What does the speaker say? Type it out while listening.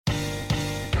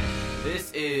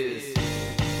This is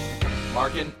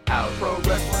Markin Out. Pro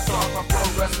Wrestling Talk by Pro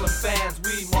Wrestling fans.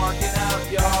 We marking out,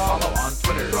 y'all. Follow on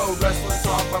Twitter. Pro Wrestling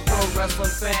Talk by Pro Wrestling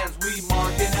fans. We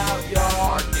marking out, y'all.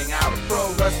 Marking Out.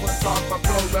 Pro Wrestling Talk by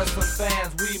Pro Wrestling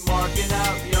fans. We marking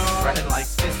out, y'all. Spreading like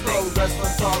fisting. Pro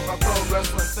Wrestling Talk by Pro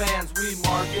Wrestling fans. We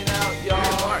marking out, y'all.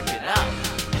 We're marking out.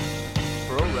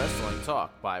 Pro Wrestling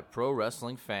Talk by Pro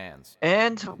Wrestling fans.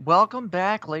 And welcome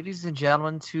back, ladies and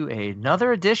gentlemen, to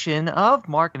another edition of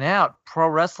Markin Out, Pro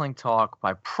Wrestling Talk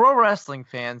by Pro Wrestling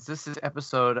fans. This is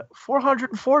episode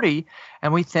 440,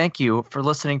 and we thank you for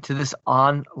listening to this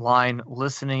online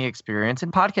listening experience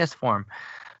in podcast form.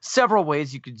 Several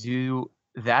ways you could do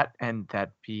that and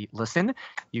that be listen.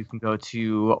 You can go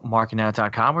to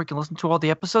markinout.com where you can listen to all the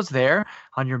episodes there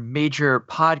on your major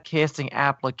podcasting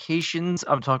applications.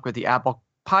 I'm talking about the Apple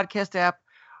Podcast app,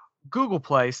 Google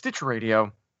Play, Stitcher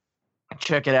Radio.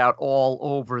 Check it out all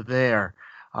over there.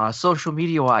 Social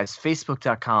media wise,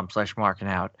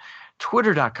 facebook.com/markinout,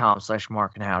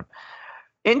 twitter.com/markinout,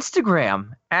 Instagram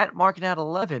at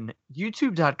markinout11,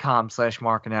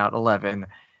 youtube.com/markinout11.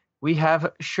 We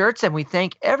have shirts, and we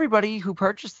thank everybody who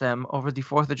purchased them over the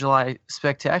 4th of July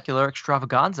spectacular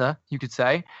extravaganza, you could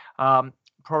say.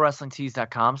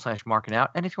 ProWrestlingTees.com/markingout.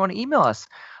 And if you want to email us,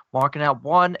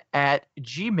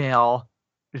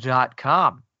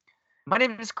 markinout1@gmail.com. My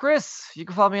name is Chris. You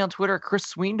can follow me on Twitter,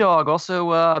 Chris Sweendog.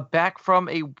 Also, back from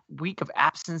a week of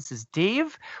absence is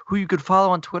Dave, who you could follow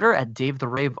on Twitter at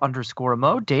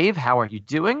DaveTheRave_Mo. Dave, how are you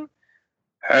doing?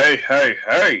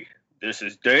 Hey. This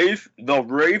is Dave, the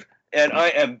Rave, and I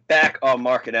am back on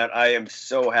Markin Out. I am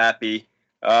so happy.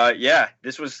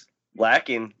 This was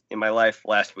lacking in my life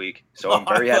last week, so I'm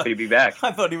very happy to be back.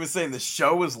 I thought he was saying the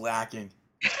show was lacking.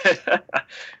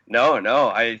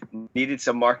 No, I needed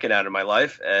some Markin Out in my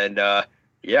life, and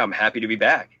I'm happy to be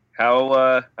back.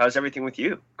 How's everything with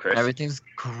you, Chris? Everything's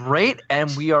great,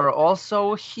 and we are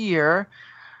also here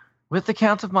with the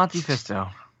Count of Monte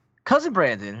Fisto. Cousin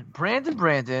Brandon,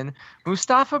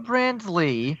 Mustafa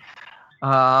Brandley,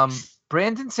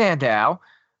 Brandon Sandow,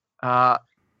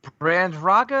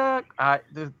 Brandraga, I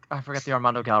forgot the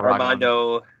Armando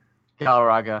Galarraga.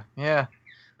 Galarraga, yeah.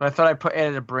 But I thought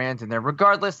added a brand in there.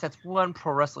 Regardless, that's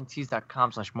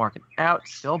ProWrestlingTees.com/markinout.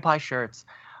 Still buy shirts.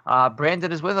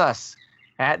 Brandon is with us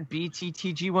at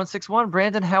BTTG161.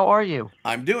 Brandon, how are you?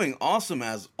 I'm doing awesome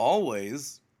as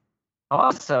always.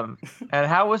 Awesome. And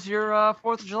how was your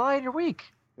 4th of July and your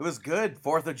week? It was good.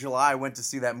 4th of July, I went to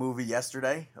see that movie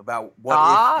yesterday about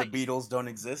what if the Beatles don't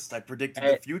exist. I predicted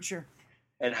the future.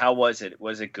 And how was it?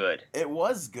 Was it good? It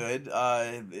was good.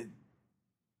 I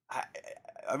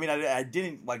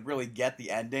didn't really get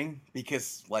the ending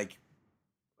because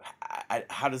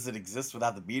how does it exist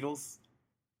without the Beatles?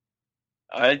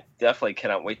 I definitely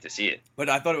cannot wait to see it. But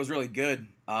I thought it was really good.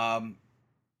 There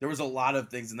was a lot of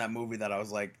things in that movie that I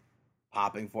was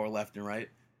popping for left and right.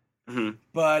 Mm-hmm.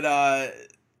 But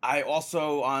I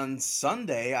also, on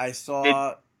Sunday, I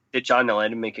saw... Did John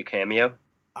Lennon make a cameo?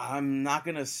 I'm not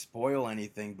going to spoil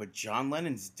anything, but John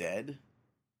Lennon's dead.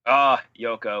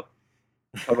 Yoko.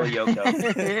 Total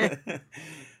Yoko.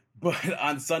 But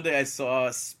on Sunday, I saw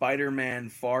Spider-Man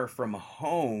Far From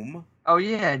Home. Oh,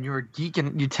 yeah, and you were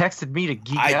geeking. You texted me to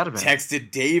geek out of it. I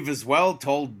texted Dave as well,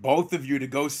 told both of you to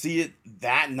go see it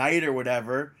that night or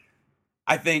whatever.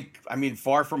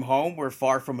 Far From Home, we're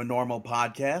far from a normal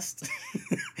podcast.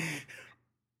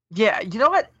 Yeah, you know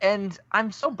what? And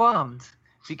I'm so bummed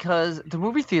because the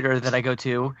movie theater that I go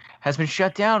to has been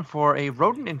shut down for a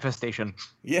rodent infestation.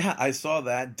 Yeah, I saw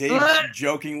that. Dave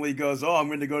jokingly goes, I'm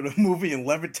going to go to a movie in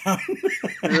Levittown.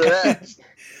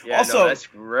 Yeah, also, no, that's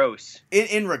gross.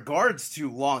 In regards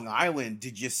to Long Island,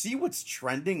 did you see what's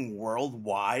trending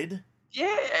worldwide?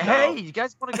 Yeah, hey, you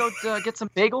guys want to go get some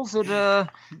bagels at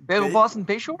Bagel Boss in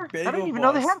Bayshore? I didn't even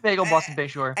know they had Bagel Boss in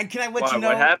Bayshore. And can I let you know,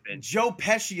 what happened? Joe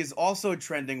Pesci is also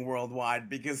trending worldwide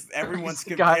because everyone's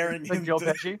comparing him Joe to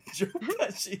Pesci. Joe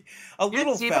Pesci. A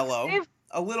little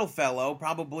fellow,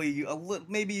 probably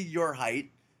maybe your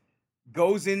height,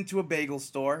 goes into a bagel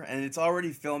store and it's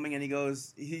already filming, and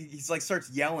he's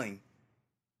starts yelling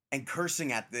and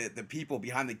cursing at the people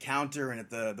behind the counter and at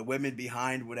the women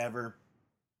behind whatever.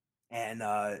 And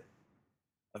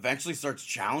eventually starts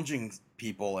challenging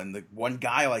people, and the one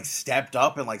guy stepped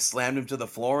up and slammed him to the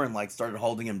floor and started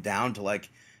holding him down to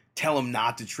tell him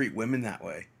not to treat women that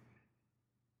way.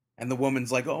 And the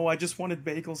woman's like, "Oh, I just wanted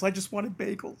bagels.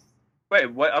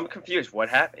 Wait, what? I'm confused. What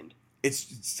happened? It's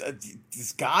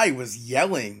this guy was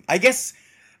yelling. I guess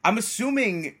I'm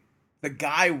assuming the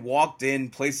guy walked in,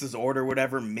 placed his order,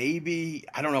 whatever. Maybe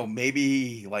I don't know.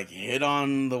 Maybe he hit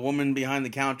on the woman behind the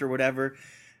counter, whatever.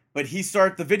 But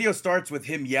the video starts with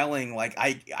him yelling, like,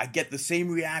 I get the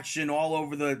same reaction all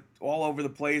over the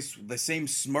place, the same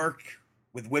smirk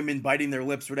with women biting their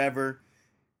lips, whatever.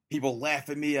 People laugh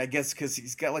at me, I guess, because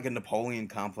he's got like a Napoleon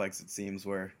complex, it seems,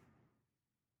 where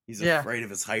he's afraid of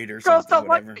his height or something,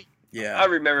 whatever. Yeah. I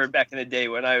remember back in the day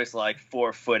when I was like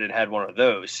 4 foot and had one of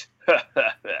those.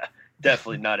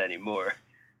 Definitely not anymore.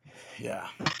 Yeah.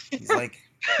 He's like,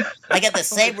 I get the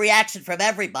same reaction from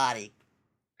everybody.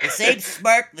 The same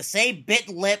smirk, the same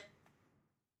bitten lip.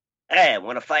 Hey,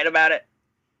 want to fight about it?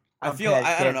 I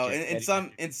don't know.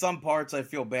 In some parts, I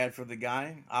feel bad for the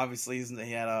guy. Obviously, he's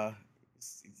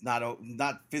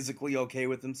not physically okay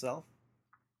with himself.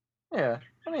 Yeah,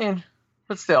 I mean,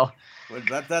 but still,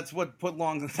 but that's what puts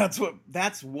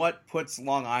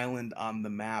Long Island on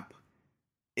the map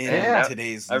in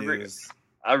today's news.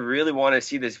 I really want to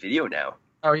see this video now.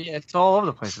 Oh yeah, it's all over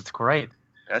the place. It's great.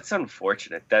 That's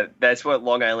unfortunate. That's what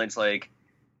Long Island's like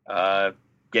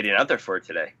getting out there for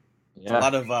today. Yeah. A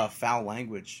lot of foul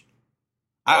language.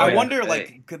 I wonder,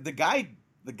 like, could the guy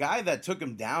that took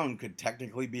him down could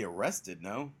technically be arrested?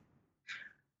 No,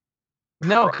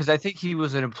 because I think he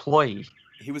was an employee.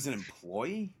 He was an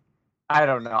employee? I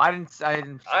don't know. I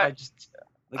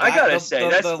gotta say,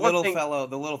 that's the one little thing. fellow.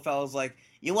 The little fellow's like,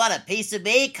 You want a piece of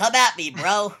me? Come at me,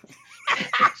 bro.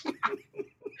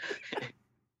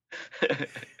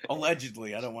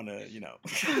 allegedly. I don't want to,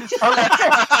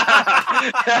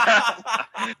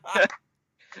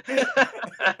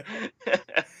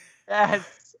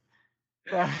 That's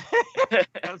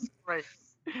great.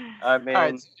 I mean, all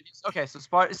right, okay, so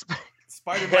Spider-Man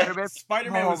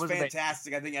was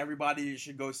fantastic. I think everybody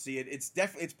should go see it. It's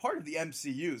part of the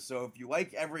MCU. So if you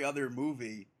like every other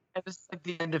movie, and this is like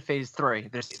the end of Phase 3.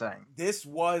 They're saying this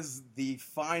was the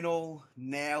final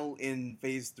nail in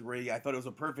Phase 3. I thought it was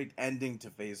a perfect ending to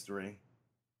Phase 3,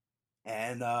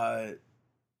 and I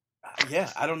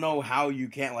don't know how you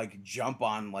can't like jump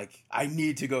on like I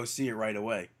need to go see it right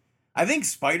away. I think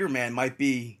Spider-Man might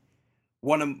be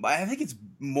I think it's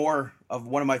more of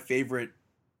one of my favorite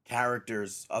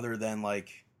characters other than like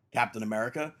Captain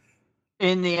America.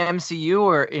 In the MCU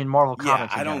or in Marvel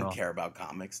Comics? Yeah, I don't care about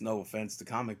comics. No offense to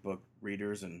comic book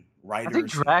readers and writers. I think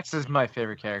Drax is my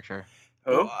favorite character.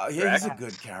 Who? Yeah, he's a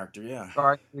good character, yeah.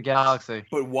 Guardians of the Galaxy.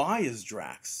 But why is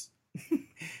Drax?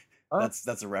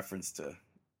 That's a reference to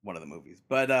one of the movies.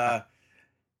 But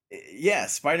yeah,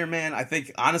 Spider-Man, I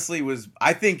think, honestly,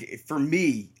 for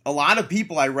me, a lot of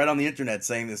people I read on the internet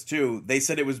saying this too, they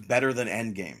said it was better than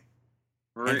Endgame.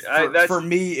 For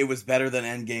me, it was better than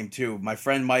Endgame too. My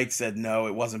friend Mike said no,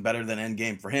 it wasn't better than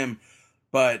Endgame for him,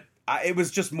 but it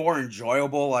was just more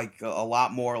enjoyable, like a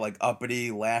lot more like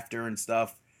uppity laughter and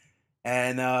stuff.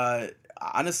 And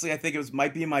honestly, I think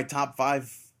might be in my top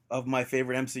 5 of my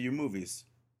favorite MCU movies.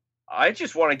 I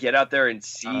just want to get out there and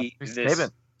see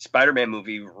this Spider-Man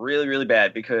movie really, really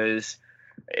bad because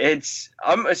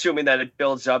I'm assuming that it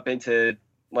builds up into,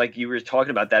 like you were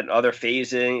talking about, that other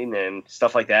phasing and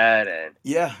stuff like that. And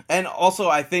yeah, and also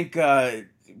I think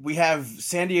we have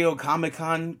San Diego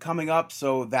Comic-Con coming up,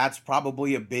 so that's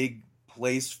probably a big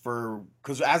place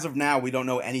because as of now, we don't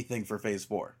know anything for Phase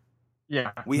 4.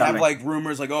 Yeah. We have like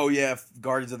rumors like, oh yeah,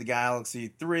 Guardians of the Galaxy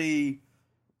 3,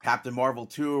 Captain Marvel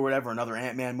 2 or whatever, another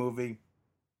Ant-Man movie.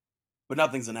 But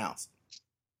nothing's announced.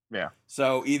 Yeah.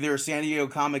 So either San Diego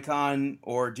Comic-Con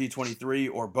or D23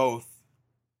 or both.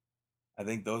 I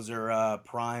think those are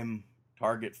prime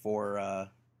target for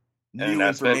new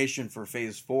information for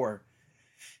Phase 4.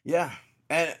 Yeah.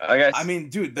 And I mean,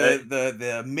 dude,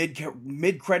 the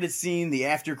mid credit scene, the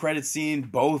after credit scene,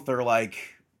 both are like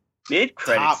mid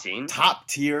credit scene, top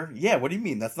tier. Yeah, what do you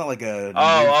mean? That's not like a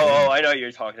I know what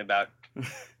you're talking about.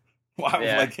 Wow,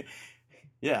 yeah. Like,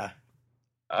 yeah.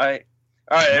 All right,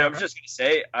 I'm just gonna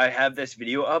say I have this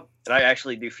video up, and I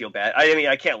actually do feel bad. I mean,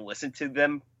 I can't listen to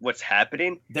them. What's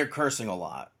happening? They're cursing a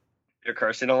lot.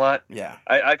 Yeah.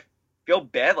 I feel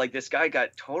bad. Like this guy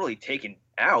got totally taken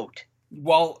out.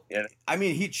 Well, yeah. I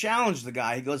mean, he challenged the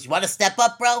guy. He goes, "You want to step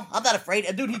up, bro? I'm not afraid."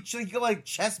 And dude, he like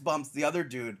chest bumps the other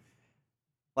dude.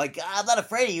 Like, I'm not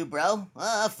afraid of you, bro.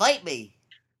 Fight me.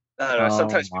 I don't know.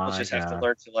 Sometimes people just have to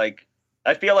learn to like.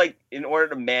 I feel like in order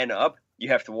to man up, you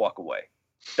have to walk away.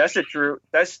 That's the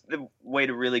way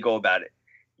to really go about it.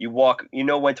 You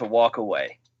know when to walk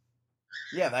away.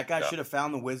 Yeah, that guy should have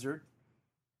found the wizard,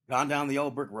 gone down the yellow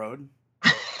brick road,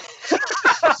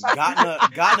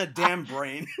 gotten a damn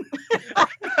brain.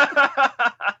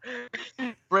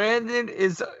 Brandon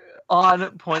is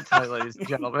on point tonight, ladies and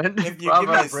gentlemen. If you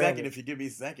give me a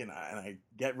second, and I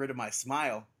get rid of my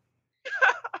smile.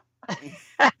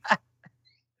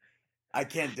 I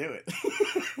can't do it.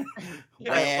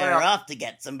 We're off to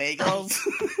get some bagels.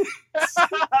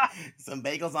 Some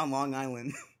bagels on Long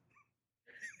Island.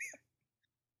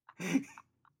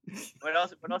 What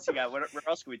else you got? Where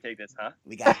else can we take this, huh?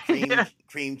 We got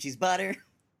cream cheese butter,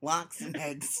 lox, and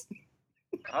eggs.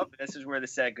 Oh, this is where the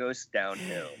set goes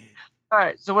downhill. All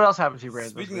right. So what else happened to you,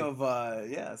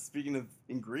 Brandon? Speaking of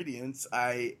ingredients,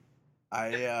 I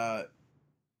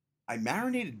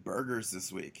marinated burgers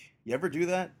this week. You ever do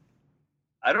that?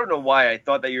 I don't know why I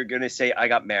thought that you were going to say I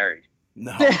got married.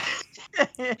 No.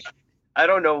 I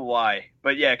don't know why,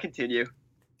 but yeah, continue.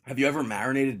 Have you ever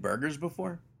marinated burgers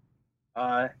before?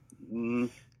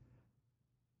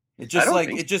 It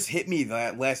just hit me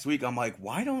that last week. I'm like,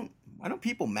 why don't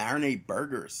people marinate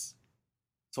burgers?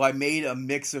 So I made a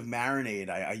mix of marinade.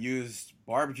 I used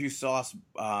barbecue sauce,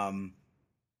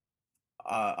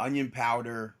 onion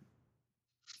powder,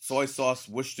 soy sauce,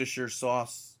 Worcestershire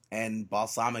sauce, and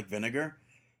balsamic vinegar.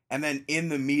 And then in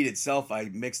the meat itself, I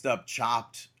mixed up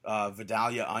chopped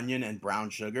Vidalia onion and brown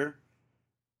sugar.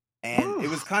 And it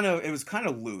was kind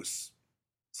of loose.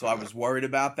 So I was worried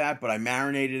about that, but I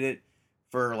marinated it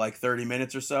for like 30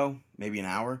 minutes or so, maybe an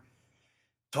hour.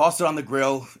 Tossed it on the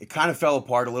grill. It kind of fell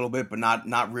apart a little bit, but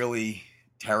not really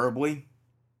terribly.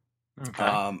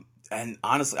 Okay. And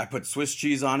honestly, I put Swiss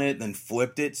cheese on it, then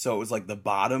flipped it so it was like the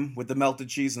bottom with the melted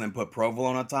cheese, and then put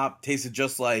provolone on top. Tasted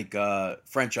just like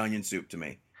French onion soup to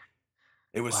me.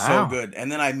 It was so good. And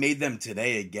then I made them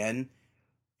today again.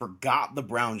 Forgot the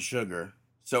brown sugar,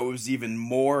 so it was even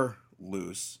more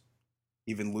loose,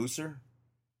 even looser.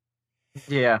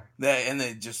 Yeah. And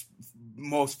they just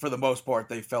for the most part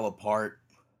they fell apart,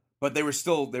 but they were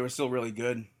still really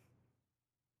good.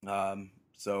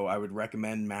 So I would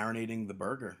recommend marinating the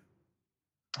burger.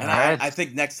 And I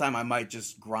think next time I might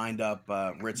just grind up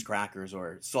Ritz crackers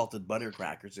or salted butter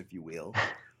crackers, if you will,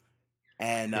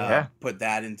 and put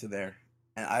that into there.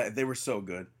 And they were so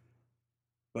good.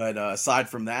 But aside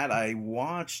from that, I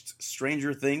watched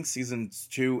Stranger Things seasons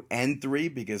 2 and 3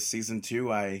 because season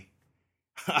 2 I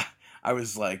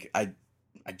was like I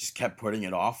just kept putting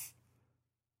it off.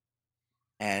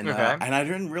 And and I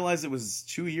didn't realize it was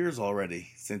 2 years already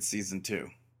since season 2.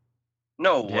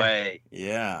 No way.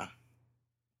 Yeah.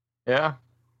 Yeah.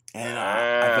 And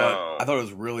I thought it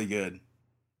was really good.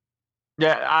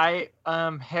 Yeah, I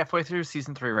am halfway through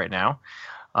season 3 right now.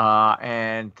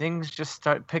 And things just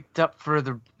picked up for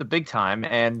the big time,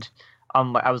 and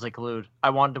I was like glued.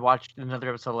 I wanted to watch another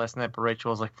episode last night, but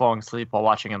Rachel was like falling asleep while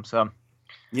watching them. So,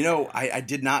 I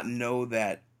did not know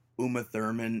that Uma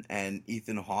Thurman and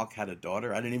Ethan Hawke had a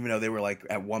daughter. I didn't even know they were like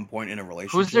at one point in a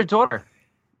relationship. Who's their daughter?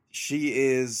 She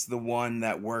is the one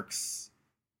that works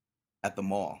at the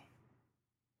mall.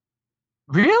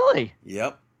 Really?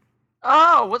 Yep.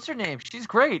 Oh, what's her name? She's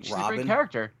great. She's Robin. a great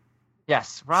character.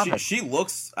 Yes, Robin. She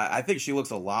looks. I think she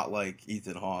looks a lot like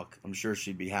Ethan Hawke. I'm sure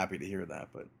she'd be happy to hear that.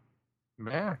 But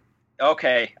yeah.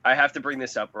 Okay, I have to bring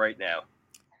this up right now.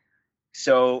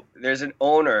 So there's an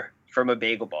owner from a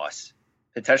Bagel Boss,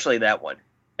 potentially that one.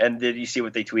 And did you see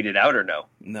what they tweeted out or no?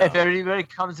 No. If anybody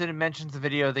comes in and mentions the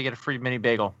video, they get a free mini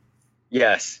bagel.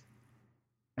 Yes.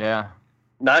 Yeah.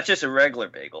 Not just a regular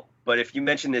bagel, but if you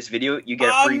mention this video, you get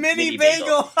a free mini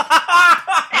bagel.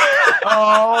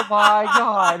 Oh my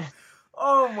god.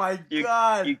 Oh my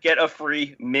god. You get a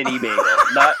free mini bagel.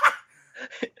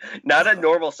 Not a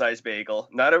normal size bagel,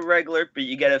 not a regular, but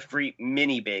you get a free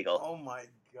mini bagel. Oh my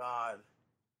god.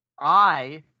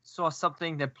 I saw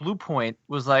something that Blue Point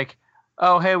was like,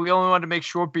 oh, hey, we only wanted to make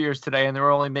short beers today, and they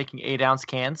were only making 8-ounce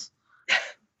cans.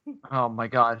 Oh my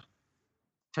god.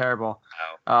 Terrible.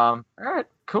 Wow. All right,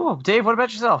 cool. Dave, what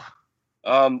about yourself?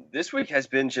 This week has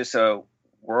been just a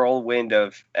whirlwind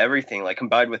of everything, like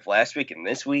combined with last week and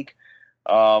this week.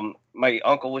 My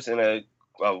uncle was in a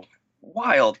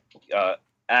wild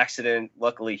accident.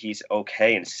 Luckily, he's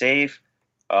okay and safe.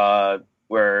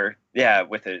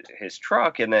 With his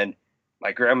truck, and then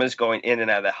my grandma's going in and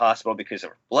out of the hospital because of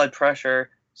blood pressure.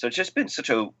 So it's just been such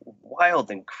a wild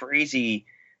and crazy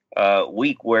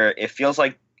week where it feels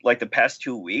like the past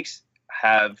 2 weeks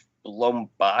have blown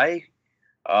by.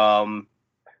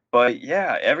 But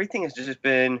yeah, everything has just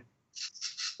been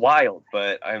wild,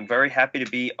 but I'm very happy to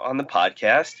be on the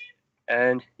podcast.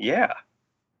 And yeah,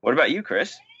 what about you,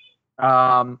 Chris?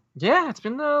 Yeah, it's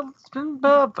been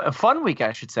a fun week,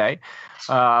 I should say.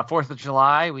 4th of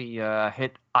July, we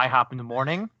hit IHOP in the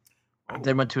morning. Oh.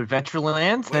 Then went to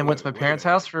Adventureland. Then went to my parents'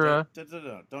 house for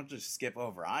Don't just skip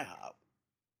over IHOP.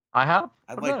 IHOP.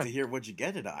 I'd like to hear what you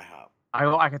get at IHOP.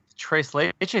 I got the Tres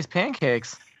Leches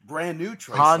pancakes. Brand new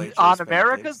Tres on Leches on pancakes.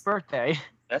 America's birthday.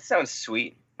 That sounds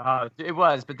sweet. It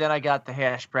was, but then I got the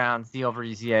hash browns, the over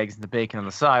easy eggs, and the bacon on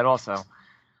the side also.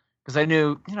 Because I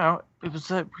knew, it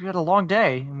was we had a long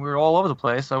day and we were all over the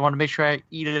place. So I wanted to make sure I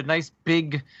eat a nice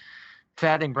big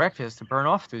fattening breakfast to burn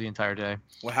off through the entire day.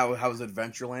 Well, how was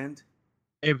Adventureland?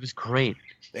 It was great.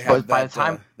 They have by the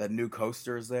time that new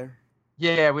coaster is there.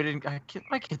 Yeah, we didn't.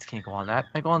 My kids can't go on that.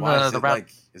 They go on the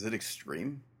route. Is it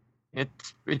extreme? It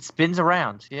spins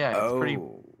around. Yeah, it's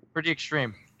pretty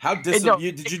extreme. How did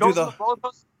you do the roller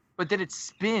coaster, but then it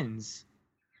spins.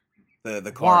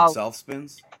 The car itself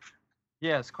spins.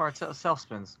 Yes, car itself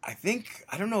spins. I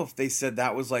don't know if they said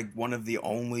that was like one of the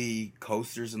only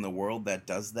coasters in the world that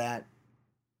does that.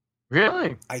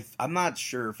 Really? I'm not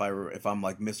sure if I'm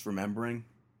like misremembering.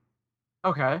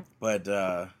 Okay. But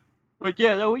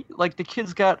yeah, no, we got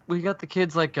the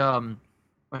kids like a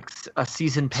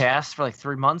season pass for like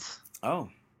 3 months. Oh.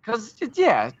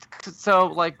 So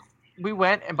like we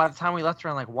went, and by the time we left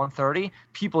around like 1:30,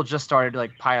 people just started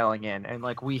like piling in, and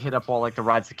like we hit up all like the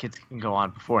rides the kids can go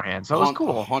on beforehand. So it was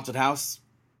cool. Haunted house.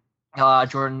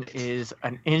 Jordan is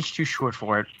an inch too short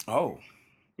for it. Oh.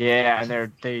 Yeah,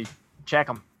 and they check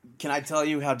them. Can I tell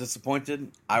you how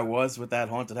disappointed I was with that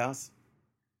haunted house?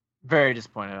 Very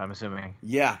disappointed, I'm assuming.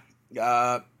 Yeah.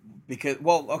 Because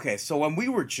so when we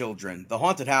were children, the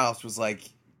haunted house was like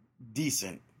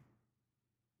decent.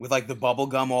 With like the bubble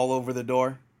gum all over the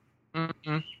door.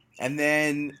 Mm-hmm. And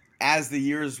then as the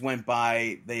years went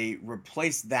by, they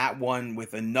replaced that one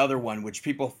with another one, which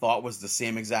people thought was the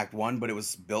same exact one, but it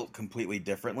was built completely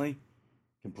differently.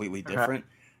 Completely different.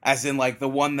 Okay. As in like the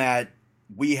one that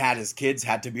we had as kids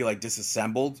had to be like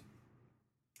disassembled.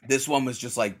 This one was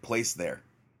just like placed there.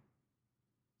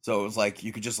 So it was like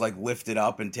you could just like lift it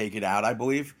up and take it out, I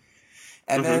believe.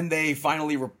 And then they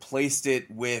finally replaced it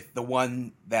with the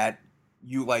one that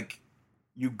you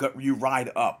ride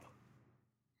up.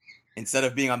 Instead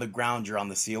of being on the ground, you're on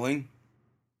the ceiling.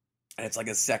 And it's like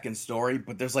a second story,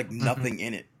 but there's like nothing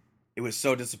in it. It was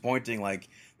so disappointing. Like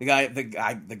the guy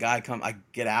I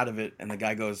get out of it and the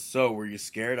guy goes, "So, were you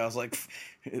scared?" I was like,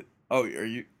 "Oh,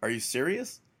 are you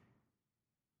serious?"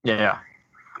 Yeah.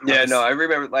 Yeah, no, I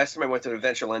remember last time I went to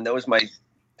Adventureland, that was my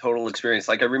total experience.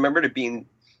 Like I remembered it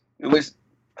was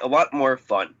a lot more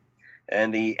fun.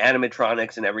 And the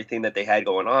animatronics and everything that they had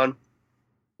going on,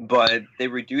 but they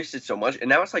reduced it so much, and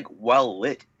now it's like well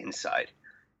lit inside.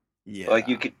 Yeah, like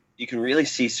you can really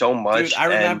see so much. Dude, I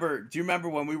remember. Do you remember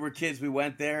when we were kids? We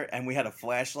went there and we had a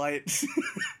flashlight,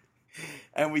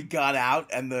 and we got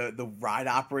out, and the ride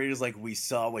operators like, "We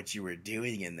saw what you were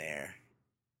doing in there."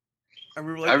 And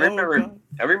we were like, I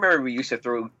remember we used to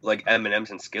throw like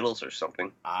M&Ms and Skittles or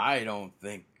something. I don't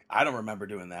remember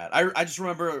doing that. I just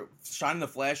remember shining the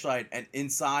flashlight, and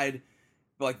inside,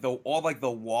 like the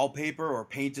wallpaper or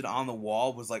painted on the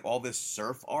wall was like all this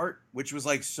surf art, which was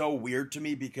like so weird to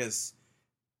me because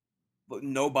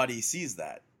nobody sees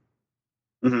that.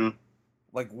 Mm-hmm.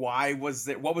 Like, why was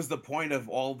it? What was the point of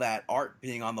all that art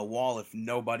being on the wall if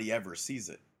nobody ever sees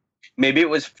it? Maybe it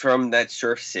was from that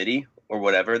Surf City or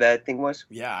whatever that thing was.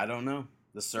 Yeah, I don't know.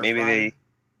 The surf. Maybe ride?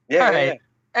 Yeah. All right. Yeah.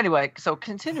 Anyway, so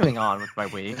continuing on with my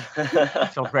week,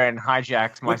 so Brandon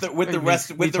hijacked my with the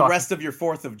rest of your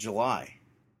 4th of July.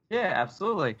 Yeah,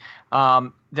 absolutely.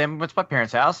 Then went to my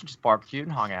parents' house and just barbecued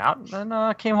and hung out, and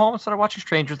then came home and started watching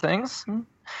Stranger Things. And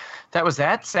that was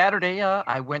that. Saturday,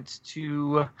 I went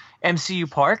to MCU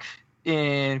Park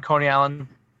in Coney Island,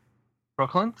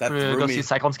 Brooklyn, to go see the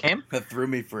Cyclones game. That threw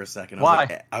me for a second.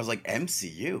 Why? I was like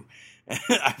MCU.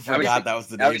 I forgot that was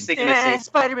the name. I was thinking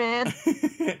Spider-Man.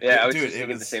 Yeah, I was just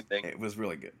thinking the same thing. It was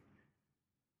really good.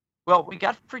 Well, we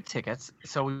got free tickets,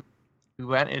 so we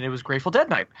went, and it was Grateful Dead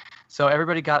night. So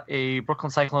everybody got a Brooklyn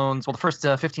Cyclones. Well, the first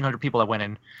 1,500 people that went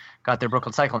in got their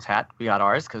Brooklyn Cyclones hat. We got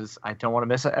ours because I don't want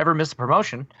to ever miss a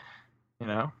promotion,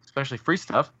 especially free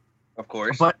stuff. Of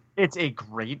course. But it's a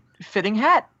great fitting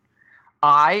hat.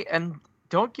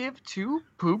 Don't give two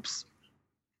poops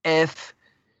if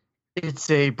it's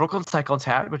a Brooklyn Cyclones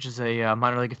hat, which is a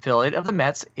minor league affiliate of the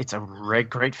Mets. It's a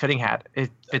great fitting hat. It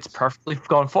fits perfectly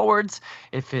going forwards.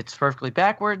 It fits perfectly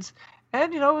backwards.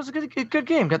 And, it was a good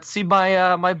game. Got to see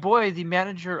my boy, the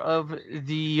manager of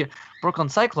the Brooklyn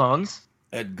Cyclones.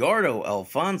 Edgardo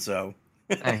Alfonso.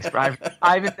 Thanks.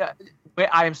 I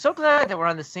am so glad that we're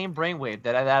on the same brainwave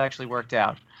that actually worked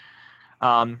out.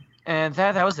 And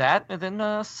that was that. And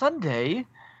then Sunday,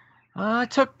 I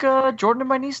took Jordan and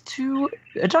my niece to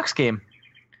a Ducks game.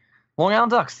 Long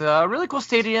Island Ducks. Really cool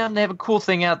stadium. They have a cool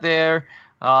thing out there.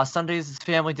 Sundays is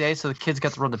family day, so the kids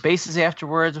got to run the bases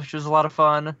afterwards, which was a lot of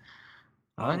fun.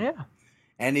 Yeah.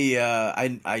 Any,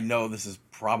 I know this is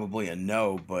probably a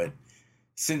no, but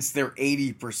since they're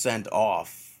 80%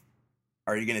 off,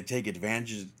 Are you going to take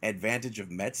advantage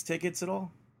of Mets tickets at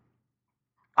all?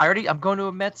 I'm going to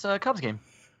a Mets Cubs game.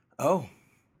 Oh,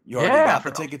 you already got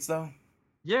the tickets though?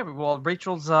 Yeah, well,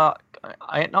 Rachel's aunt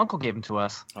and uncle gave them to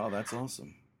us. Oh, that's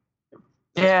awesome.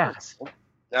 Yeah.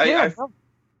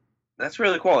 That's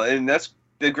really cool, and that's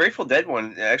the Grateful Dead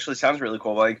one. Actually, sounds really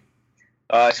cool. Like,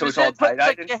 so it's all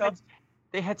tie-dyed and stuff.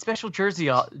 They had special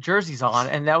jerseys on,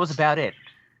 and that was about it.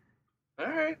 All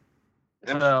right.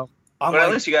 So, but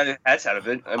at least you got hats out of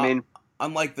it. I mean,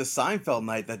 unlike the Seinfeld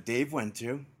night that Dave went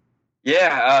to.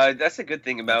 Yeah, that's a good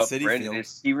thing about Brandon.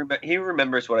 Is he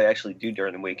remembers what I actually do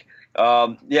during the week.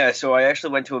 Yeah, so I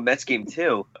actually went to a Mets game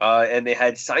too, and they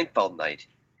had Seinfeld night.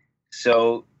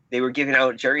 So they were giving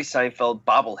out Jerry Seinfeld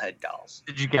bobblehead dolls.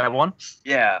 Did you get one?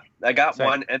 Yeah, I got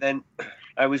one, and then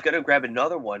I was going to grab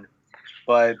another one,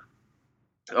 but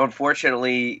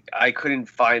unfortunately I couldn't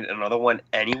find another one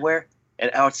anywhere. And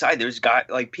outside there's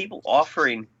people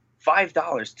offering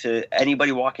 $5 to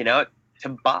anybody walking out to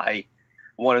buy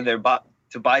one of their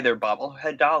their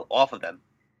bobblehead doll off of them.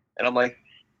 And I'm like,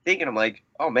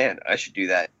 oh man, I should do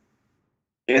that.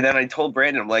 And then I told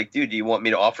Brandon, I'm like, dude, do you want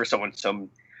me to offer someone some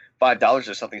 $5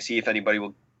 or something, see if anybody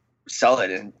will sell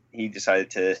it? And he decided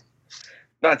to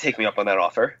not take me up on that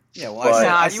offer. Yeah, well,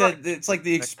 I said it's like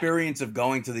the experience of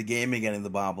going to the game and getting the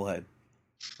bobblehead.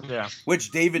 Yeah. Which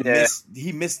David missed.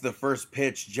 He missed the first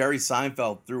pitch. Jerry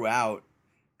Seinfeld threw out,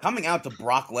 coming out to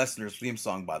Brock Lesnar's theme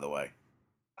song, by the way.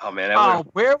 Oh man!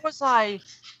 Where was I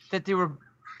that they were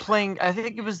playing? I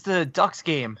think it was the Ducks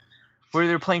game where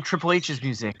they were playing Triple H's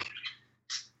music.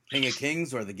 King of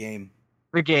Kings or the game?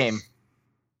 The game.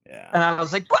 Yeah. And I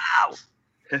was like, wow.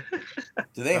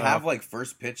 Do they have like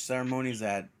first pitch ceremonies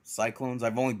at Cyclones?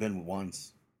 I've only been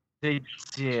once. They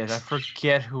did. I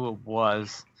forget who it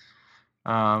was.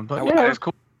 But it was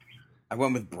cool. I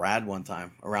went with Brad one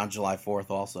time around July 4th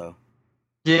also.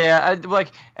 Yeah,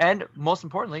 and most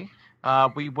importantly,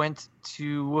 we went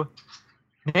to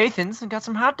Nathan's and got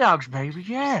some hot dogs, baby.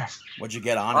 Yeah. What'd you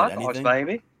get on it? Anything?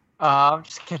 Baby?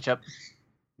 Just ketchup.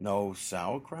 No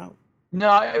sauerkraut?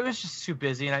 No, it was just too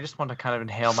busy, and I just wanted to kind of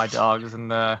inhale my dogs and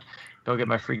go get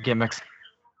my free gimmicks.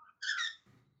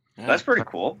 Yeah. That's pretty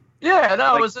cool. Yeah,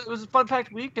 no, it was a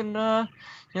fun-packed week, and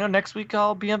next week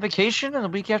I'll be on vacation, and the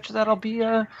week after that I'll be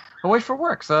away for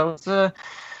work. So it's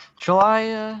July,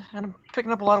 and I'm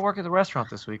picking up a lot of work at the restaurant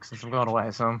this week since I'm going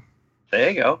away. So there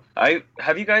you go.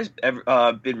 Have you guys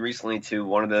ever been recently to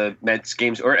one of the Mets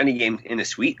games or any game in a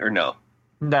suite or no?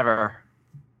 Never.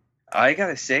 I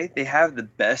gotta say they have the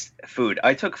best food.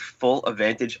 I took full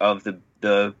advantage of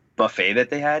the buffet that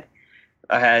they had.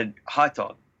 I had hot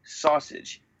dog,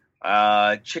 sausage,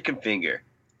 chicken finger.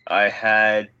 I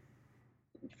had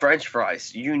French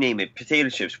fries, you name it, potato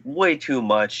chips, way too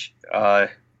much.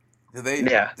 Did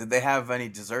they have any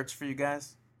desserts for you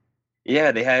guys?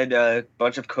 Yeah, they had a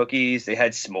bunch of cookies. They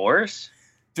had s'mores.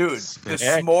 Dude, the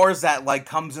s'mores that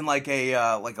comes in like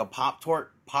a pop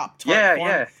tart form.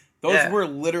 Yeah. Those were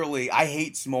literally, I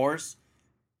hate s'mores,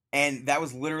 and that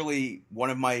was literally one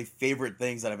of my favorite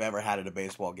things that I've ever had at a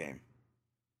baseball game.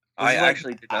 I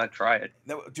actually did not try it.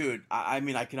 Dude, I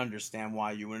mean, I can understand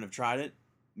why you wouldn't have tried it.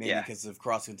 Maybe because of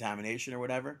cross-contamination or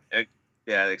whatever.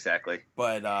 Yeah, exactly.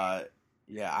 But, I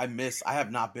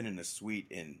have not been in a suite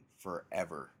in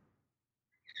forever.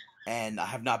 And I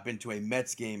have not been to a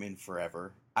Mets game in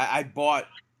forever. I bought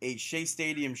a Shea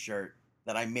Stadium shirt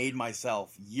that I made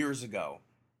myself years ago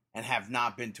and have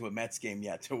not been to a Mets game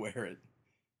yet to wear it.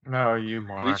 No, you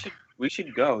Mark. We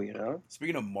should go,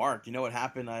 Speaking of Mark, you know what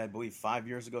happened, I believe, 5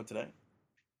 years ago today?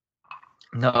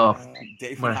 No.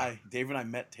 Dave and I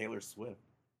met Taylor Swift.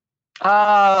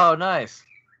 Oh, nice.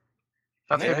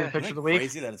 That's a good picture of the week.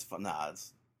 Crazy that it's fun. Nah,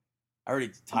 I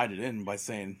already tied it in by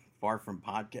saying far from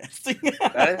podcasting.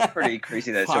 That is pretty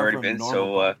crazy that it's already been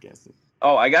so. I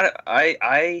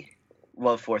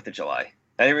love 4th of July.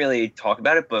 I didn't really talk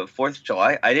about it, but 4th of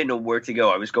July, I didn't know where to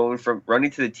go. I was going from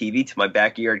running to the TV to my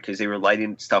backyard because they were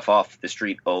lighting stuff off the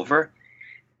street over.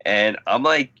 And I'm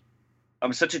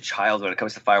such a child when it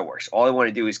comes to fireworks. All I want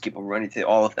to do is keep running to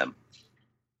all of them.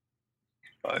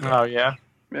 But, oh, yeah?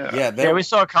 Yeah, we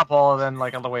saw a couple, then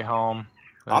on the way home.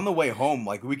 But... On the way home,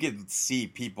 we could see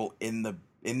people in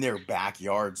their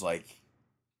backyards, like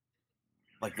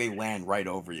they land right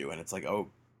over you, and it's like, oh,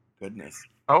 goodness.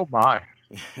 Oh, my.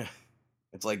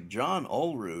 It's like John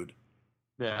Olrud.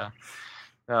 Yeah.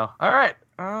 No. All right.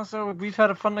 So we've had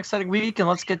a fun, exciting week, and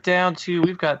let's get down to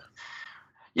we've got.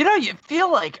 You feel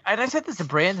like, and I said this to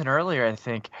Brandon earlier. I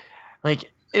think,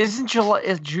 is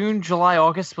June, July,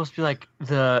 August supposed to be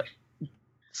the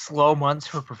slow months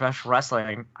for professional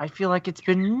wrestling? I feel like it's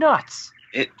been nuts.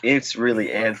 It's really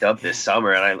amped up this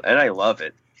summer, and I love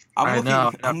it.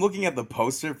 I'm looking at the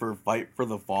poster for Fight for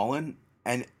the Fallen,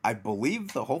 and I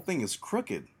believe the whole thing is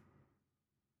crooked.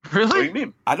 Really? What do you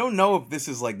mean? I don't know if this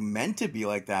is like meant to be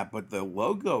like that, but the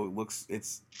logo looks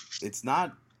it's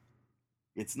not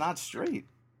straight.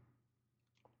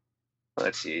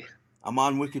 Let's see. I'm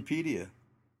on Wikipedia.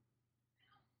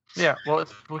 Yeah, well,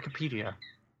 it's Wikipedia.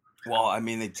 Well, I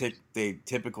mean, they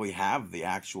typically have the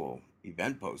actual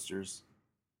event posters.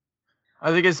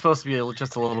 I think it's supposed to be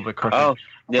just a little bit crooked. Oh,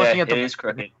 yeah, Looking at it is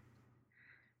crooked.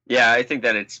 Yeah, I think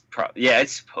that it's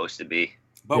it's supposed to be.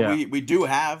 But we do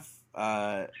have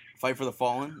Fight for the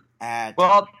Fallen at.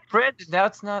 Well, Brandon,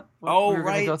 that's not. What we were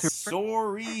right. Go through.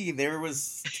 Sorry, there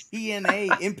was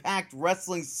TNA Impact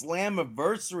Wrestling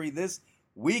Slammiversary this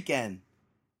weekend.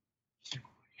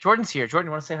 Jordan's here. Jordan,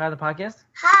 you want to say hi to the podcast?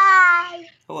 Hi.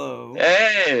 Hello.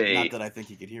 Hey. Not that I think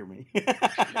he could hear me.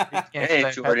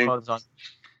 Hey, Jordan.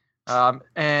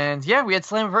 And yeah, we had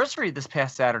Slammiversary this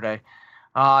past Saturday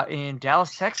in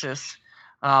Dallas, Texas.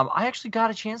 I actually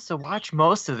got a chance to watch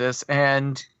most of this,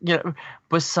 and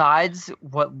besides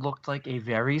what looked like a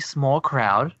very small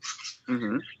crowd,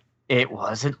 it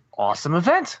was an awesome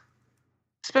event.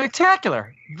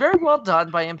 Spectacular. Very well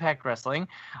done by Impact Wrestling.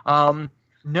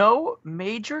 No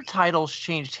major titles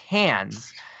changed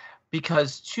hands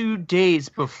because 2 days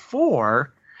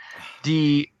before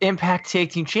the Impact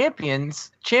Tag Team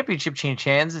Championship changed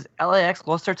hands, LAX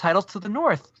lost their titles to the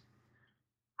North.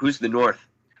 Who's the North?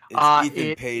 It's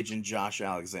Ethan Page and Josh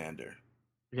Alexander.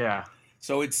 Yeah.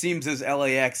 So it seems as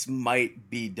LAX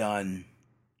might be done,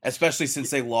 especially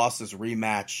since they lost this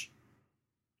rematch.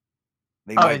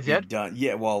 They might be done.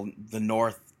 Yeah, well, the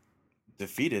North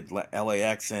defeated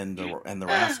LAX and the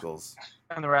Rascals.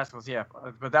 And the Rascals, yeah.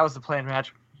 But that was the planned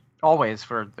match always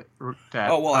for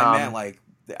that. Oh, well, I meant like...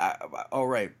 oh,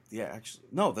 right. Yeah, actually.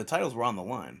 No, the titles were on the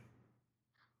line.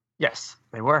 Yes,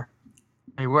 they were.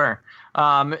 They were.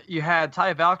 You had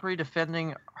Taya Valkyrie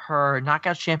defending her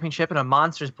Knockouts Championship in a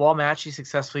Monsters Ball match. She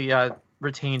successfully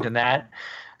retained in that.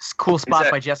 Cool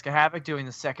spot by Jessica Havoc doing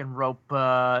the second rope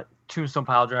tombstone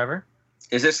pile driver.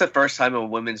 Is this the first time a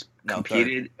women's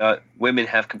women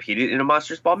have competed in a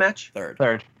Monsters Ball match?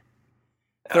 Third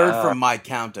from my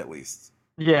count, at least.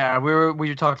 Yeah,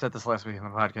 we talked about this last week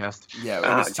on the podcast. Yeah,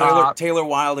 it was Taylor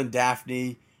Wilde and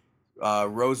Daphne,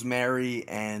 Rosemary,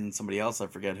 and somebody else, I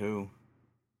forget who.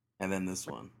 And then this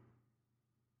one.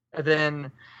 And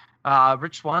then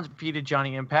Rich Swann defeated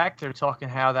Johnny Impact. They're talking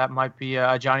how that might be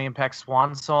a Johnny Impact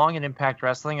Swan song in Impact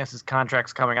Wrestling as his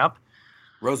contract's coming up.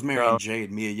 Rosemary and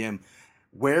Jade, Mia Yim.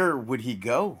 Where would he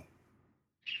go?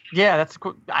 Yeah, that's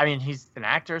cool. I mean, he's an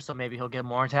actor, so maybe he'll get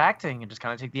more into acting and just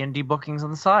kind of take the indie bookings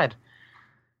on the side.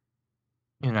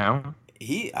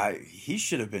 He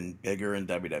should have been bigger in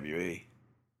WWE.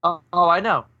 Oh, I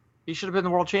know. He should have been the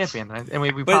world champion, and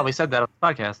we probably said that on the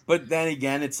podcast. But then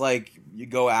again, it's like you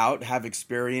go out, have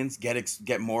experience,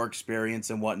 get more experience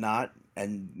and whatnot,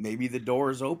 and maybe the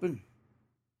door is open.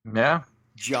 Yeah,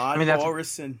 John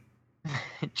Morrison.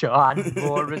 John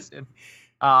Morrison.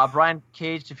 Brian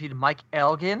Cage defeated Mike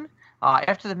Elgin.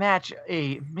 After the match,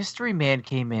 a mystery man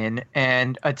came in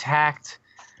and attacked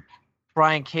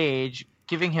Brian Cage,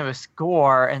 giving him a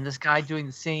score, and this guy doing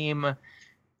the same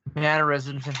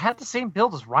mannerisms and had the same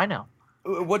build as Rhino.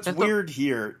 What's weird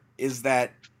here is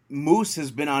that Moose has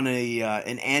been on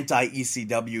an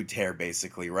anti-ECW tear,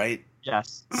 basically, right?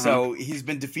 Yes. So he's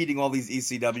been defeating all these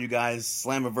ECW guys.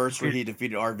 Slammiversary, he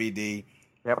defeated RVD.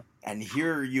 Yep. And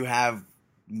here you have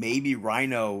maybe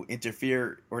Rhino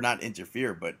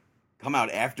but come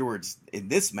out afterwards in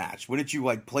this match. Wouldn't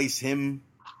you place him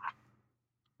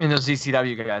in those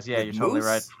ECW guys? Yeah, you're totally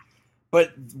right.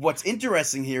 But what's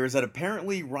interesting here is that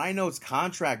apparently Rhino's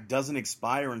contract doesn't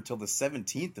expire until the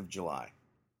 17th of July.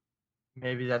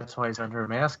 Maybe that's why he's under a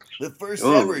mask. The first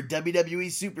ever WWE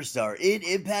superstar in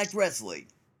Impact Wrestling.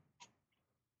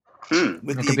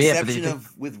 With the exception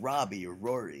of with Robbie or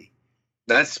Rory.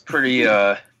 That's pretty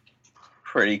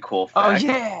cool fact. Oh,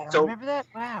 yeah. Remember that?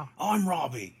 Wow. I'm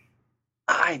Robbie.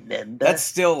 I remember. That's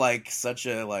still such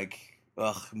a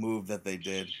move that they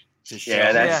did.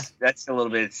 That's a little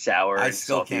bit sour. I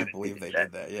still can't believe they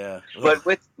did that. Yeah, but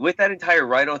with that entire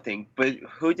Rhino thing, but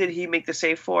who did he make the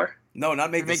save for? No,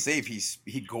 not make the save.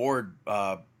 He gored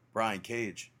Brian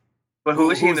Cage. But who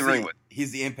was he in the ring with?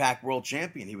 He's the Impact World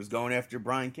Champion. He was going after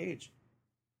Brian Cage.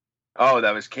 Oh,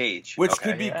 that was Cage, which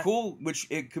could be cool. Which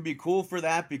it could be cool for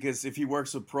that because if he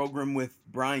works a program with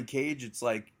Brian Cage, it's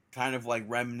kind of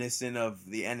reminiscent of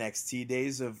the NXT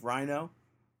days of Rhino.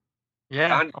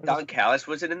 Yeah, Don Callis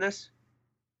wasn't in this?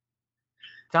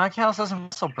 Don Callis doesn't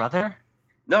wrestle, brother.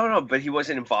 No, but he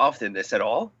wasn't involved in this at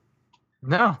all?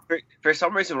 No. For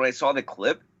some reason, when I saw the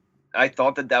clip, I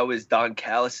thought that was Don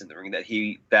Callis in the ring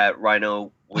that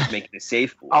Rhino was making a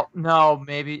save for. Oh no,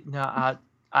 maybe no.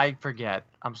 I forget.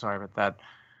 I'm sorry about that.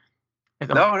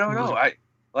 No. I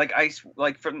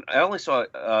only saw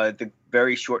the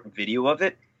very short video of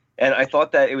it, and I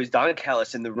thought that it was Don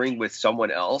Callis in the ring with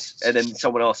someone else, and then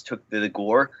someone else took the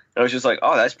gore. And I was just like,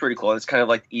 oh, that's pretty cool. It's kind of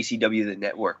like ECW the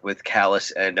Network with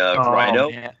Callis and Rhino.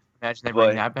 Man. Imagine they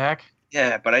bring that back.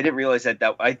 Yeah, but I didn't realize that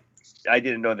I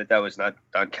didn't know that was not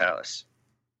Don Callis.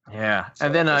 Yeah, so,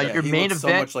 and then your main event so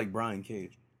much like Brian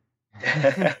Cage.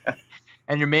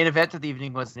 And your main event of the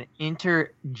evening was an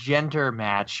intergender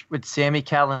match with Sami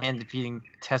Callihan defeating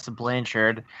Tessa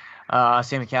Blanchard.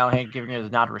 Sami Callihan giving her the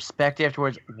nod of respect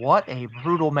afterwards. What a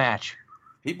brutal match.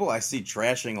 People I see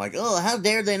trashing like, oh, how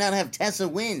dare they not have Tessa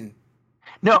win?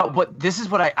 No, but this is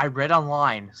what I read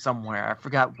online somewhere. I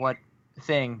forgot what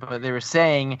thing, but they were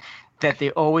saying that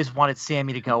they always wanted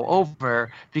Sami to go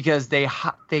over because they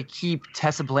keep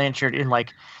Tessa Blanchard in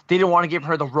like they didn't want to give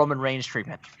her the Roman Reigns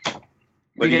treatment.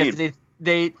 Because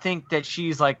they think that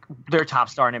she's like their top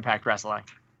star in Impact Wrestling.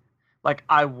 Like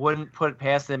I wouldn't put it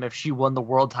past them if she won the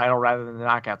world title rather than the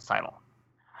Knockouts title.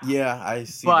 Yeah, I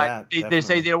see that. But they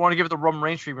say they don't want to give her the Roman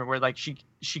Reigns treatment where like she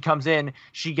comes in,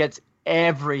 she gets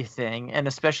everything, and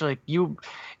especially in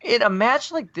a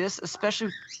match like this, especially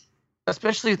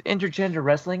with intergender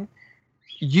wrestling,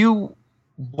 you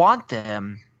want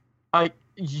them.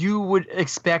 You would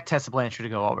expect Tessa Blanchard to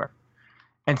go over.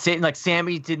 And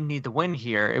Sami didn't need the win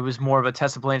here. It was more of a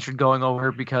Tessa Blanchard going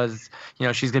over because,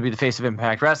 she's going to be the face of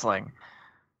Impact Wrestling.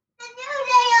 The New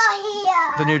Day are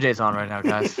here. The New Day's on right now,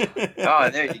 guys. Oh,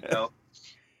 there you go.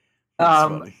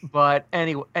 But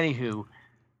anywho.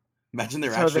 Imagine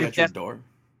they're actually at your door.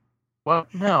 Well,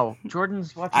 no.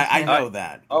 Jordan's watching. I know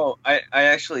that. Oh, I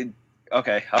actually...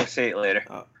 Okay, I'll say it later.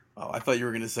 I thought you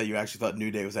were going to say you actually thought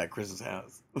New Day was at Chris's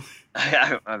house.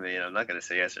 I mean, I'm not going to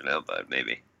say yes or no, but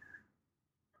maybe.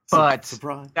 But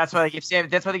surprise. That's why they give Sami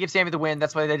the win.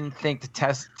 That's why they didn't think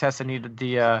Tessa needed the.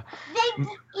 He had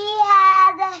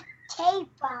a tape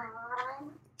on.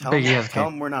 Tell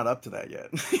him we're not up to that yet.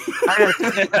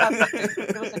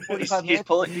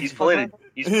 He's pulling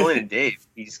a Dave.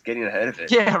 He's getting ahead of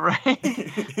it. Yeah,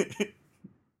 right.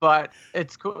 But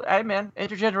it's cool. Hey, man,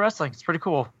 intergender wrestling. It's pretty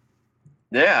cool.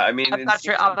 Yeah, I mean, I'm not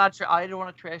sure. I don't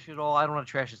want to trash it all. I don't want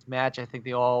to trash this match. I think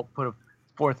they all put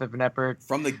forth of an effort.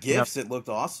 From the GIFs, it looked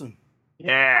awesome.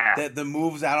 Yeah. The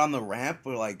moves out on the ramp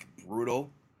were like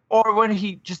brutal. Or when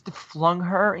he just flung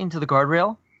her into the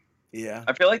guardrail. Yeah.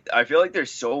 I feel like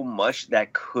there's so much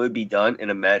that could be done in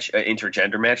an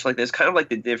intergender match like this. Kind of like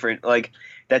the different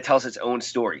that tells its own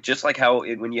story. Just like how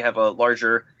when you have a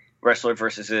larger wrestler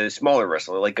versus a smaller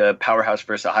wrestler, like a powerhouse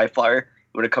versus a high flyer.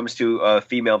 When it comes to a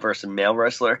female versus male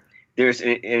wrestler, there's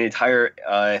an entire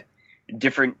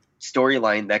different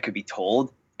storyline that could be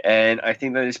told, and I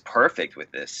think that is perfect with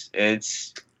this.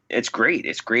 It's great.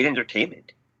 It's great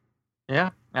entertainment.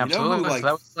 Yeah, absolutely.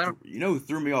 You know who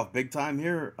threw me off big time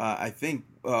here? I think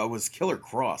was Killer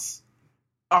Cross.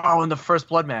 Oh, in the first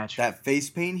blood match, that face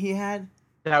paint he had.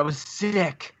 That was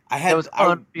sick.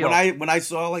 When I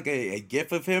saw like a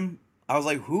GIF of him, I was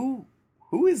like, who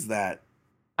is that?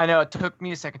 I know, it took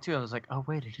me a second too. I was like, oh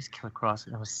wait, it is Killer Cross.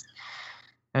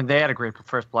 And they had a great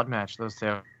first blood match, those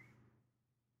two.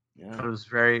 Yeah. It was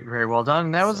very, very well done.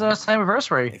 And that was a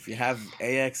Slammiversary. If you have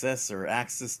AXS or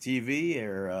Axis TV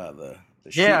or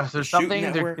there's something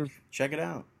network, check it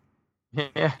out.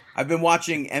 Yeah. I've been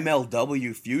watching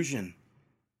MLW Fusion.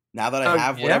 Now that I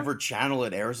have whatever channel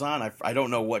it airs on, I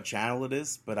don't know what channel it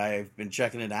is, but I've been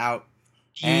checking it out.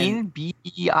 Bein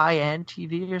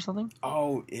TV or something?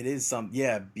 Oh, it is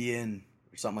Bein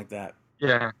or something like that.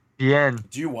 Yeah, Bein.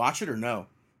 Do you watch it or no?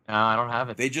 No, I don't have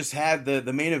it. They just had the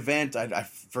main event. I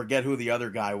forget who the other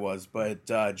guy was, but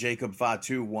Jacob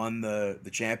Fatu won the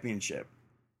championship.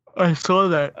 I saw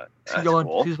that.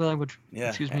 Cool. Excuse my language. Yeah.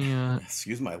 Excuse me.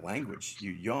 Excuse my language.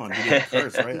 You yawn. You didn't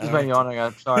curse, right? Excuse my yawning.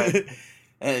 I'm sorry.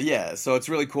 Yeah, so it's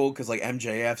really cool because like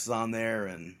MJF's on there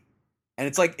and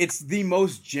it's like it's the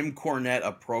most Jim Cornette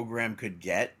a program could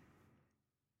get,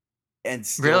 and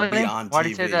still be on TV. Why do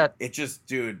you say that? It just,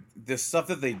 dude, the stuff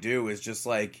that they do is just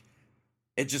like,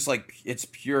 it's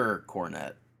pure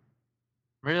Cornette.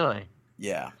 Really?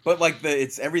 Yeah, but like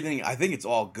it's everything. I think it's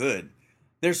all good.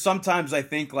 There's sometimes I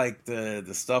think like the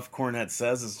stuff Cornette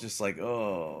says is just like,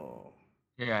 oh.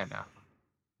 Yeah, I know.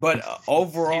 But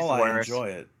overall, I enjoy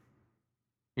it.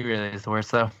 He really is the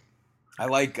worst, though. I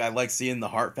like seeing the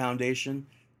Hart Foundation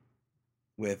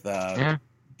with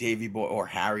Davey Boy or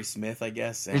Harry Smith, I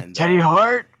guess, and Teddy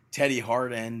Hart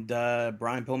and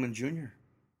Brian Pillman Jr. Yeah.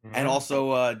 And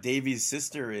also Davey's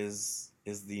sister is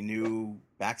the new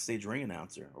backstage ring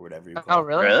announcer or whatever you call Oh, it.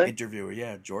 really? Interviewer,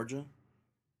 yeah, Georgia.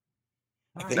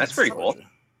 I think That's it's pretty cool. Georgia.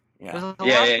 Yeah. There's a lot of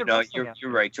Yeah, good no, wrestling out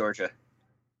you're there. right, Georgia.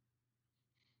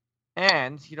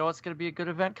 And you know what's going to be a good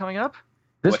event coming up?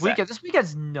 This What's that? weekend. This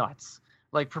weekend's nuts.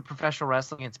 Like for professional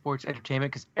wrestling and sports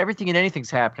entertainment, because everything and anything's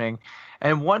happening.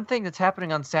 And one thing that's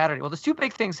happening on Saturday, well, there's two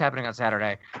big things happening on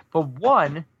Saturday, but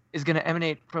one is going to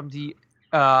emanate from the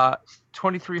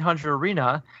 2300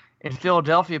 Arena in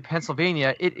Philadelphia,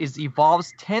 Pennsylvania. It is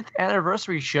Evolve's 10th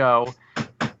anniversary show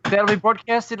that'll be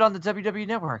broadcasted on the WWE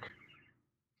Network.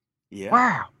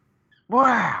 Yeah.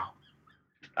 Wow.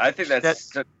 I think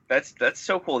that's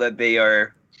so cool that they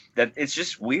are. That it's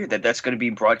just weird that that's going to be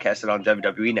broadcasted on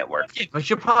WWE Network. But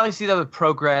you'll probably see that with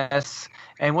Progress.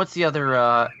 And what's the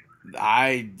other?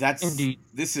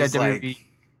 This is like,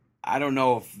 I don't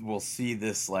know if we'll see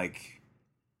this like.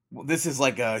 This is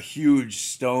like a huge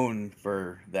stone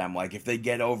for them. Like if they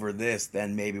get over this,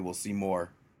 then maybe we'll see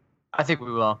more. I think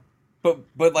we will.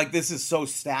 But like this is so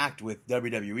stacked with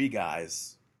WWE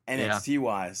guys, NXT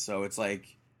wise, so it's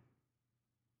like,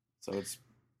 so it's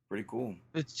pretty cool.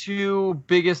 The two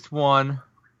biggest two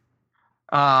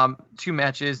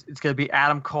matches, it's going to be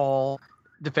Adam Cole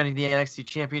defending the NXT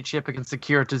Championship against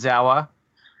Akira Tozawa,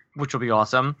 which will be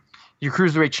awesome. Your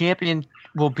Cruiserweight Champion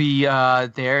will be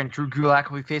there, and Drew Gulak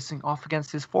will be facing off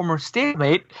against his former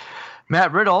stablemate,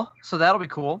 Matt Riddle, so that'll be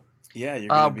cool. Yeah, you're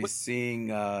going to be seeing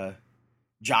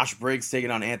Josh Briggs taking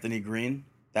on Anthony Green.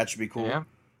 That should be cool. Yeah.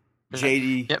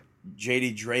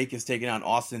 JD Drake is taking on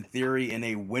Austin Theory in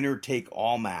a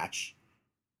winner-take-all match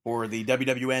for the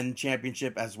WWN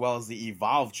Championship as well as the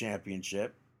Evolve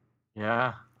Championship.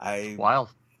 Yeah, I wild.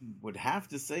 Would have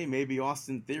to say maybe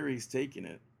Austin Theory's taking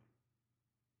it.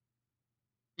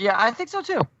 Yeah, I think so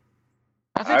too.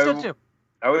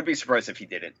 I would be surprised if he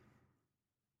didn't.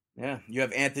 Yeah, you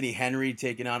have Anthony Henry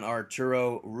taking on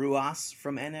Arturo Ruas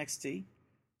from NXT.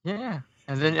 Yeah,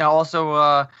 and then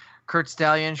also Kurt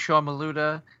Stallion, Sean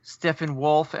Maluda, Stephen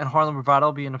Wolf, and Harlem Bravado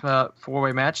will be in a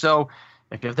four-way match. So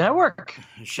if you have that work,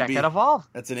 check out Evolve.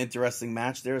 That's an interesting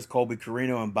match. There's Colby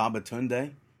Carino and Baba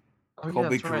Tunde. Oh,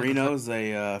 Colby Carino's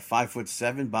a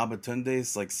 5'7". Baba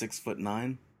Tunde's like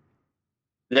 6'9".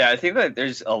 Yeah, I think that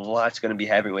there's a lot's going to be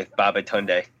happening with Baba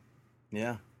Tunde.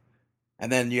 Yeah. And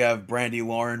then you have Brandy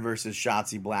Lauren versus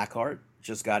Shotzi Blackheart.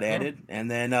 Just got added. And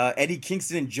then Eddie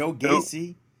Kingston and Joe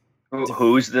Gacy.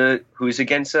 Who's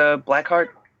against Blackheart?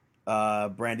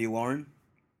 Brandy Lauren.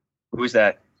 Who's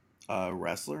that?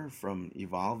 Wrestler from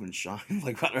Evolve and Shine,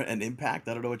 like an Impact.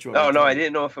 I don't know what you. Oh no, I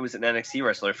didn't know if it was an NXT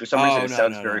wrestler. For some reason, it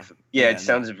sounds very. Yeah, it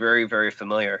sounds very, very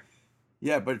familiar.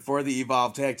 Yeah, but for the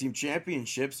Evolve Tag Team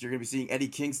Championships, you're going to be seeing Eddie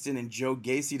Kingston and Joe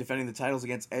Gacy defending the titles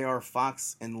against AR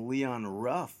Fox and Leon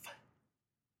Ruff.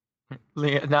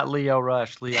 Not Leo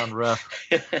Rush, Leon Ruff.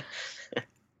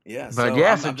 Yeah, but so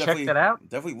yeah, I'm check that out.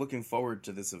 Definitely looking forward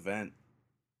to this event.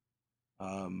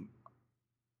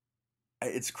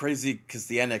 It's crazy because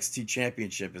the NXT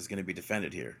Championship is going to be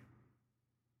defended here.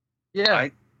 Yeah,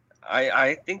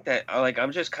 I think that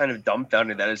I'm just kind of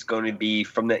dumbfounded that it's going to be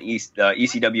from the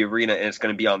ECW arena and it's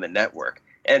going to be on the network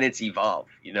and it's Evolve.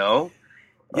 You know?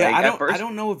 Yeah, I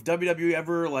don't know if WWE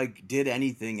ever did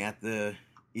anything at the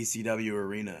ECW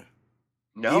arena.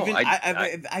 No,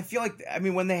 I feel like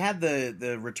when they had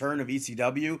the return of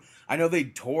ECW, I know they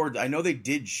toured. I know they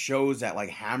did shows at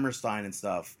Hammerstein and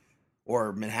stuff,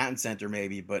 or Manhattan Center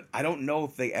maybe, but I don't know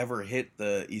if they ever hit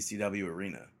the ECW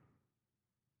arena.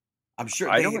 I'm sure.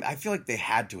 I feel like they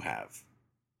had to have.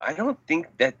 I don't think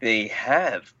that they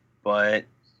have, but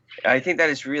I think that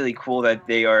it's really cool that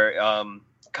they are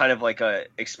kind of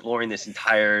exploring this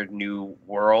entire new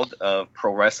world of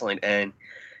pro wrestling and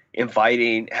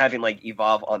having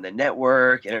Evolve on the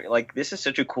network, and this is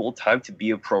such a cool time to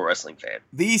be a pro wrestling fan.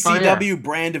 The ECW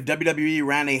brand of WWE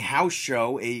ran a house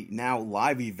show, a now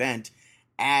live event,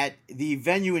 at the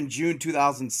venue in June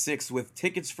 2006 with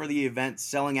tickets for the event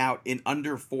selling out in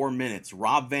under 4 minutes.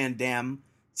 Rob Van Dam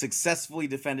successfully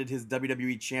defended his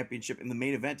WWE Championship in the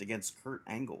main event against Kurt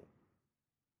Angle.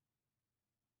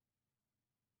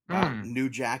 New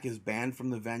Jack is banned from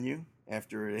the venue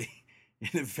after an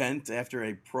event after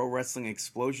a pro wrestling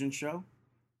explosion show.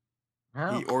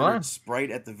 Oh, he ordered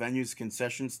Sprite at the venue's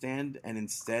concession stand and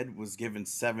instead was given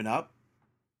 7-Up,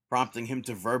 prompting him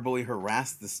to verbally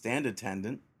harass the stand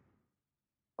attendant.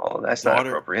 Oh, that's not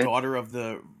appropriate. Daughter of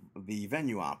the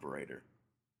venue operator.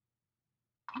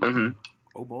 Mm-hmm.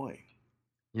 Oh boy.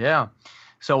 Yeah.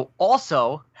 So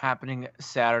also happening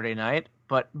Saturday night,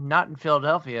 but not in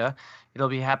Philadelphia. It'll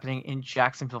be happening in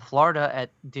Jacksonville, Florida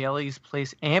at Daly's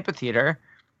Place Amphitheater.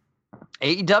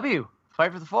 AEW,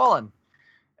 Fight for the Fallen.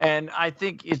 And I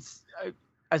think it's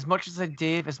as much as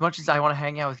I want to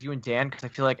hang out with you and Dan, because I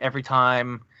feel like every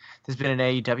time there's been an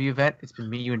AEW event, it's been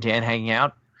me, you, and Dan hanging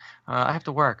out. I have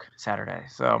to work Saturday,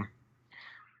 so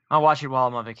I'll watch it while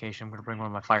I'm on vacation. I'm going to bring one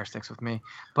of my Fire Sticks with me.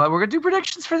 But we're going to do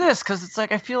predictions for this, because it's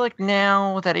like I feel like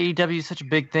now that AEW is such a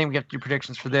big thing, we have to do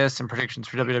predictions for this and predictions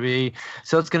for WWE.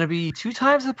 So it's going to be 2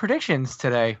 times the predictions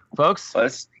today, folks.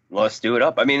 Let's do it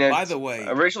up. I mean, by the way,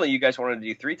 originally you guys wanted to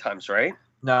do 3 times, right?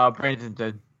 No, Brandon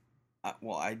did.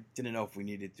 Well, I didn't know if we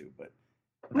needed to, but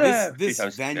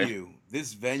This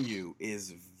venue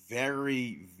is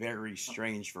very, very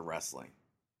strange for wrestling.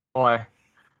 Boy.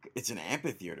 It's an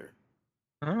amphitheater.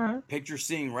 All right. Picture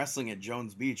seeing wrestling at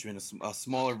Jones Beach in a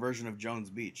smaller version of Jones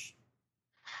Beach.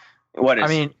 What is? I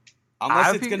mean,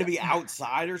 unless it's going to be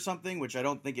outside or something, which I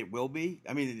don't think it will be.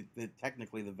 I mean,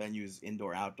 technically the venue is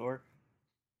indoor-outdoor.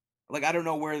 Like, I don't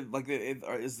know where. Like,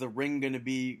 is the ring going to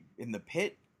be in the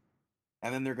pit,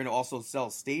 and then they're going to also sell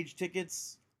stage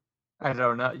tickets? I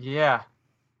don't know. Yeah.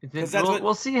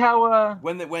 We'll see how.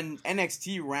 When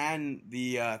NXT ran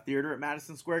the theater at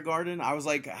Madison Square Garden, I was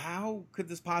like, how could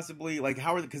this possibly, like,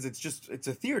 because it's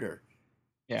a theater.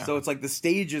 Yeah. So it's like the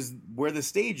stage is where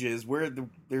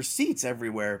there's seats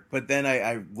everywhere. But then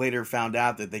I later found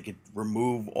out that they could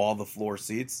remove all the floor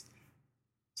seats.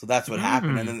 So that's what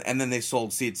happened. And then they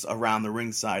sold seats around the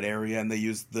ringside area, and they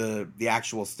used the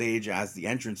actual stage as the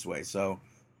entranceway. So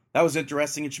that was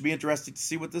interesting. It should be interesting to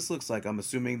see what this looks like. I'm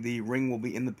assuming the ring will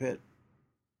be in the pit.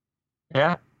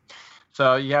 Yeah.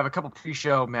 So you have a couple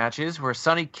pre-show matches where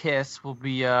Sonny Kiss will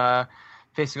be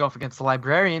facing off against the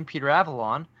Librarian, Peter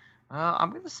Avalon. I'm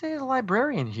going to say the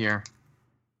Librarian here.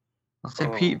 I'll say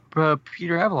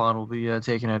Peter Avalon will be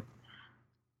taking it.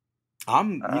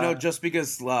 Just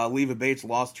because Leva Bates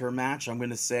lost her match, I'm going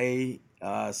to say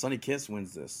Sonny Kiss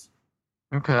wins this.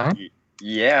 Okay.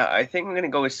 Yeah, I think I'm going to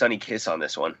go with Sonny Kiss on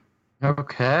this one.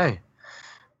 Okay.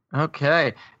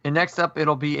 And next up,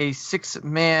 it'll be a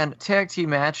 6-man tag team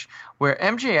match where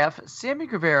MJF, Sammy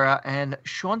Guevara, and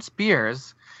Shawn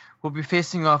Spears will be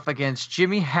facing off against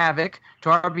Jimmy Havoc,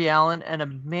 Darby Allin, and a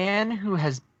man who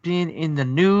has been in the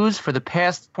news for the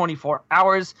past 24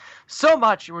 hours so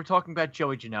much. We're talking about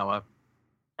Joey Janela.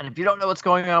 And if you don't know what's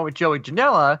going on with Joey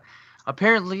Janela,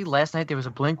 apparently last night there was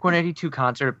a Blink-182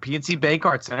 concert at PNC Bank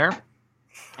Arts Center.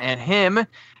 And him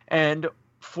and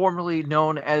formerly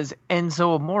known as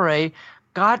Enzo Amore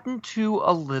got into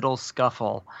a little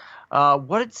scuffle.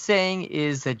 What it's saying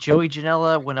is that Joey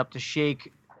Janela went up to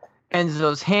shake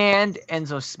Enzo's hand.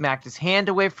 Enzo smacked his hand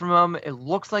away from him. It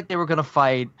looks like they were going to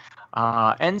fight.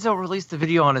 Enzo released a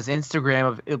video on his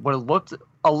Instagram of what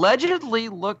allegedly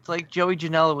looked like Joey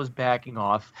Janela was backing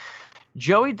off.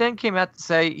 Joey then came out to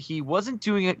say he wasn't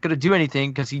going to do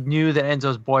anything because he knew that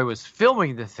Enzo's boy was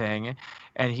filming the thing,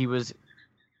 and he was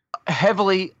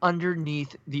heavily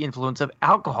underneath the influence of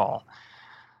alcohol.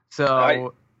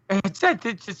 So it's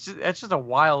just a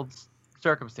wild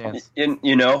circumstance.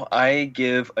 I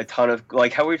give a ton of,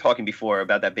 like how we were talking before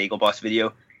about that Bagel Boss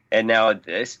video, and now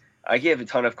this, I give a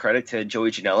ton of credit to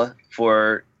Joey Janela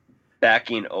for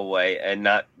backing away and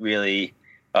not really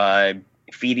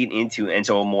feeding into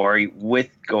Enzo Amore with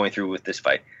going through with this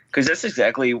fight, because that's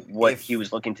exactly what he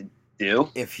was looking to do.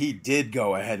 If he did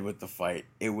go ahead with the fight,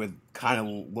 it would kind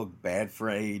of look bad for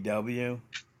AEW.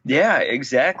 Yeah,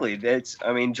 exactly. Joey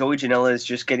Janela is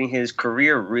just getting his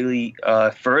career really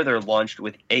further launched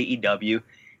with AEW.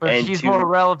 But he's more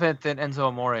relevant than Enzo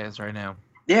Amore is right now.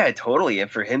 Yeah, totally.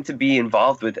 And for him to be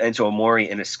involved with Enzo Amore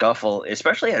in a scuffle,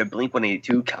 especially at a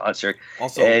Blink-182 concert.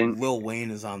 Also, Lil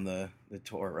Wayne is on the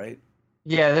tour, right?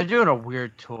 Yeah, they're doing a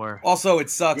weird tour. Also, it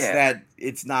sucks that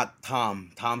it's not Tom.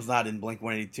 Tom's not in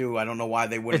Blink-182. I don't know why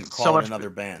they wouldn't call it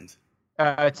another band.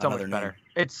 It's so much better.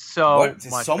 It's so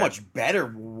much better.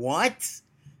 What?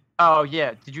 Oh,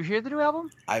 yeah. Did you hear the new album?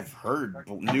 I've heard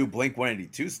new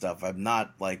Blink-182 stuff. I'm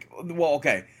not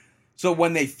okay. So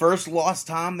when they first lost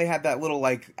Tom, they had that little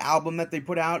album that they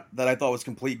put out that I thought was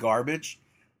complete garbage.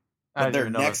 But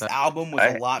their next album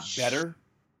was a lot better.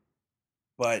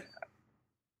 But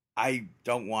I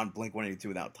don't want Blink-182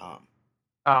 without Tom.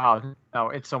 Oh, no,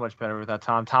 it's so much better without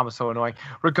Tom. Tom is so annoying.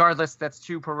 Regardless, that's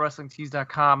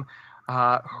ProWrestlingTees.com.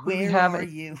 Where are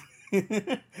you? Who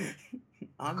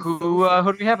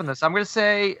do we have in this? I'm going to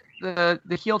say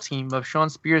the heel team of Shawn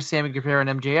Spears, Sammy Guevara,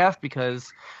 and MJF,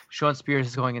 because Shawn Spears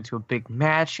is going into a big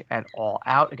match at All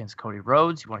Out against Cody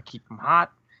Rhodes. You want to keep him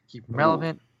hot, keep him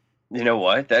relevant. You know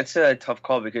what? That's a tough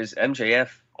call because MJF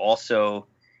also,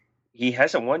 he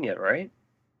hasn't won yet, right?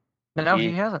 No,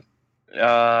 he hasn't.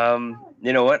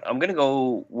 You know what? I'm going to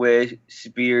go with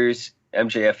Spears,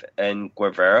 MJF, and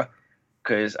Guevara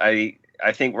because I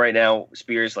think right now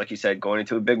Spears, like you said, going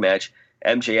into a big match,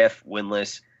 MJF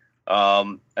winless.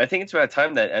 I think it's about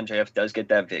time that MJF does get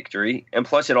that victory, and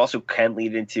plus it also can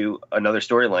lead into another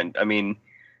storyline. I mean,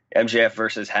 MJF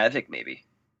versus Havoc, maybe.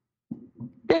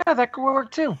 Yeah, that could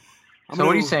work too. What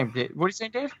are you saying? What are you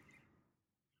saying, Dave?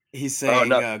 He's saying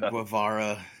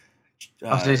Guevara.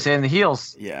 So he's saying the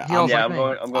heels. Yeah, heels I'm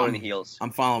going in the heels.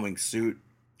 I'm following suit.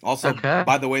 Also,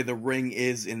 by the way, the ring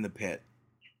is in the pit.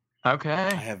 Okay.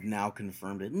 I have now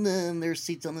confirmed it. There's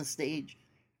seats on the stage.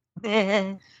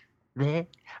 All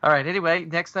right. Anyway,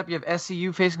 next up you have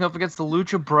SCU facing off against the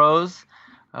Lucha Bros.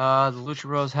 The Lucha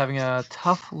Bros having a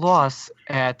tough loss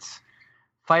at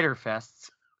Fyter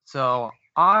Fest. So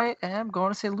I am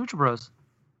going to say Lucha Bros.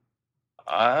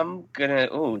 I'm gonna.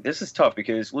 Oh, this is tough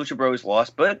because Lucha Bros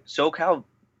lost, but SoCal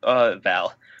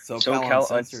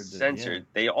Uncensored,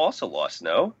 they also lost.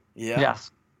 No. Yeah.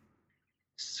 Yes.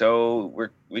 So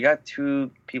we got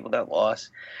two people that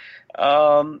lost.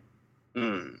 I'm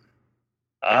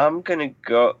gonna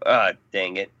go.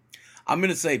 Dang it. I'm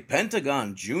gonna say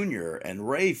Pentagon Jr. and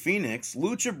Rey Fenix,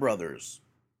 Lucha Brothers.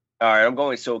 All right, I'm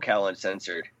going SoCal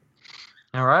Uncensored.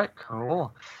 All right,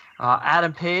 cool.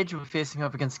 Adam Page will be facing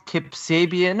up against Kip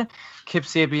Sabian. Kip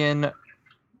Sabian,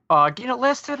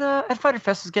 last at Fyter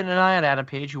Fest is getting an eye on Adam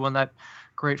Page, who won that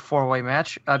great 4-way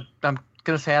match. I'm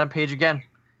gonna say Adam Page again.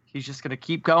 He's just gonna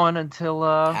keep going until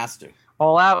has to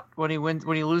All Out when he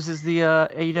loses the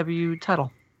AEW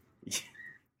title.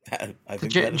 I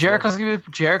think Jericho's gonna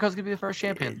be the first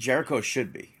champion. Jericho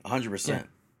should be 100%.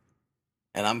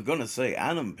 And I'm gonna say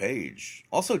Adam Page.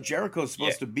 Also, Jericho's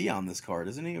supposed to be on this card,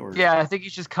 isn't he? Or yeah, I think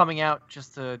he's just coming out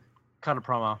just to cut a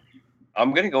promo.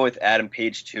 I'm gonna go with Adam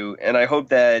Page too, and I hope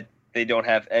that they don't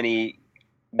have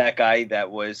that guy that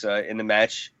was in the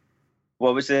match.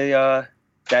 What was that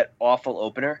awful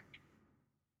opener?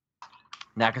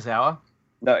 Nakazawa.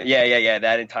 No, yeah.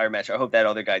 That entire match. I hope that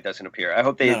other guy doesn't appear. I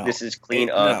hope this is clean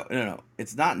up. No.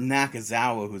 It's not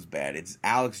Nakazawa who's bad. It's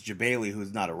Alex Jabali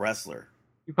who's not a wrestler.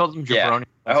 You called him jabroni.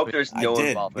 Yeah. I hope there's no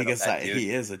involvement because of that dude. He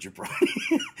is a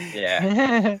jabroni.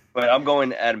 Yeah, but I'm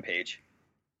going Adam Page.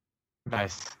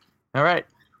 Nice. All right.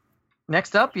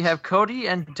 Next up, you have Cody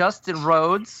and Dustin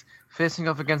Rhodes facing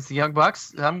off against the Young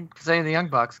Bucks. I'm saying the Young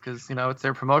Bucks because it's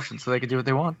their promotion, so they can do what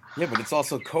they want. Yeah, but it's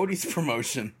also Cody's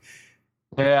promotion.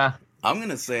 Yeah. I'm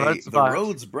gonna say the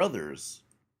Rhodes brothers.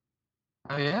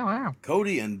 Oh yeah, wow.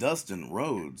 Cody and Dustin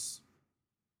Rhodes.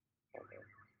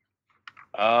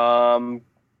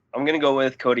 I'm gonna go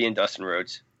with Cody and Dustin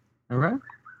Rhodes. All right.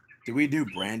 Do we do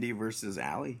Brandy versus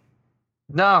Allie?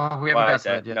 No, we haven't got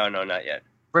that yet. No, not yet.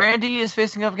 Brandy is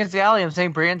facing up against Allie. I'm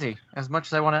saying Brandy. As much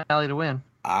as I want Allie to win.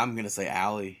 I'm gonna say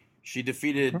Allie. She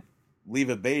defeated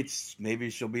Leva Bates. Maybe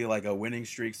she'll be like a winning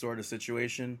streak sort of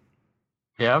situation.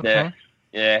 Yeah. Okay.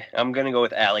 Yeah. I'm gonna go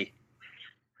with Allie.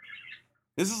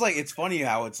 This is it's funny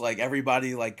how it's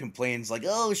everybody complains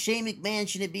oh, Shane McMahon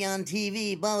shouldn't be on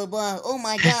TV, blah, blah, blah. Oh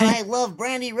my God, I love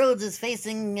Brandy Rhodes is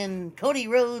facing and Cody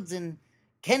Rhodes and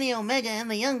Kenny Omega and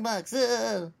the Young Bucks.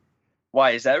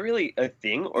 Why, is that really a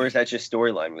thing or is that just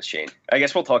storyline with Shane? I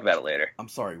guess we'll talk about it later. I'm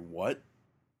sorry, what?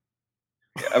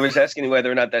 I was asking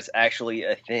whether or not that's actually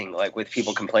a thing, with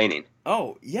people complaining.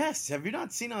 Oh, yes. Have you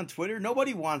not seen on Twitter?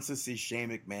 Nobody wants to see Shane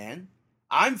McMahon.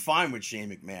 I'm fine with Shane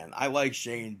McMahon. I like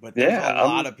Shane, but there's a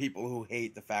lot of people who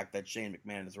hate the fact that Shane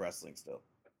McMahon is wrestling still.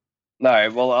 All right,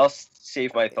 well, I'll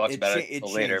save my thoughts about it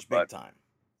later. Big time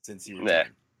since you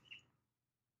returned.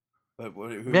 But who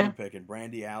are you picking?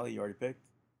 Brandy, Allie, you already picked?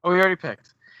 Oh, we already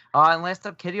picked. And last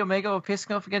up, Kenny Omega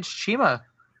facing off against Shima.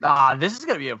 This is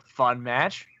going to be a fun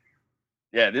match.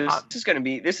 Yeah,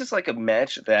 this is like a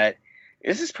match that,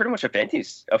 this is pretty much a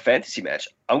fantasy match.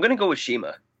 I'm going to go with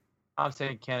Shima. I'm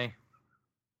saying Kenny.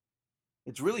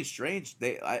 It's really strange.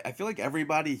 I feel like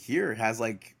everybody here has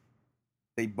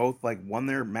they both won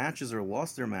their matches or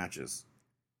lost their matches.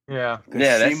 Yeah.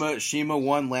 Shima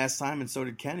won last time and so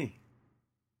did Kenny.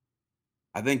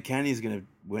 I think Kenny's gonna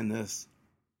win this.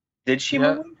 Did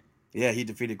Shima win? Yeah, he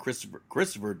defeated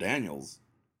Christopher Daniels.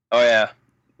 Oh yeah.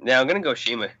 Yeah, I'm gonna go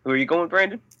Shima. Who are you going,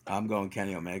 Brandon? I'm going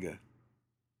Kenny Omega.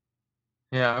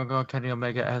 Yeah, I'm going Kenny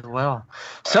Omega as well.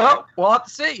 So we'll have to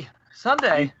see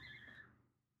Sunday.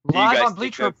 Live on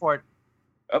Bleacher Report.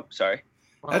 Oh, sorry.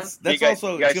 That's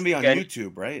also it's gonna be on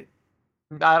YouTube, right?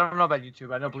 I don't know about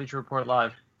YouTube. I know Bleacher Report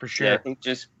live for sure. Yeah, I think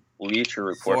just Bleacher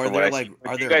Report. So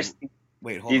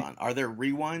wait, hold on. Are there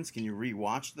rewinds? Can you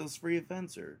rewatch those free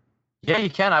events or? Yeah, you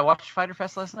can. I watched Fyter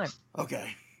Fest last night.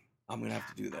 Okay, I'm gonna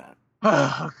have to do that.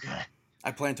 Okay.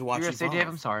 I plan to watch. You were gonna say, Dave?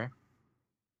 I'm sorry.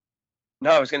 No,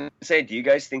 I was gonna say, do you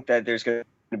guys think that there's gonna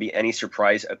be any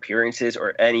surprise appearances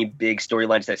or any big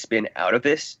storylines that spin out of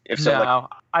this? If so, no,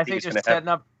 I think they're setting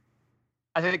up.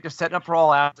 I think they're setting up for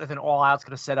All Out. I think All Out's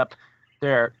going to set up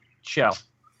their show.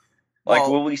 Like,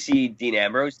 will we see Dean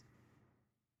Ambrose?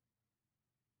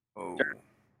 Oh.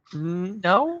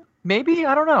 No, maybe,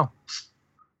 I don't know.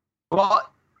 Well,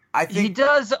 I think he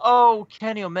does owe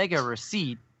Kenny Omega a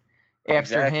receipt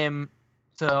after him.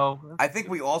 So I think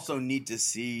we also need to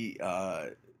see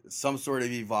some sort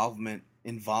of involvement,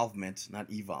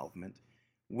 not evolvement,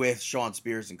 with Shawn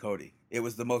Spears and Cody. It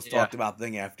was the most talked about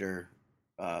thing after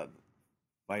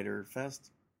Fighter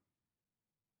Fest.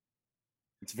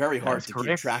 It's very hard to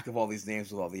keep track of all these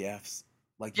names with all the Fs.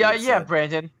 Like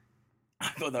Brandon. I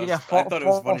thought that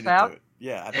was funny to do it.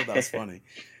 Yeah, I thought that was funny.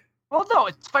 Well, no,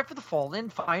 it's Fight for the Fallen,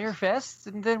 Fire Fest,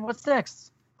 and then what's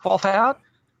next? Fall Out?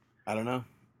 I don't know.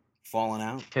 Falling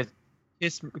Out?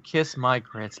 Kiss my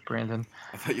grits, Brandon.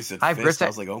 I thought you said fist. I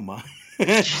was like, oh my.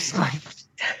 I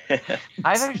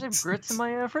actually have grits in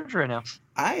my fridge right now.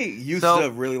 I used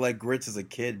to really like grits as a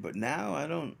kid, but now I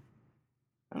don't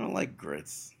like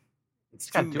grits. It's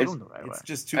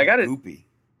just too goopy.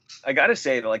 I gotta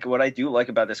say, like, what I do like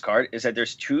about this card is that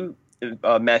there's 2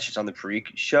 matches on the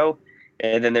pre-show,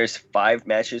 and then there's 5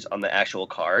 matches on the actual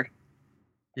card.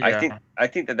 Yeah. I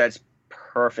think that's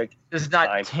perfect. There's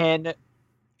not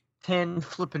 10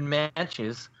 flipping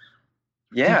matches.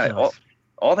 Yeah,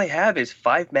 all they have is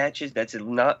 5 matches. That's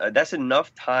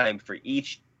enough time for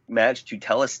each match to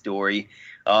tell a story.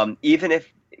 Even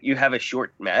if you have a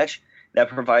short match, that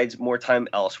provides more time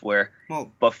elsewhere.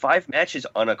 Well, but 5 matches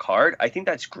on a card, I think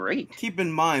that's great. Keep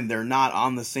in mind, they're not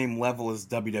on the same level as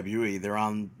WWE. They're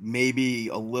on maybe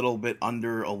a little bit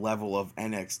under a level of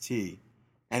NXT.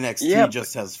 NXT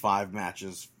just has 5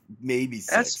 matches, maybe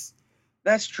 6.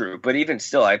 That's true, but even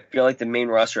still, I feel like the main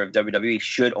roster of WWE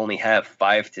should only have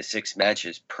 5 to 6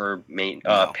 matches per main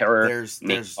card.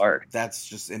 That's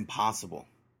just impossible.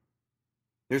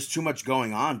 There's too much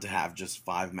going on to have just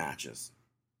 5 matches.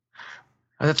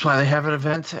 That's why they have an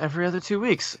event every other 2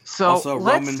 weeks. So also,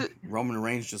 Roman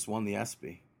Reigns just won the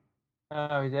ESPY.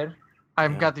 Oh, he did? I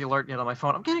haven't got the alert yet on my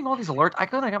phone. I'm getting all these alerts. I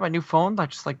got my new phone. They're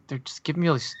just giving me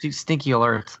all these stinky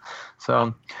alerts. So,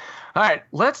 all right,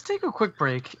 let's take a quick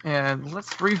break and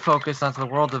let's refocus onto the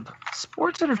world of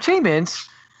sports entertainment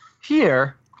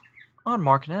here on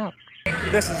Markin Out.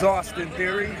 This is Austin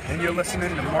Theory, and you're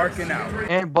listening to Markin Out.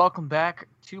 And welcome back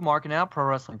to Markin Out, Pro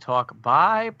Wrestling Talk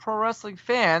by Pro Wrestling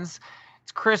fans.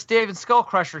 It's Chris, Dave, and Skull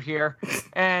Crusher here,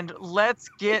 and let's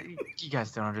get... You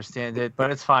guys don't understand it,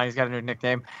 but it's fine. He's got a new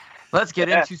nickname. Let's get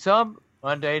into some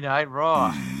Monday Night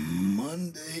Raw.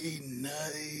 Monday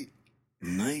Night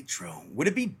Nitro. Would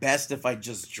it be best if I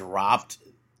just dropped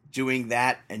doing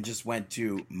that and just went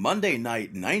to Monday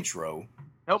Night Nitro?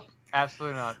 Nope,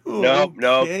 absolutely not. No.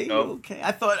 Okay.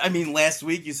 I mean, last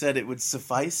week you said it would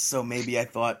suffice, so maybe I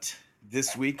thought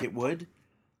this week it would.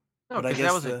 No, because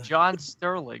that was a John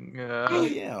Sterling.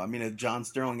 A John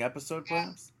Sterling episode,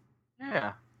 perhaps?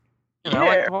 Yeah.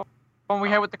 Like the one we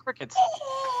had with the crickets.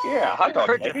 Yeah, hot dog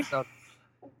episode.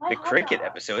 The cricket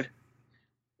episode.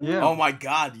 Yeah. Oh my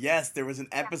God, yes, there was an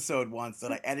episode once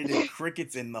that I edited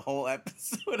crickets in the whole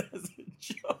episode as a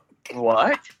joke.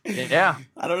 What? Yeah.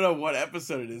 I don't know what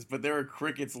episode it is, but there were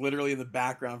crickets literally in the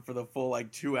background for the full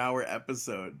 2-hour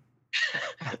episode.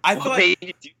 I thought made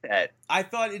you do that? I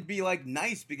thought it'd be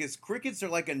nice because crickets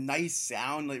are a nice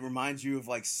sound that reminds you of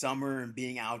summer and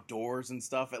being outdoors and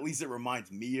stuff. At least it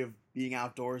reminds me of being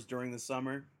outdoors during the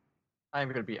summer. I'm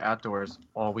gonna be outdoors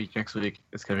all week next week.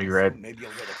 It's gonna be great. Maybe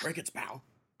you'll hear the crickets, pal.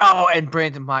 Oh, and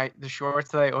Brandon, the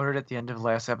shorts that I ordered at the end of the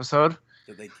last episode.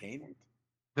 Did they came?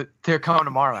 They're coming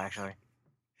tomorrow, actually.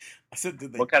 I said,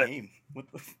 did they came?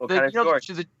 What kind of shorts?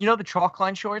 The chalk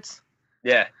line shorts?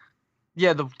 Yeah.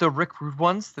 Yeah, the Rick Rude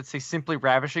ones that say "Simply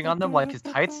Ravishing" on them, like his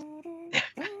tights.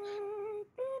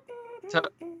 So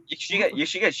you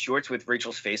should get shorts with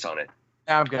Rachel's face on it.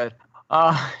 I'm good.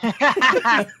 If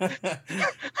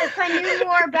I knew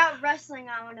more about wrestling,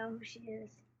 I would know who she is.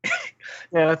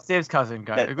 Yeah, that's Dave's cousin,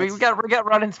 guys. We got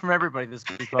run-ins from everybody this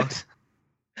week, folks.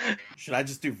 Should I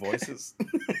just do voices?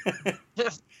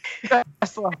 Just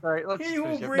that's all right. Let's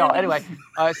no, anyway.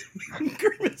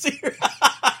 Kermit's here.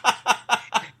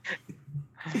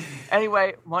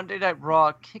 Anyway, Monday Night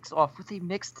Raw kicks off with a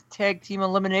mixed tag team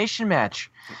elimination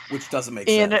match. Which doesn't make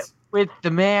sense. With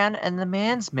the man and the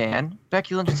man's man,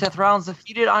 Becky Lynch and Seth Rollins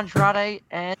defeated Andrade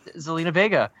and Zelina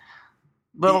Vega.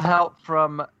 Little help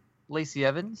from Lacey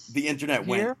Evans. The internet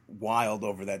went wild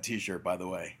over that T-shirt, by the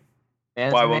way.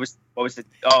 Why? What was the?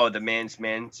 Oh, the man's.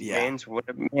 What?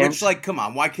 It's come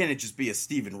on. Why can't it just be a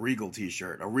Steven Regal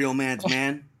T-shirt? A real man's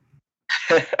man.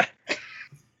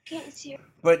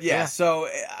 But yeah, so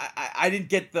I didn't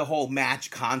get the whole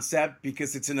match concept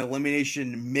because it's an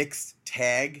elimination mixed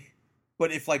tag,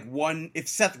 But if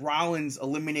Seth Rollins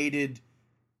eliminated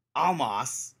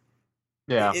Almas,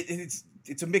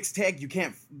 it's a mixed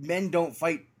tag. Men don't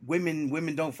fight women,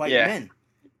 women don't fight men.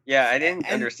 Yeah, I didn't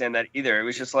understand that either. It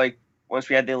was just like once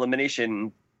we had the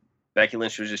elimination, Becky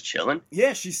Lynch was just chilling.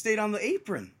 Yeah, she stayed on the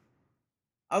apron.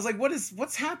 I was like,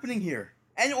 what's happening here?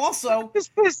 And also,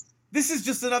 this is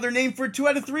just another name for a 2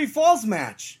 out of 3 falls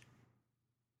match.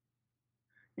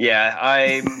 Yeah,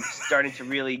 I'm starting to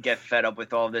really get fed up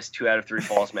with all this 2 out of 3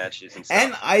 falls matches and stuff.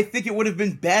 And I think it would have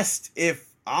been best if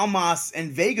Almas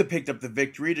and Vega picked up the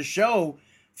victory to show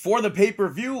for the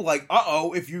pay-per-view, like,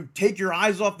 if you take your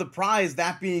eyes off the prize,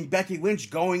 that being Becky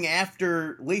Lynch going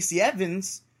after Lacey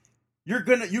Evans, you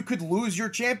could lose your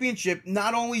championship.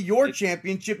 Not only your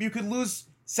championship, you could lose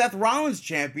Seth Rollins'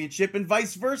 championship and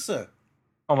vice versa.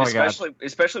 Oh my God.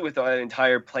 Especially with that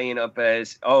entire playing up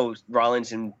as,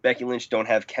 Rollins and Becky Lynch don't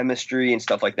have chemistry and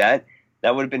stuff like that.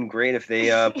 That would have been great if they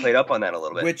played up on that a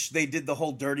little bit. Which they did the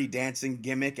whole dirty dancing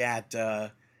gimmick at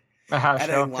a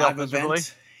live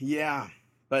event. Yeah,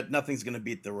 but nothing's going to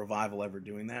beat the Revival ever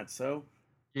doing that. So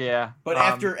yeah. But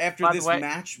after this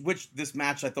match, this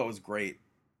match I thought was great.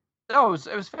 Oh,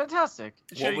 it was fantastic.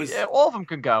 All of them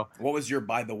could go. What was your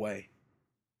by the way?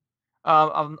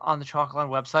 On the Chalk Line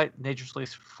website, they just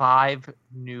released 5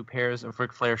 new pairs of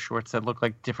Ric Flair shorts that look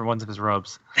like different ones of his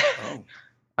robes. Oh.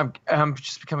 I'm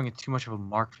just becoming too much of a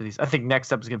mark for these. I think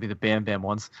next up is going to be the Bam Bam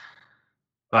ones.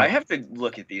 But, I have to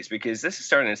look at these because this is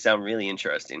starting to sound really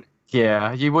interesting.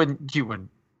 Yeah, you wouldn't get them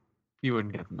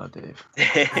though, Dave.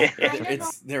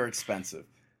 They're expensive.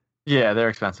 Yeah, they're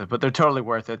expensive, but they're totally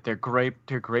worth it. They're great.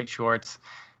 They're great shorts,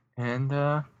 and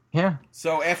yeah.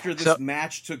 So after this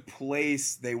match took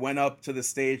place, they went up to the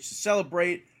stage to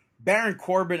celebrate. Baron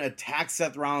Corbin attacked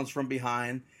Seth Rollins from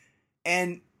behind,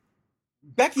 and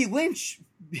Becky Lynch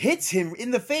hits him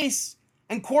in the face,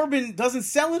 and Corbin doesn't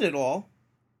sell it at all.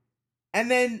 And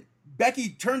then Becky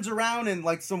turns around and,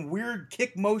 like some weird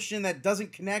kick motion that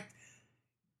doesn't connect,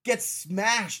 gets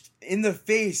smashed in the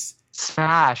face.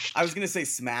 Smashed. I was going to say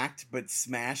smacked, but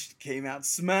smashed came out.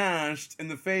 Smashed in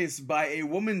the face by a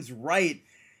woman's right.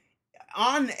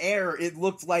 On air, it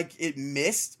looked like it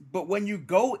missed, but when you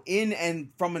go in and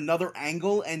from another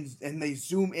angle and they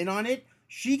zoom in on it,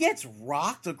 she gets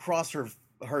rocked across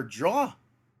her jaw.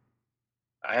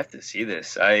 I have to see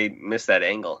this. I missed that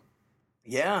angle.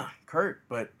 Yeah, Kurt,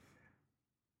 but...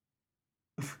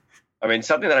 I mean,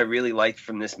 something that I really liked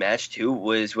from this match, too,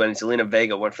 was when Zelina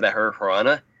Vega went for that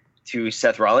Hurricanrana to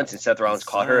Seth Rollins, and Seth Rollins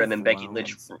caught her, and then Becky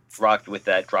Lynch rocked with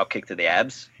that drop kick to the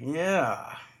abs.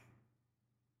 Yeah.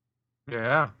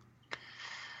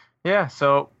 Yeah,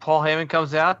 so Paul Heyman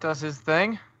comes out, does his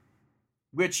thing.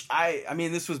 Which, I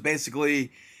mean, this was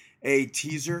basically a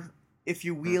teaser, if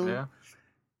you will.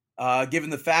 Yeah.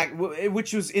 Given the fact,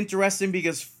 which was interesting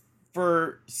because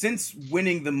since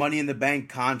winning the Money in the Bank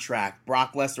contract,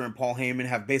 Brock Lesnar and Paul Heyman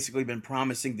have basically been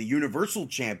promising the Universal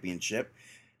Championship.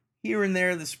 Here and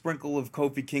there, the sprinkle of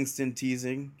Kofi Kingston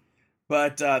teasing.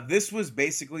 But this was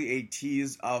basically a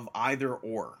tease of either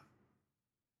or.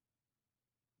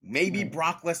 Maybe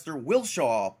Brock Lesnar will show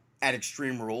up at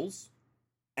Extreme Rules,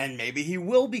 and maybe he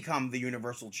will become the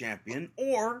Universal Champion,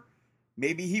 or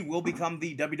maybe he will become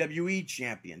the WWE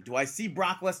Champion. Do I see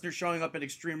Brock Lesnar showing up at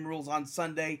Extreme Rules on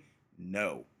Sunday?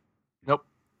 No. Nope.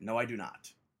 No, I do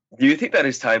not. Do you think that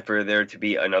it's time for there to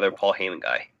be another Paul Heyman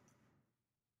guy?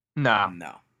 No.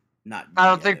 Not. I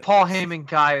don't think Paul Heyman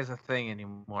guy is a thing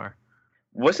anymore.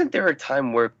 Wasn't there a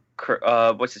time where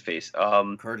what's his face?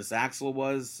 Curtis Axel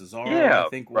was. Cesaro, I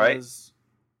think, was.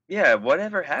 Yeah,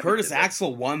 whatever happened? Curtis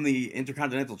Axel won the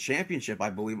Intercontinental Championship, I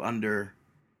believe, under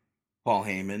Paul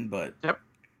Heyman, but... Yep,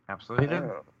 absolutely did.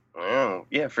 Oh,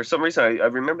 yeah, for some reason, I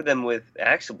remember them with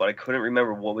Axel, but I couldn't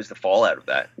remember what was the fallout of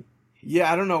that.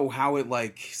 Yeah, I don't know how it,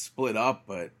 split up,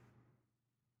 but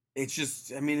it's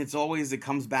just, I mean, it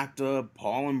comes back to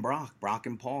Paul and Brock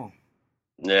and Paul.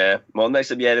 Yeah, well,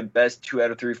 next up, you had a best 2 out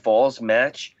of 3 falls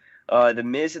match. The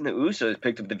Miz and the Usos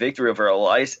picked up the victory over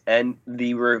Elias and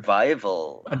the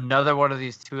Revival. Another one of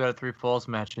these 2 out of 3 falls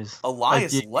matches.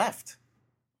 Elias left.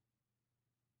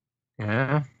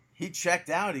 Yeah. He checked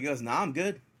out. He goes, I'm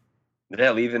good.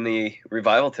 Yeah, leaving the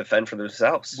Revival to fend for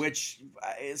themselves. Which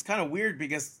is kind of weird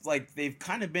because, they've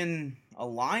kind of been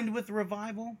aligned with the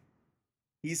Revival.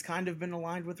 He's kind of been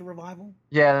aligned with the Revival.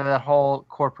 Yeah, that whole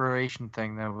corporation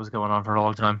thing that was going on for a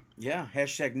long time. Yeah,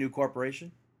 #new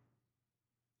corporation.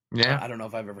 Yeah. I don't know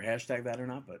if I've ever hashtagged that or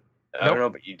not, but... I don't know,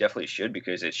 but you definitely should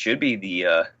because it should be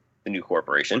the new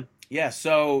corporation. Yeah,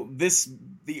 so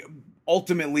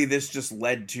ultimately this just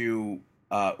led to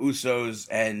Usos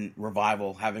and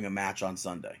Revival having a match on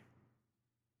Sunday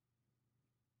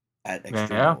at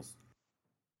Extreme Rules.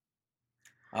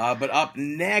 But up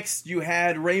next, you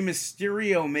had Rey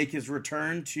Mysterio make his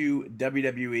return to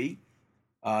WWE,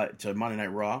 to Monday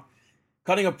Night Raw,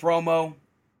 cutting a promo,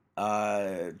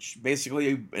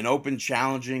 basically an open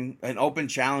challenge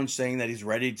saying that he's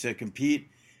ready to compete.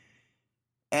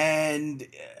 And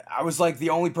I was like,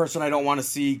 the only person I don't want to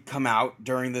see come out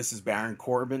during this is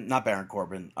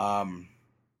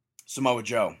Samoa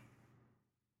Joe.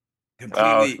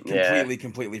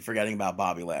 Completely forgetting about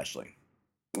Bobby Lashley.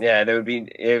 Yeah, there would be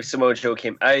if Samoa Joe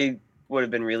came. I would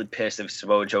have been really pissed if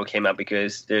Samoa Joe came out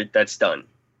because that's done.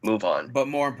 Move on. But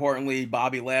more importantly,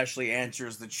 Bobby Lashley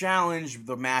answers the challenge.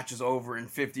 The match is over in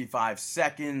 55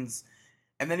 seconds.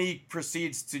 And then he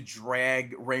proceeds to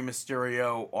drag Rey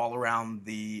Mysterio all around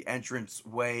the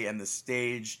entranceway and the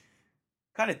stage.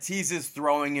 Kind of teases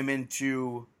throwing him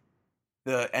into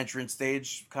the entrance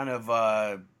stage. Kind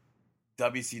of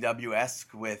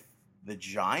WCW-esque with the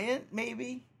Giant,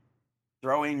 maybe?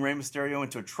 Throwing Rey Mysterio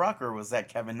into a truck, or was that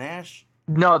Kevin Nash?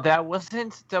 No, that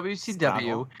wasn't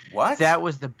WCW. What? That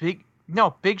was the Big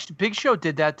Show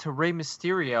did that to Rey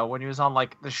Mysterio when he was on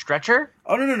like the stretcher.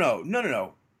 Oh no. Oh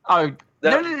no.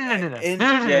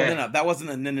 That wasn't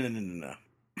a no.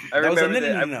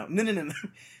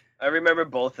 I remember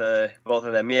both of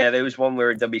them. Yeah, there was one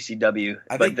where WCW.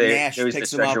 I think Nash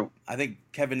picks him up. I think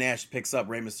Kevin Nash picks up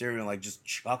Rey Mysterio and like just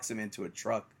chucks him into a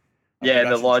truck. Yeah,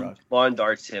 the lawn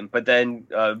darts him. But then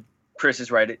Chris is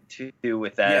right too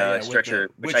with that stretcher,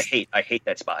 which I hate. I hate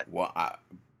that spot. Well,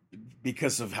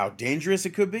 because of how dangerous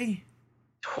it could be.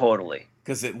 Totally.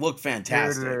 Because it looked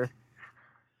fantastic.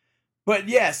 But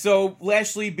yeah, so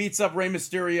Lashley beats up Rey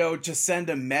Mysterio to send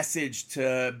a message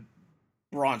to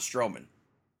Braun Strowman.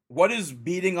 What is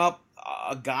beating up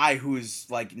a guy who's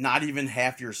like not even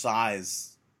half your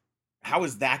size? How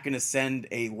is that going to send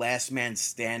a last man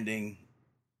standing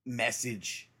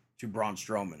message to Braun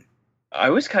Strowman?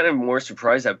 I was kind of more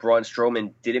surprised that Braun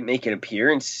Strowman didn't make an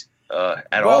appearance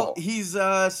at all. Well, he's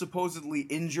supposedly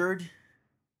injured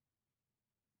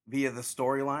via the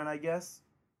storyline, I guess.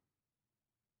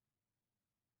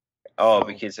 Oh,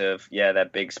 because of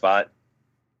that big spot.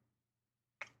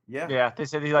 Yeah. They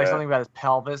said he something about his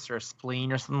pelvis or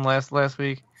spleen or something last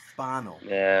week. Spinal.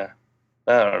 Yeah,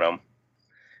 I don't know.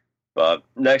 But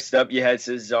next up, you had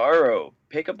Cesaro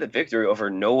pick up the victory over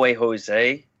No Way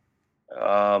Jose.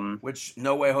 Which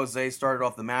No Way Jose started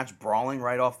off the match brawling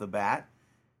right off the bat,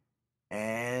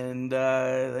 and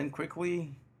then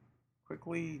quickly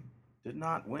did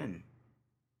not win.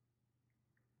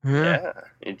 Yeah,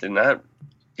 he did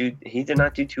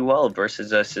not do too well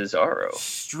versus Cesaro.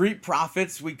 Street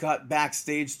Profits, we got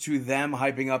backstage to them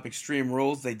hyping up Extreme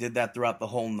Rules. They did that throughout the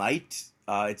whole night.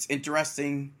 It's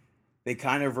interesting. They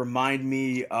kind of remind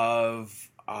me of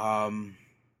oh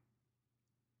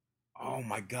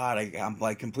my god, I'm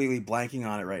like completely blanking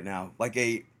on it right now.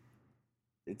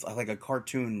 It's like a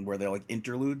cartoon where they're like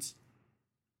interludes.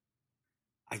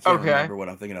 I can't remember what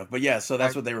I'm thinking of, but yeah, so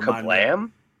that's what they remind me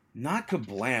of. Not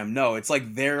Kablam. No, it's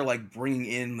like they're like bringing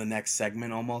in the next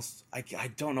segment almost. I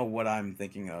don't know what I'm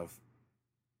thinking of.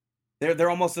 They're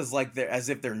almost as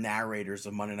if they're narrators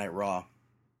of Monday Night Raw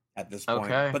at this point,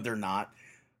 but they're not.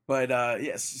 But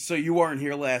yes, so you weren't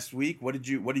here last week. What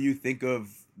do you think of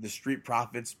the Street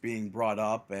Profits being brought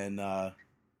up and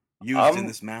used in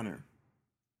this manner?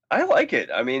 I like it.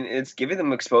 I mean, it's giving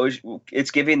them exposure.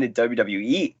 It's giving the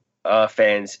WWE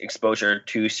fans exposure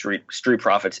to Street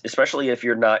Profits, especially if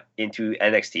you're not into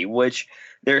NXT, which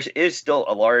there is still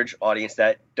a large audience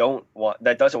that doesn't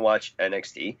watch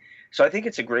NXT. So I think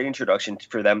it's a great introduction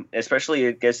for them, especially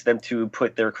it gets them to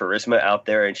put their charisma out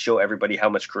there and show everybody how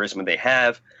much charisma they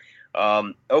have.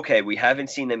 Okay, we haven't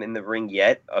seen them in the ring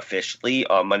yet officially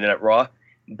on Monday Night Raw,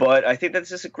 but I think that's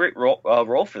just a great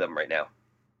role for them right now.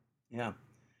 Yeah.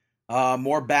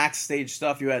 More backstage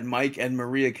stuff. You had Mike and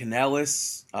Maria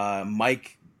Kanellis.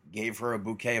 Mike gave her a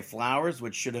bouquet of flowers,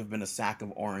 which should have been a sack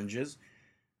of oranges.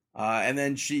 And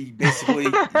then she basically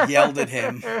yelled at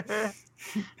him.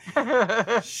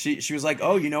 She was like,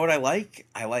 "Oh, you know what I like?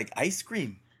 I like ice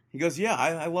cream." He goes, "Yeah,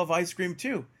 I love ice cream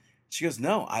too." She goes,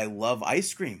 "No, I love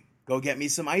ice cream. Go get me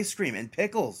some ice cream and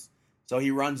pickles." So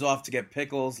he runs off to get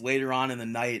pickles. Later on in the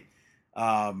night,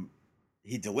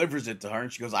 he delivers it to her,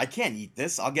 and she goes, "I can't eat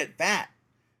this. I'll get fat."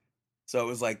 So it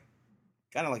was like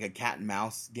kind of like a cat and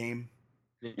mouse game.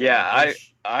 Yeah,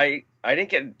 I didn't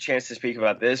get a chance to speak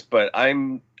about this, but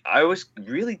I was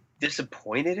really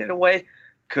disappointed in a way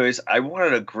because I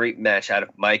wanted a great match out of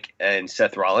Mike and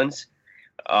Seth Rollins,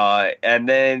 and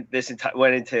then this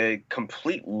went into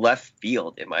complete left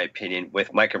field in my opinion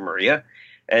with Mike and Maria,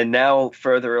 and now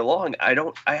further along, I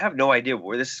have no idea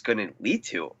where this is going to lead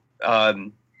to.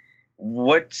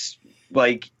 What's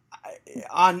like?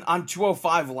 on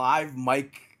 205 Live,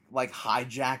 Mike like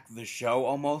hijacked the show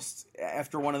almost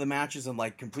after one of the matches and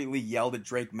like completely yelled at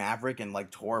Drake Maverick and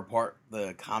like tore apart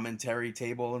the commentary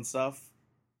table and stuff.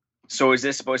 So is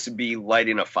this supposed to be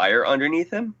lighting a fire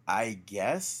underneath him? I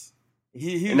guess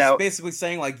he was basically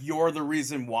saying like, you're the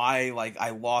reason why like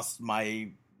I lost my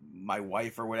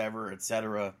wife or whatever,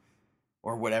 etc.,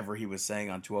 or whatever he was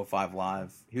saying on 205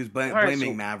 Live. He was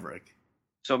blaming Maverick.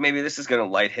 So maybe this is going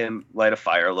to light a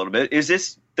fire a little bit. Is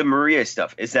this the Maria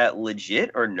stuff? Is that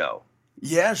legit or no?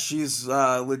 Yeah, she's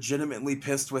legitimately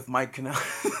pissed with Mike Canal.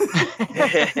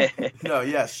 No,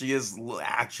 yeah, she is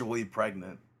actually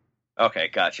pregnant. Okay,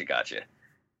 gotcha.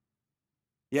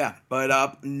 Yeah, but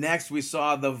up next we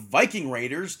saw the Viking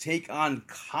Raiders take on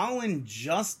Colin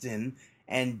Justin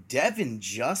and Devin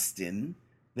Justin,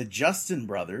 the Justin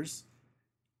brothers.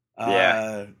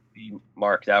 Be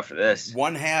marked out for this.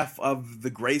 One half of the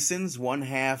Graysons, one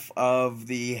half of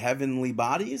the Heavenly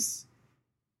Bodies.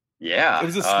 Yeah. It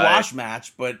was a squash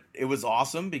match, but it was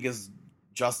awesome because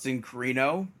Justin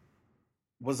Carino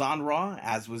was on Raw,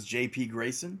 as was JP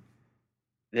Grayson.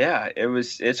 Yeah,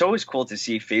 it's always cool to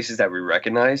see faces that we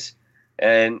recognize.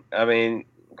 And, I mean,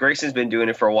 Grayson's been doing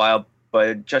it for a while,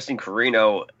 but Justin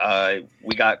Carino,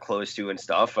 we got close to and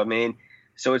stuff. I mean,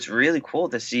 so it's really cool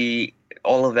to see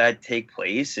all of that take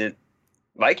place at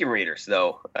Viking Raiders,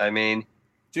 though. I mean,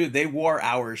 dude, they wore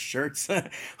our shirts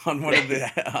on one of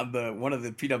the one of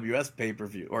the PWS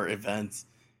pay-per-view or events.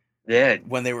 Yeah,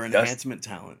 when they were enhancement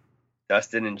talent.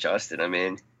 Dustin and Justin. I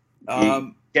mean,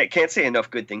 can't say enough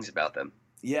good things about them.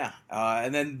 Yeah,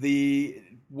 and then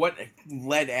what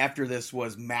led after this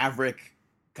was Maverick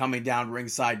coming down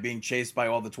ringside, being chased by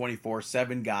all the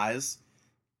 24/7 guys,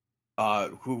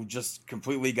 who just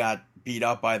completely got beat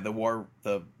up by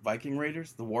the Viking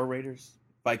Raiders,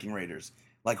 Viking Raiders,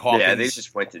 like Hawkins. Yeah, they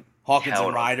just went to Hawkins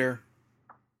and Ryder.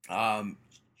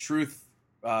 Truth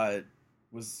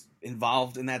was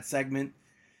involved in that segment,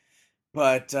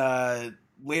 but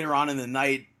later on in the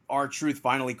night, R-Truth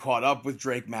finally caught up with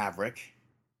Drake Maverick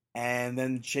and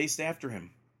then chased after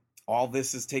him. All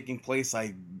this is taking place,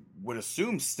 I would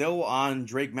assume, still on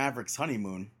Drake Maverick's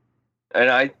honeymoon.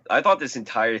 And I thought this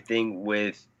entire thing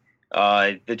with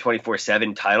the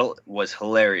 24/7 title was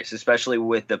hilarious, especially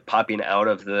with the popping out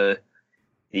of the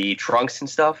trunks and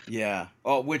stuff. Yeah.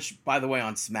 Oh, which, by the way,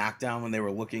 on SmackDown when they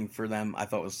were looking for them, I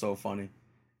thought was so funny.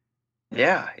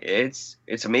 Yeah, it's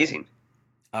amazing.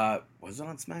 Was it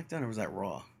on SmackDown or was that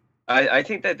Raw? I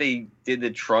think that they did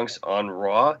the trunks on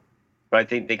Raw, but I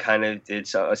think they kind of did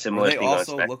a similar thing on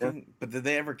SmackDown. But did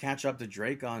they ever catch up to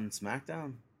Drake on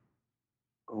SmackDown?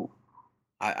 Oh.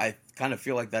 I kind of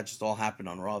feel like that just all happened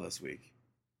on Raw this week.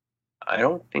 I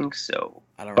don't think so.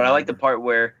 I like the part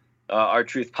where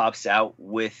R-Truth pops out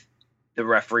with the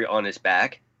referee on his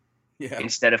back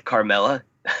instead of Carmella.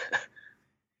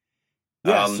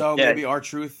 Maybe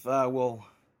R-Truth will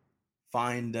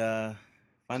find the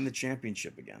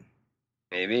championship again.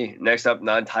 Maybe. Next up,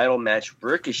 non-title match,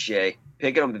 Ricochet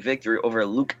picking up the victory over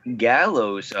Luke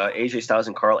Gallows. AJ Styles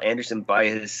and Carl Anderson by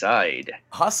his side.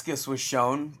 Huskus was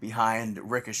shown behind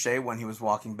Ricochet when he was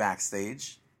walking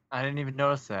backstage. I didn't even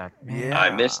notice that. Yeah,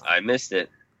 I missed it.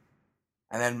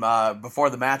 And then before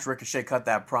the match, Ricochet cut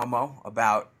that promo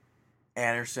about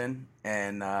Anderson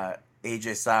and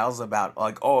AJ Styles about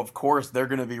like, oh, of course they're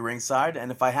going to be ringside, and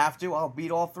if I have to, I'll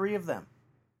beat all three of them.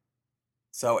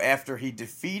 So after he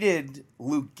defeated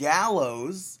Luke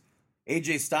Gallows,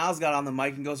 AJ Styles got on the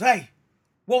mic and goes, hey,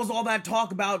 what was all that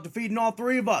talk about defeating all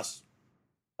three of us?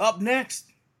 Up next,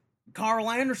 Carl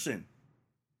Anderson.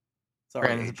 Sorry,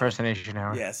 Brandon's impersonation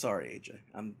hour. Yeah, sorry,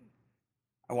 AJ.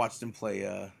 I watched him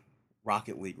play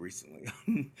Rocket League recently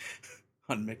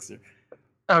on Mixer.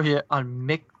 Oh yeah, on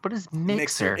what is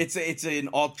Mixer? It's an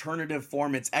alternative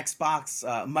form. It's Xbox,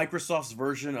 Microsoft's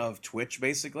version of Twitch,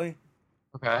 basically.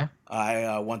 Okay.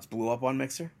 I once blew up on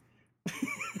Mixer.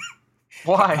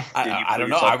 Why? I don't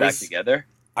know. Together?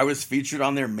 I was featured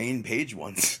on their main page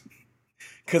once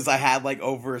because I had like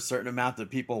over a certain amount of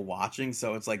people watching,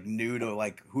 so it's like new to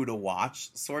like who to watch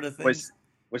sort of thing.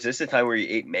 Was this the time where you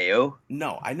ate mayo?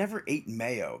 No, I never ate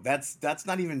mayo. That's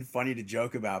not even funny to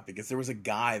joke about because there was a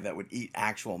guy that would eat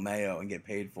actual mayo and get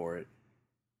paid for it.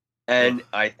 And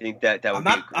I think that would be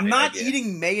a great I'm not idea.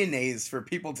 eating mayonnaise for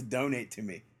people to donate to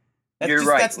me. You're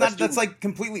right. That's like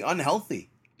completely unhealthy.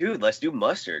 Dude, let's do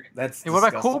mustard. That's what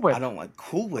about Cool Whip? I don't like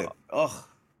Cool Whip. Ugh.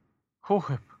 Cool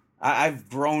Whip. I've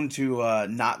grown to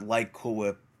not like Cool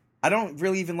Whip. I don't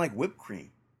really even like whipped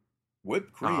cream.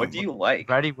 Whipped cream. What do you like?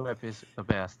 Ready Whip is the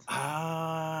best. What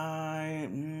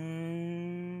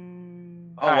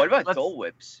about Dole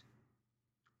Whips?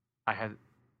 I had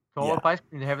Dole Whip ice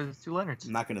cream. They have it as 2 Leonards.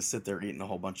 I'm not going to sit there eating a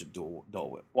whole bunch of Dole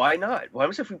Whip. Why not? What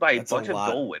happens if we buy a bunch of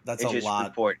Dole Whip? That's a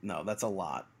lot. No, that's a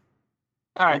lot.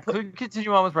 All right, could we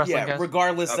continue on with wrestling, guys?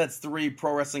 Regardless, that's 3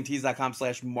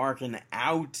 ProWrestlingTees.com/Markin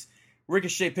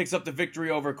Ricochet picks up the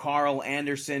victory over Carl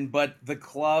Anderson, but the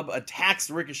club attacks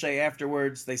Ricochet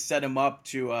afterwards. They set him up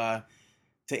to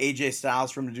AJ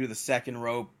Styles for him to do the second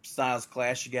rope Styles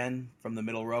Clash again from the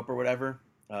middle rope or whatever.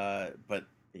 But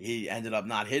he ended up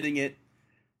not hitting it.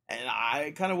 And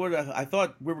I kind of I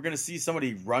thought we were going to see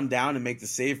somebody run down and make the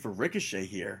save for Ricochet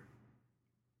here.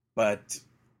 But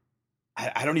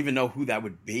I don't even know who that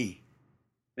would be.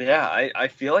 Yeah, I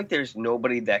feel like there's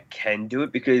nobody that can do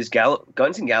it because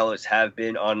Guns and Gallows have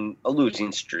been on a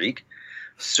losing streak.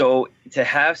 So to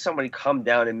have somebody come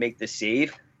down and make the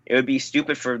save, it would be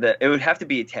stupid it would have to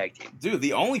be a tag team. Dude,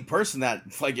 the only person that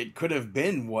it could have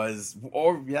been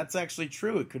that's actually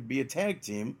true. It could be a tag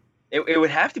team. It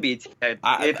would have to be a tag team.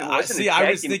 I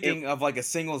was thinking of like a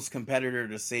singles competitor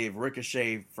to save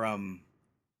Ricochet from.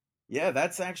 Yeah,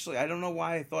 that's actually, I don't know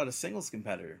why I thought a singles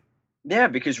competitor. Yeah,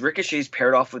 because Ricochet's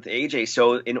paired off with AJ,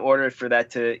 so in order for that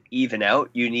to even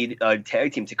out, you need a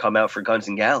tag team to come out for Guns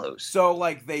and Gallows. So,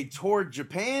 they toured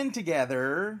Japan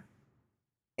together,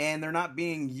 and they're not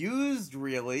being used,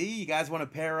 really. You guys want to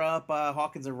pair up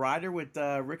Hawkins and Ryder with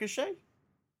Ricochet?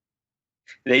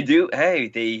 They do. Hey,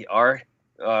 they are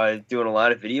doing a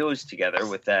lot of videos together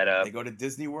with that. They go to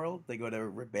Disney World. They go to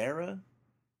Ribera.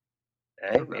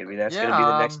 Hey, maybe that's going to be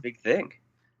the next big thing.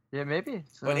 Yeah, maybe.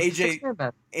 So but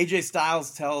AJ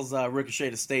Styles tells Ricochet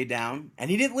to stay down, and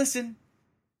he didn't listen.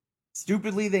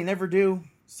 Stupidly, they never do.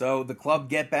 So the club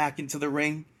get back into the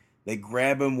ring. They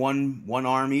grab him one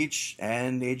arm each,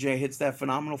 and AJ hits that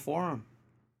phenomenal forearm.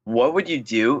 What would you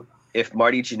do if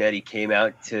Marty Jannetty came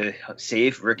out to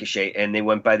save Ricochet, and they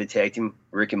went by the tag team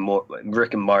Rick and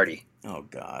Marty? Oh,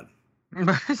 God.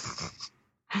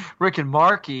 Rick and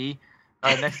Marky.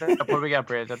 Next up, what do we got,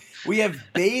 Brandon? We have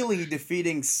Bayley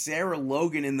defeating Sarah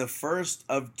Logan in the first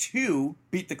of 2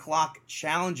 Beat the Clock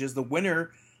challenges. The winner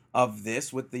of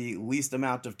this, with the least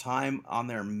amount of time on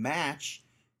their match,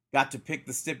 got to pick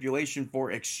the stipulation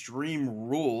for Extreme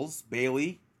Rules.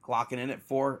 Bayley clocking in at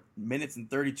 4 minutes and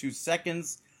 32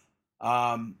 seconds.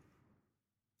 My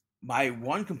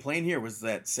one complaint here was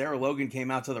that Sarah Logan came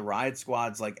out to the Riot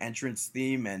Squad's entrance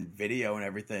theme and video and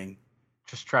everything.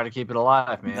 Just try to keep it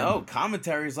alive, man. No,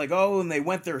 commentary is and they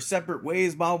went their separate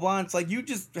ways, blah, blah, blah. It's you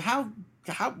just,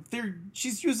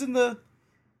 she's using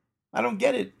I don't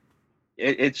get it.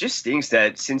 It just stinks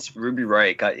that since Ruby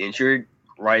Riott got injured,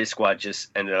 Riot Squad just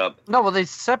ended up. No, well, they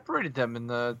separated them in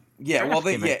the. Yeah, well,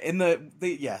 in the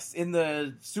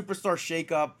Superstar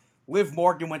Shakeup, Liv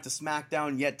Morgan went to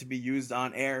SmackDown, yet to be used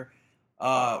on air.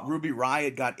 Ruby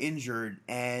Riott got injured,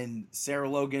 and Sarah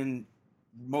Logan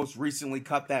most recently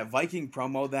cut that Viking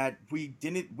promo that we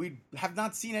have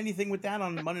not seen anything with that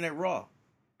on Monday Night Raw.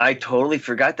 I totally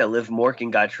forgot that Liv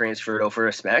Morgan got transferred over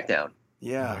to SmackDown.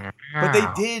 Yeah, but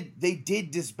they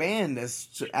did disband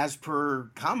as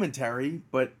per commentary.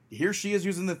 But here she is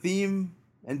using the theme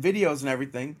and videos and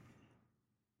everything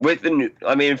with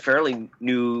the fairly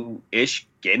new-ish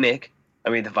gimmick.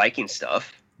 The Viking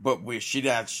stuff. But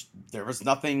there was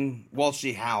nothing. Well,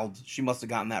 she howled. She must have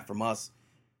gotten that from us.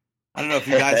 I don't know if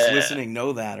you guys listening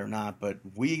know that or not, but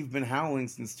we've been howling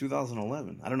since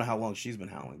 2011. I don't know how long she's been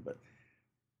howling, but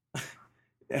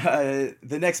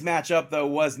the next matchup, though,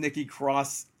 was Nikki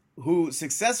Cross, who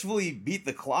successfully beat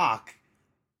the clock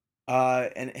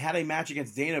and had a match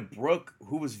against Dana Brooke,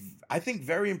 who was, I think,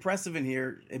 very impressive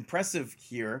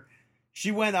here.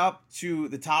 She went up to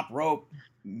the top rope,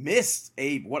 missed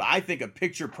what I think a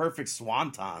picture-perfect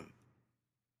swanton.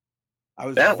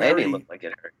 Landing looked like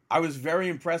it hurt. I was very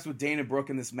impressed with Dana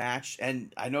Brooke in this match,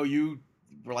 and I know you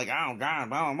were like, "Oh God,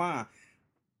 blah, blah."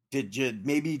 Did you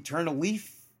maybe turn a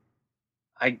leaf?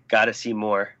 I gotta see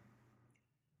more.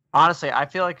 Honestly, I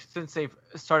feel like since they've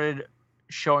started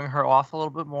showing her off a little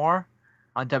bit more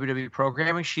on WWE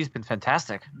programming, she's been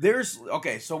fantastic.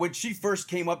 So when she first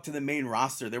came up to the main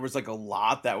roster, there was a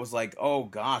lot that was oh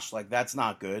gosh, that's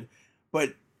not good,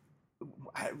 but.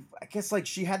 I guess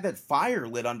she had that fire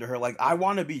lit under her. I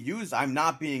want to be used. I'm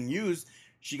not being used.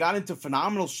 She got into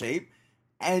phenomenal shape,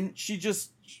 and she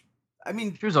just,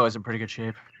 she was always in pretty good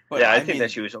shape. But yeah, I think that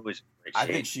she was always in great shape.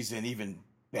 I think she's in even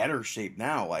better shape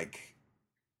now.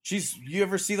 You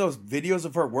ever see those videos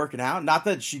of her working out? Not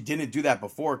that she didn't do that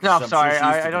before. No, I'm sorry.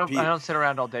 I don't sit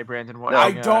around all day, Brandon.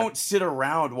 I don't sit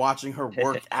around watching her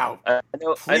work out. I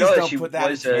know that she put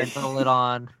that lid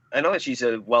on. I know that she's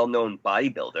a well-known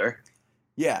bodybuilder.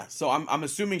 Yeah, so I'm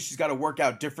assuming she's got to work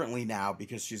out differently now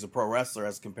because she's a pro wrestler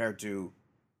as compared to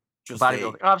just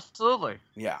bodybuilding. Absolutely.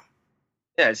 Yeah.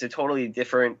 Yeah, it's a totally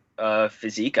different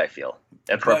physique, I feel,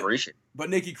 and preparation. But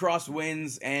Nikki Cross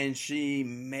wins, and she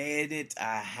made it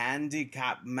a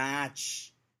handicap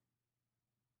match.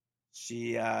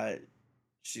 She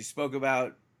spoke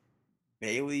about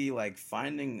Bayley like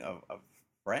finding a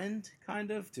friend,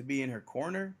 kind of, to be in her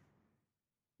corner.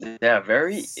 Yeah,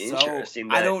 very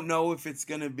interesting. I don't know if it's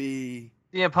gonna be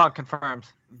CM Punk confirmed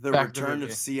the return of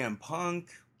CM Punk.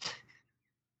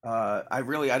 I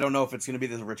don't know if it's gonna be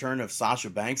the return of Sasha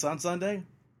Banks on Sunday.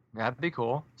 That'd be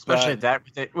cool, especially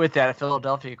with that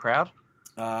Philadelphia crowd.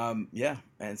 Yeah,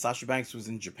 and Sasha Banks was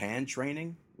in Japan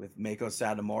training with Meiko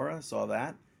Satomura. Saw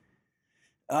that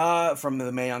from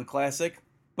the Mae Young Classic.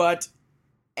 But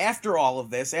after all of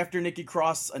this, after Nikki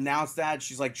Cross announced that,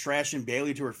 she's like trashing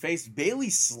Bayley to her face. Bayley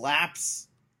slaps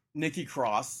Nikki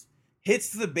Cross,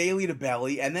 hits the Bayley to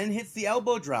belly, and then hits the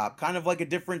elbow drop, kind of like a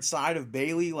different side of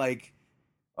Bayley. Like,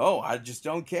 oh, I just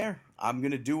don't care. I'm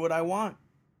gonna do what I want.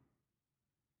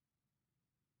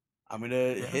 I'm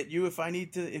gonna hit you if I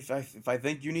need to. If I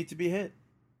think you need to be hit.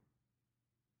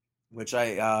 Which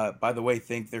I, by the way,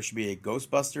 think there should be a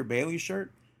Ghostbuster Bayley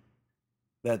shirt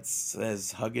that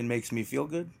says "Hugging makes me feel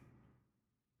good."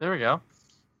 There we go.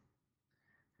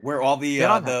 Where all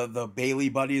the Bayley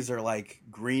buddies are like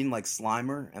green, like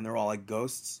Slimer, and they're all like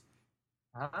ghosts.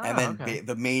 And then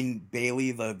the main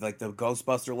Bayley, the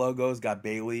Ghostbuster logo's got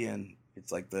Bayley, and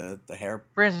it's like the hair.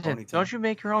 Brandon, don't you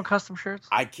make your own custom shirts?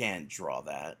 I can't draw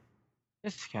that.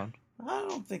 Yes, you can. I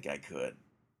don't think I could.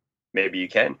 Maybe you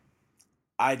can.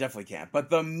 I definitely can't.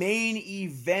 But the main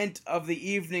event of the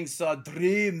evening saw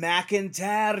Drew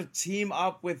McIntyre team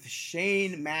up with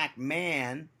Shane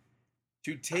McMahon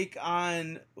to take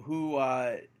on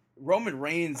Roman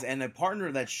Reigns, and a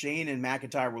partner that Shane and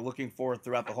McIntyre were looking for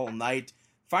throughout the whole night.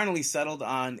 Finally settled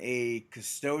on a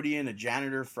custodian, a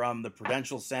janitor from the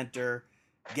Prudential Center,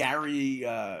 Gary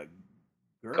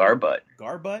Garbutt.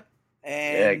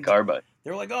 And Garbutt. They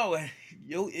were like, "Oh,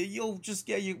 you'll just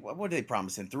get you. What did they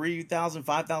promise him? $3,000,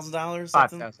 $5,000,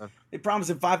 $5,000. They promised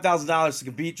him $5,000 to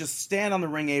compete. Just stand on the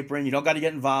ring apron. You don't got to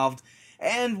get involved,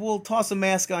 and we'll toss a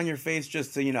mask on your face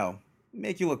just to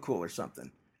make you look cool or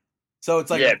something." So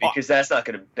it's like, because that's not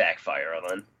going to backfire on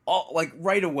them. Like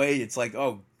right away, it's like,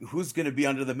 oh, who's going to be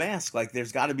under the mask? Like,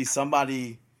 there's got to be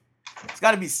somebody. It's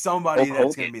got to be somebody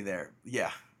that's going to be there.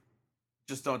 Yeah,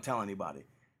 just don't tell anybody.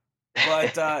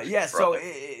 But so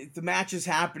the match is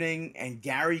happening, and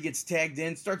Gary gets tagged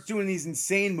in, starts doing these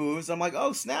insane moves. I'm like,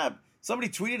 oh snap! Somebody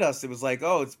tweeted us. It was like,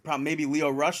 oh, it's probably maybe Leo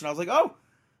Rush, and I was like, oh,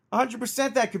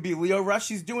 100% that could be Leo Rush.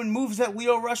 He's doing moves that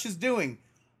Leo Rush is doing.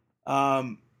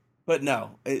 But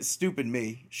no, stupid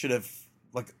me should have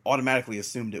automatically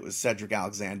assumed it was Cedric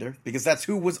Alexander, because that's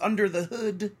who was under the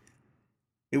hood.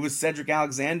 It was Cedric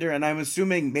Alexander, and I'm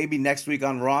assuming maybe next week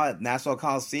on Raw at Nassau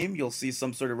Coliseum, you'll see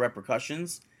some sort of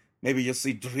repercussions. Maybe you'll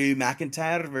see Drew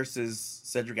McIntyre versus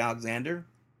Cedric Alexander.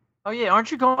 Oh, yeah.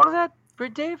 Aren't you going to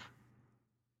that, Dave?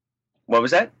 What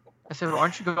was that? I said,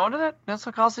 aren't you going to that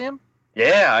Nassau Coliseum?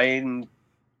 Yeah,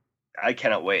 I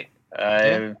cannot wait.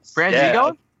 Brandon, you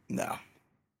going? No.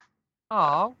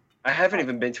 Oh. I haven't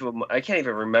even been to I can't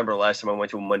even remember the last time I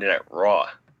went to a Monday Night Raw.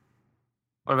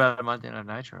 What about a Monday Night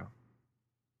Nitro?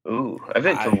 Ooh, I've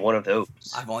been to one of those.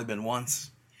 I've only been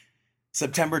once.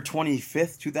 September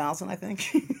 25th, 2000, I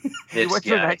think. You went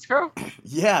to a Nitro?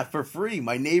 Yeah, for free.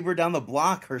 My neighbor down the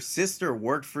block, her sister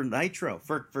worked for Nitro,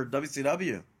 for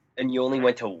WCW. And you only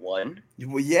went to one?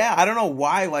 Well, yeah, I don't know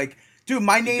why. Like, dude,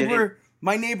 my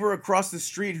neighbor across the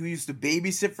street who used to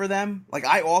babysit for them, like,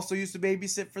 I also used to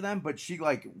babysit for them, but she,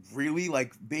 really,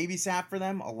 babysat for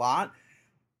them a lot.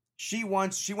 She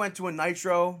went to a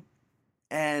Nitro,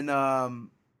 and,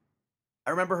 I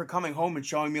remember her coming home and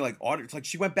showing me it's like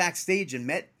she went backstage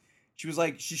and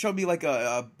she showed me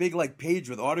a big page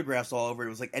with autographs all over. It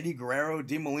was like Eddie Guerrero,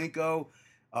 Dean Malenko,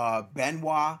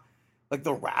 Benoit,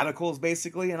 the Radicals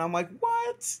basically. And I'm like,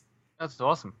 what? That's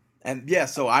awesome. And yeah,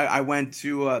 so I went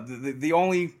to the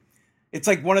only, it's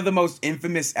like one of the most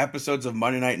infamous episodes of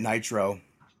Monday Night Nitro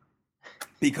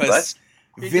because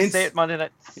Vince, say it Monday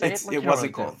Night. It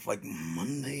wasn't called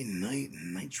Monday Night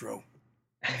Nitro.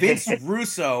 Vince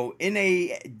Russo, in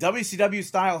a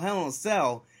WCW-style Hell in a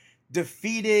Cell,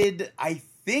 defeated, I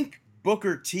think,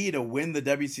 Booker T to win the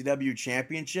WCW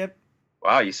Championship.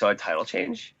 Wow, you saw a title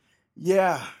change?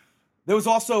 Yeah. There was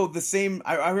also the same...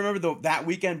 I remember that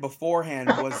weekend beforehand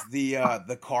was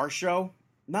the car show.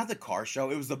 Not the car show.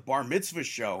 It was the bar mitzvah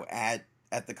show at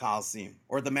the Coliseum.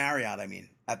 Or the Marriott, I mean.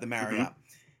 At the Marriott.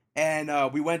 Mm-hmm.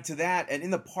 And we went to that, and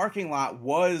in the parking lot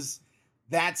was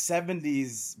that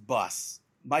 70s bus.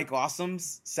 Mike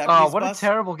Awesome's 70s Oh, what bus? a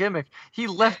terrible gimmick. He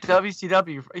left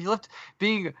WCW. He left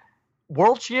being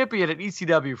world champion at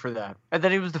ECW for that. And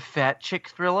then he was the fat chick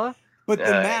Thriller. But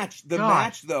the match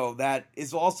God. though, that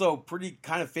is also pretty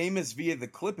kind of famous via the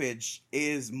clippage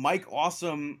is Mike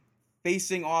Awesome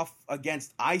facing off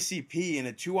against ICP in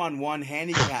a 2-on-1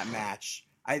 handicap match.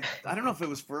 I don't know if it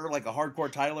was for like a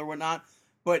hardcore title or whatnot,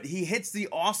 but he hits the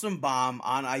Awesome Bomb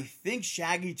on, I think,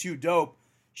 Shaggy 2 Dope.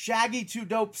 Shaggy 2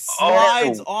 Dope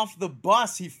slides off the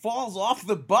bus. He falls off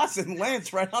the bus and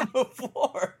lands right on the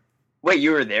floor. Wait,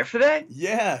 you were there for that?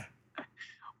 Yeah.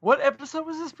 What episode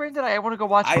was this, Brandon? I want to go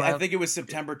watch it. I think it was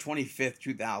September 25th,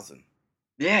 2000.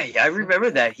 Yeah, I remember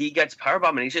that. He gets powerbomb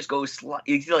and he just goes,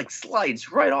 he like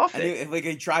slides right off it. And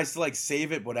he tries to like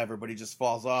save it, whatever, but he just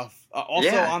falls off.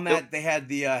 Also on that, they had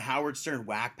the Howard Stern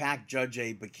Whack Pack judge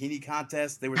a bikini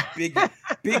contest. There was Big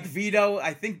Vito.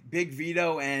 I think Big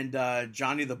Vito and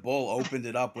Johnny the Bull opened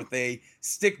it up with a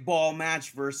stickball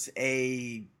match versus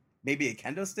maybe a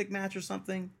kendo stick match or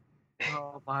something.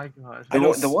 Oh my God!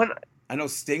 I know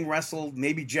Sting wrestled.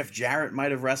 Maybe Jeff Jarrett might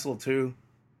have wrestled too.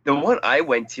 The one I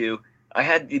went to, I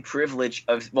had the privilege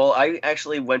of. Well, I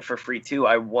actually went for free too.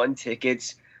 I won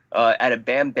tickets at a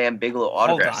Bam Bam Bigelow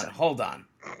autograph. Hold on.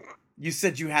 You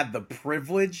said you had the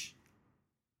privilege?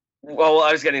 Well,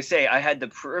 I was going to say I had the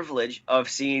privilege of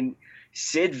seeing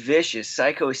Sid Vicious,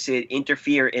 Psycho Sid,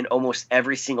 interfere in almost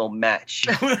every single match.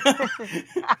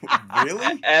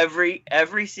 Really?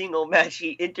 Every single match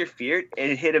he interfered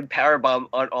and hit a powerbomb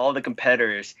on all the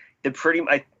competitors. I'm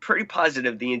pretty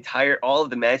positive all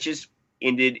of the matches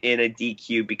ended in a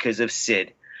DQ because of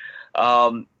Sid.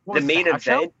 The main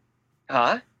event,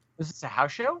 huh? Was this a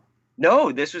house show?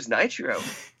 No, this was Nitro.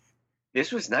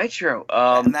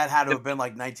 And that had to have been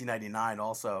like 1999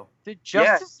 also. Did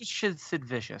Justice should Sid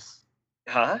Vicious?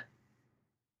 Huh?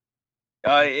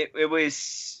 It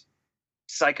was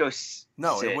Psycho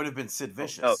No, Sid. it would have been Sid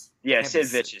Vicious. Oh, yeah, Sid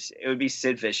Vicious. It would be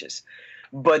Sid Vicious.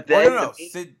 But then... no.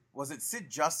 Was it Sid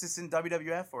Justice in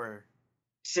WWF or...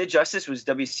 Sid Justice was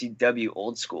WCW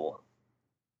old school.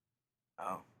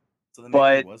 Oh. So then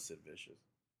maybe it was Sid Vicious.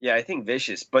 Yeah, I think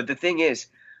Vicious. But the thing is,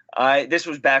 this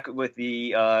was back with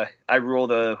the I Rule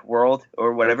the World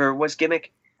or whatever it was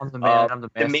gimmick. I'm the man, I'm the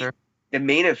master. The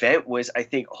main event was, I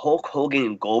think, Hulk Hogan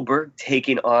and Goldberg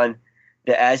taking on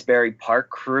the Asbury Park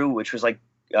crew, which was like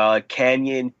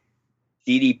Canyon,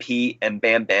 DDP, and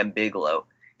Bam Bam Bigelow.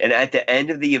 And at the end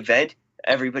of the event,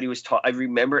 everybody was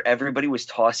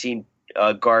tossing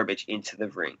garbage into the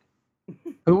ring.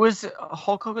 Who was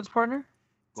Hulk Hogan's partner?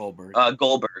 Goldberg.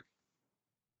 Goldberg.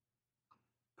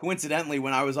 Coincidentally,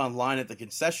 when I was online at the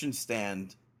concession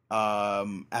stand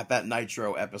at that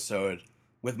Nitro episode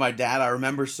with my dad, I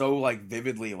remember so like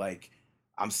vividly, like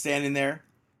I'm standing there,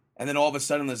 and then all of a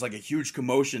sudden there's like a huge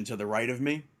commotion to the right of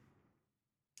me,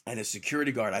 and a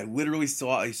security guard. I literally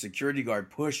saw a security guard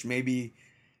push maybe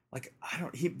like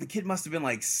the kid must have been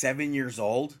like 7 years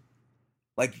old,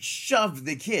 like shoved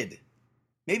the kid.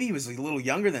 Maybe he was a little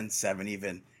younger than 7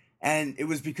 even, and it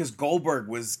was because Goldberg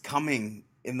was coming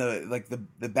in the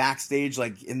backstage,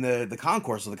 like in the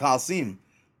concourse of the Coliseum,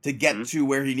 to get to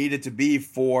where he needed to be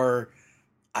for,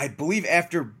 I believe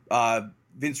after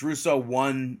Vince Russo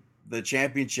won the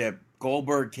championship,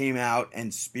 Goldberg came out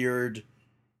and speared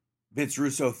Vince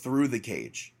Russo through the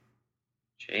cage.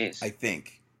 Jeez. I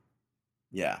think.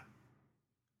 Yeah.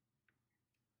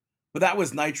 But that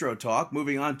was Nitro talk.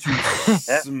 Moving on to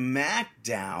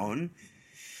SmackDown,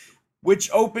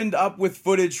 which opened up with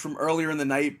footage from earlier in the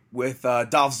night with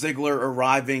Dolph Ziggler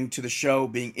arriving to the show,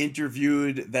 being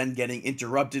interviewed, then getting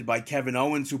interrupted by Kevin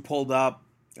Owens, who pulled up.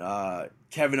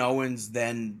 Kevin Owens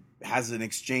then has an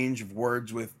exchange of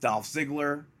words with Dolph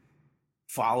Ziggler.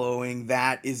 Following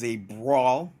that is a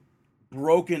brawl.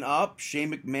 Broken up,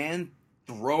 Shane McMahon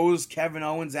throws Kevin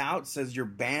Owens out, says, "You're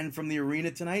banned from the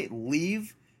arena tonight.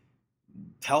 Leave."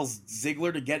 Tells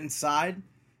Ziggler to get inside.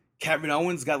 Kevin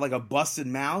Owens got like a busted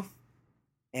mouth.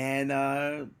 And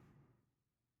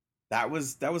that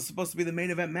was supposed to be the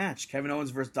main event match. Kevin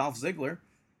Owens versus Dolph Ziggler.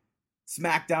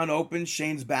 SmackDown opens.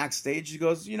 Shane's backstage. He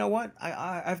goes, "You know what?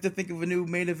 I have to think of a new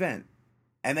main event."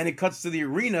 And then it cuts to the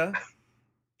arena.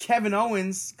 Kevin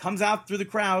Owens comes out through the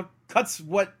crowd, cuts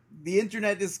what the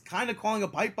internet is kind of calling a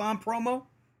pipe bomb promo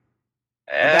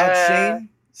about Shane,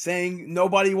 saying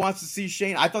nobody wants to see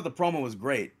Shane. I thought the promo was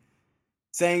great.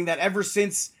 Saying that ever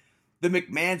since the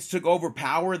McMahons took over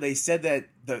power, they said that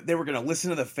they were going to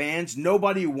listen to the fans.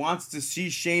 Nobody wants to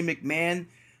see Shane McMahon.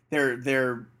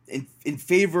 They're in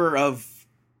favor of,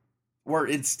 or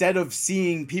instead of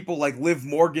seeing people like Liv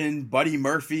Morgan, Buddy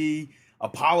Murphy,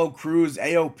 Apollo Crews,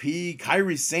 AOP,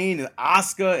 Kairi Sane,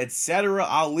 Asuka, etc.,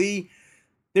 Ali,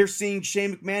 they're seeing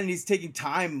Shane McMahon and he's taking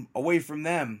time away from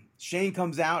them. Shane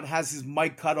comes out, has his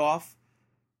mic cut off.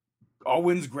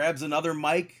 Owens grabs another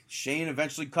mic. Shane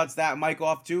eventually cuts that mic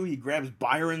off too. He grabs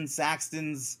Byron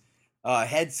Saxton's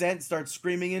headset and starts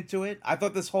screaming into it. I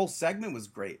thought this whole segment was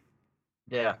great.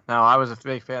 Yeah, no, I was a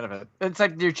big fan of it. It's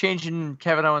like you're changing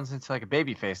Kevin Owens into like a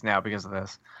babyface now because of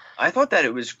this. I thought that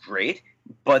it was great,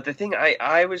 but the thing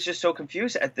I was just so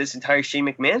confused at this entire Shane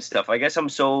McMahon stuff. I guess I'm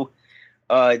so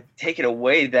taken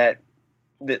away that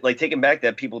like taken back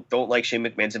that people don't like Shane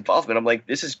McMahon's involvement. I'm like,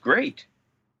 this is great.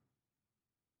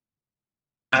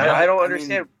 I don't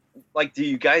understand. Like, do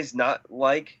you guys not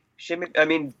like Shane McMahon? I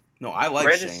mean, no, I like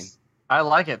Shane. I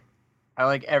like it. I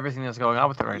like everything that's going on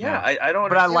with it right now. Yeah, I don't understand.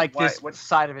 But I like this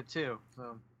side of it too.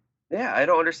 So. Yeah, I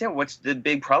don't understand. What's the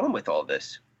big problem with all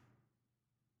this?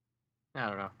 I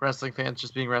don't know. Wrestling fans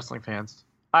just being wrestling fans.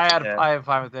 I have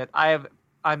fun with it.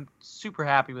 I'm super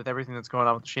happy with everything that's going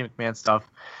on with the Shane McMahon stuff.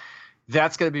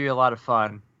 That's going to be a lot of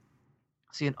fun.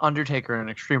 See an Undertaker in an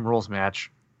Extreme Rules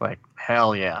match. Like,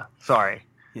 hell yeah. Sorry.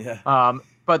 Yeah.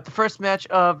 But the first match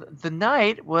of the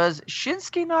night was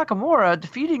Shinsuke Nakamura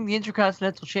defeating the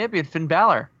Intercontinental Champion Finn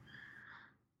Balor.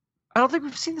 I don't think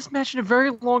we've seen this match in a very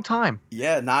long time.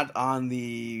 Yeah, not on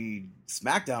the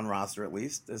SmackDown roster, at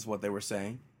least, is what they were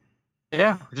saying.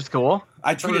 Yeah, which is cool.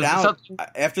 I tweeted out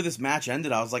after this match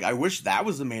ended, I was like, I wish that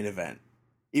was the main event.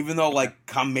 Even though, like,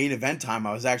 come main event time,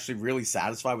 I was actually really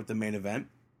satisfied with the main event.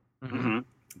 Mm-hmm.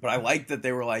 But I liked that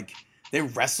they were like, they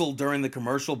wrestled during the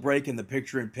commercial break in the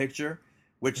picture-in-picture,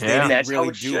 which they didn't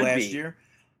really do last year.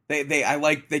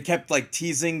 They kept like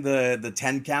teasing the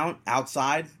 10 count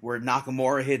outside where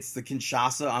Nakamura hits the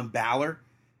Kinshasa on Balor.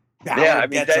 Balor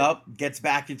gets up, gets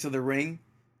back into the ring.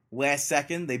 Last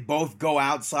second, they both go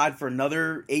outside for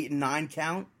another 8 and 9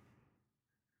 count.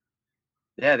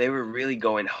 Yeah, they were really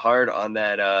going hard on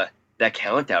that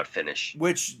count out finish.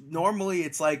 Which normally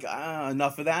it's like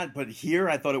enough of that, but here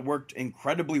I thought it worked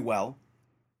incredibly well.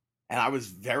 And I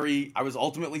was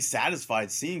ultimately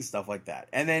satisfied seeing stuff like that.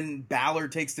 And then Balor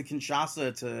takes the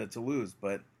Kinshasa to lose,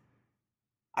 but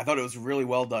I thought it was a really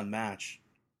well done match.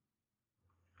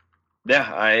 Yeah,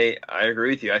 I agree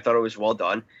with you. I thought it was well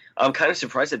done. I'm kind of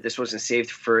surprised that this wasn't saved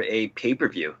for a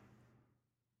pay-per-view.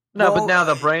 No, but now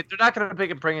they're not going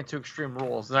to bring it to Extreme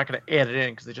Rules. They're not going to add it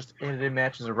in because they just added in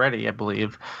matches already, I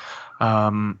believe.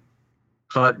 But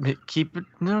keep it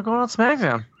going on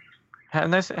SmackDown. Have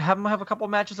them have a couple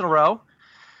of matches in a row.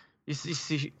 You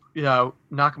see,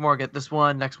 Nakamura get this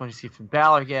one. Next one you see Finn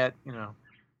Balor get.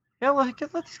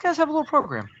 Let these guys have a little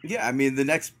program. Yeah, I mean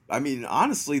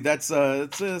honestly, it's a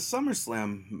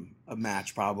SummerSlam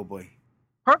match probably.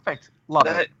 Perfect, love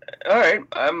it. All right,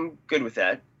 I'm good with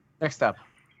that. Next up,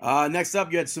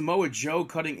 you had Samoa Joe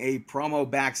cutting a promo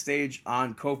backstage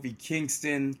on Kofi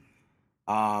Kingston.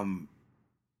 But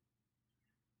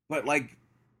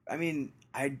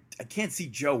I can't see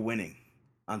Joe winning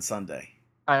on Sunday.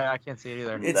 I can't see it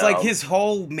either. It's like his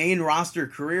whole main roster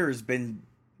career has been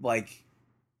like,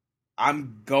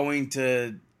 I'm going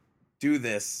to do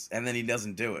this, and then he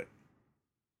doesn't do it.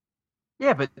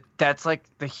 Yeah, but that's like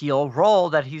the heel role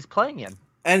that he's playing in.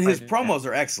 And his promos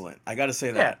are excellent. I got to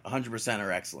say that. 100%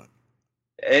 are excellent.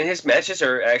 And his matches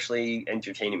are actually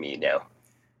entertaining me now.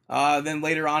 Then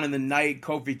later on in the night,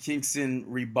 Kofi Kingston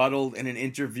rebutted in an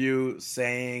interview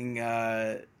saying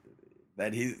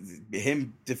that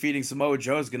him defeating Samoa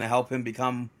Joe is going to help him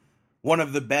become one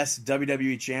of the best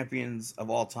WWE champions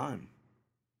of all time.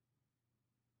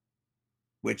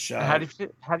 Which how do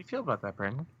you feel about that,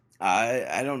 Brandon?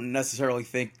 I don't necessarily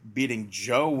think beating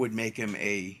Joe would make him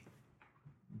a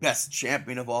best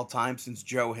champion of all time, since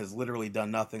Joe has literally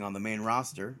done nothing on the main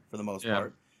roster for the most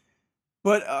part.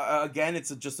 But again,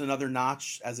 it's just another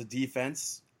notch as a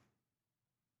defense.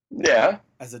 Yeah,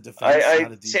 as a defense.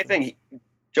 Not a defense. Same thing.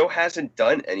 Joe hasn't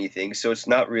done anything, so it's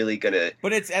not really gonna.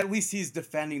 But it's at least he's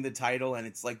defending the title, and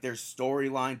it's like there's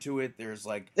storyline to it. There's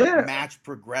like match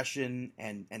progression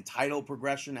and title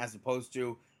progression, as opposed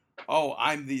to, oh,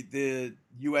 I'm the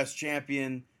U.S.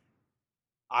 champion.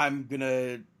 I'm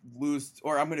gonna lose,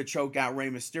 or I'm gonna choke out Rey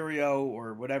Mysterio,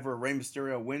 or whatever. Rey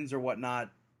Mysterio wins or whatnot,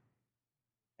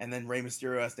 and then Rey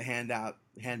Mysterio has to hand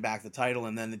back the title,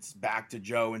 and then it's back to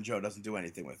Joe, and Joe doesn't do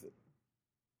anything with it.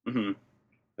 Mm-hmm.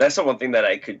 That's the one thing that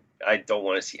I don't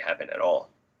want to see happen at all.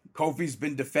 Kofi's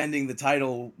been defending the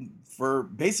title for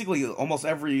basically almost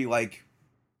every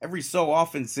so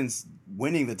often since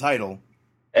winning the title.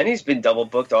 And he's been double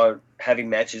booked on having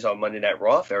matches on Monday Night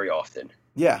Raw very often.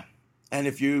 Yeah. And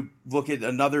if you look at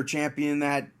another champion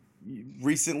that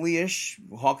recently-ish,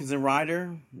 Hawkins and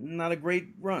Ryder, not a great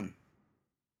run.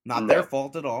 Not their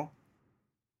fault at all.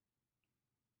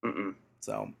 Mm-mm.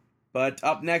 So, But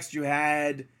up next, you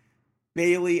had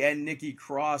Bayley and Nikki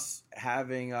Cross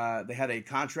having they had a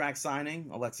contract signing.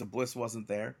 Alexa Bliss wasn't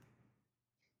there.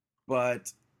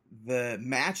 But the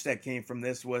match that came from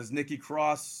this was Nikki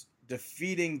Cross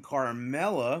defeating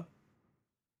Carmella,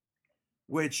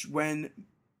 which when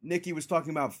Nikki was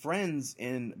talking about friends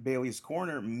in Bayley's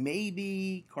corner,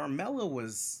 maybe Carmella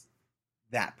was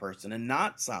that person and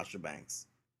not Sasha Banks.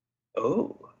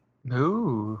 Oh.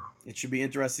 Ooh. It should be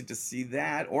interesting to see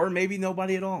that, or maybe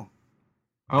nobody at all.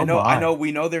 Oh, I know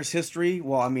we know there's history.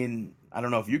 Well, I mean, I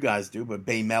don't know if you guys do, but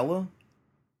Baymella.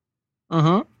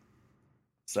 Mm-hmm.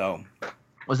 So.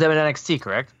 Was that in NXT,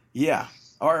 correct? Yeah.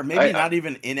 Or maybe not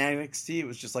even in NXT. It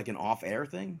was just like an off-air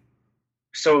thing.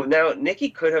 So now Nikki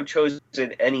could have chosen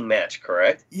any match,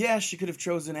 correct? Yeah, she could have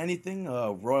chosen anything.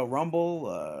 Royal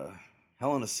Rumble,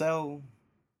 Hell in a Cell.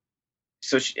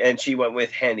 So she went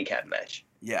with handicap match.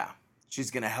 Yeah.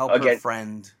 She's going to help her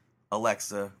friend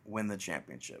Alexa win the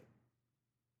championship.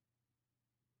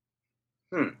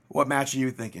 What match are you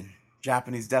thinking?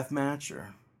 Japanese death match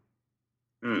or?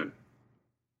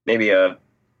 Maybe a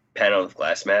panel of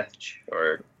glass match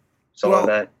or something like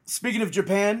that. Speaking of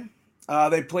Japan,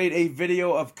 they played a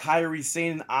video of Kairi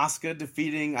Sane and Asuka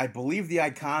defeating, I believe, the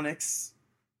Iconics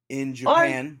in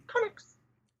Japan. Iconics.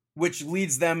 Which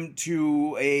leads them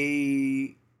to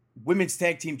a Women's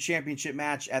Tag Team Championship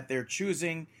match at their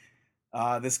choosing.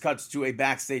 This cuts to a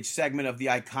backstage segment of the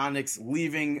Iconics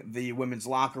leaving the women's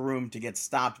locker room to get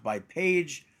stopped by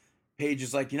Paige. Paige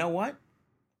is like, you know what?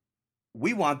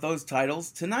 We want those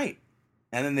titles tonight.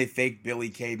 And then they faked Billie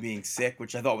Kay being sick,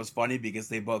 which I thought was funny because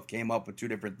they both came up with two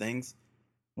different things.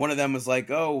 One of them was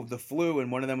like, oh, the flu,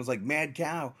 and one of them was like, mad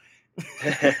cow.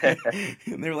 And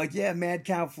they were like, yeah, mad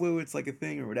cow flu, it's like a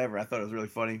thing or whatever. I thought it was really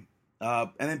funny. And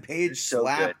then Paige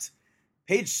slapped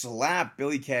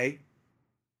Billie Kay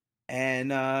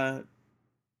and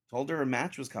told her a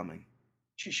match was coming.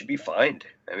 She should be fined.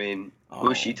 I mean,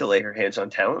 who is she to lay her hands on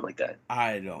talent like that?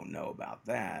 I don't know about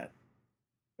that.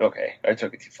 Okay, I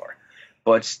took it too far.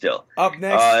 But still. Up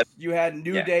next, you had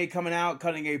New Day coming out,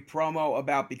 cutting a promo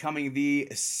about becoming the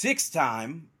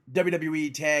 6-time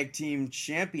WWE Tag Team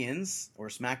Champions, or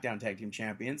SmackDown Tag Team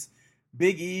Champions.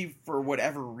 Big E, for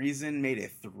whatever reason, made a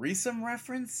threesome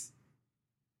reference.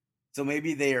 So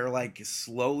maybe they are like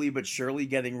slowly but surely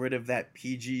getting rid of that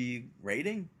PG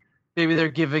rating. Maybe they're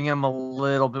giving him a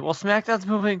little bit. Well, SmackDown's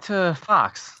moving to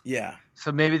Fox. Yeah.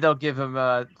 So maybe they'll give him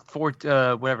a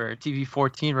TV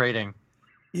 14 rating.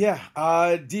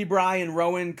 Yeah. D-Bry and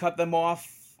Rowan cut them off.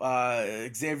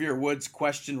 Xavier Woods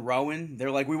questioned Rowan.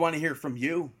 They're like, we want to hear from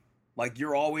you. Like,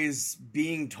 you're always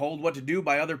being told what to do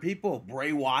by other people.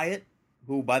 Bray Wyatt,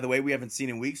 who, by the way, we haven't seen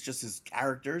in weeks, just his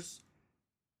characters.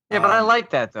 Yeah, but I like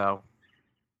that, though.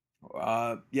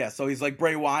 So he's like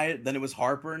Bray Wyatt, then it was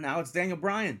Harper, now it's Daniel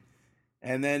Bryan.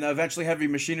 And then eventually Heavy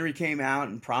Machinery came out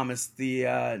and promised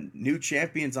the new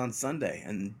champions on Sunday.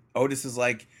 And Otis is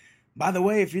like, by the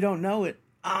way, if you don't know it,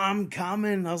 I'm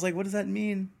coming. I was like, what does that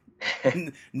mean?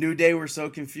 New Day were so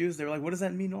confused. They were like, what does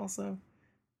that mean also?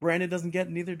 Brandon doesn't get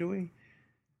it, neither do we.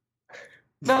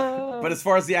 No. But as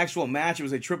far as the actual match, it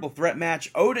was a triple threat match.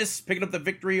 Otis picking up the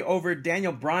victory over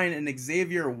Daniel Bryan and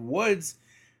Xavier Woods.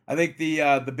 I think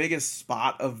the biggest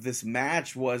spot of this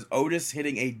match was Otis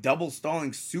hitting a double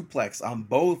stalling suplex on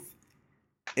both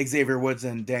Xavier Woods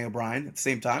and Daniel Bryan at the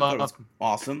same time. I thought it was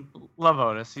awesome. Love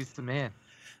Otis. He's the man.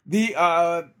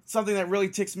 The something that really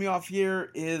ticks me off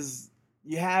here is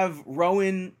you have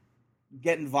Rowan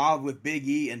get involved with Big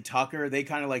E and Tucker. They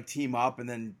kind of like team up and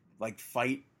then like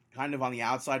fight kind of on the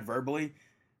outside verbally.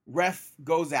 Ref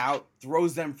goes out,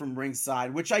 throws them from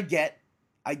ringside, which I get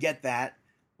that.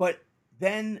 But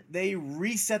then they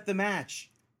reset the match.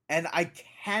 And I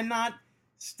cannot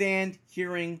stand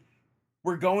hearing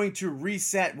we're going to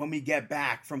reset when we get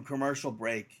back from commercial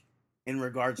break in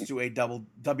regards to a double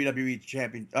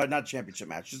WWE not championship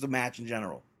match, just a match in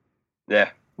general. Yeah.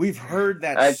 We've heard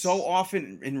that so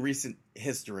often in recent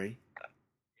history.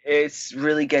 It's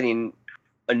really getting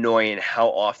annoying how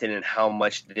often and how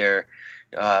much they're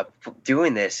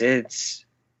doing this.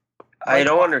 I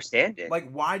don't understand it.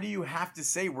 Like, why do you have to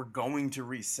say we're going to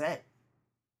reset?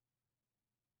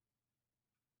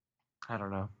 I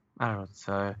don't know what to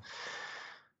say.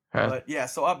 But yeah,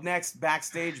 so up next,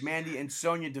 backstage, Mandy and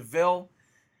Sonya Deville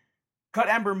cut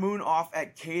Ember Moon off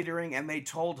at catering, and they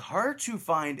told her to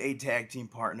find a tag team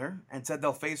partner and said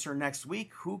they'll face her next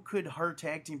week. Who could her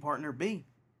tag team partner be?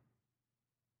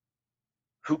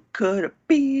 Who could it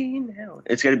be now?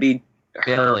 It's going to be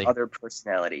her other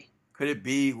personality. Could it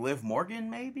be Liv Morgan,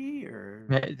 maybe? Or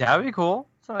that would be cool.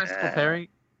 It's a nice little pairing.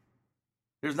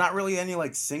 There's not really any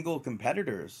like single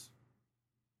competitors.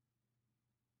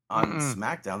 on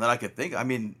SmackDown that I could think. I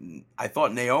mean, I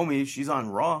thought Naomi, she's on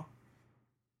Raw.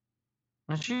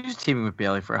 She was teaming with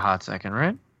Bailey for a hot second,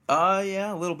 right?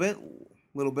 Yeah, a little bit.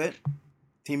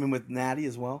 Teaming with Natty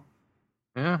as well.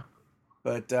 Yeah.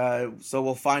 But, so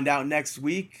we'll find out next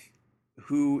week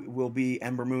who will be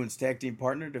Ember Moon's tag team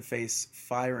partner to face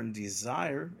Fire and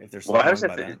Desire, if they're still Well, how's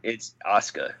going by that? that. It's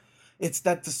Asuka.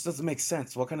 That just doesn't make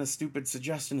sense. What kind of stupid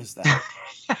suggestion is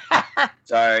that?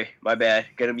 Sorry, my bad.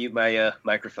 Gotta mute my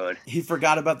microphone. He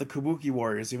forgot about the Kabuki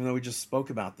Warriors, even though we just spoke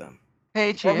about them.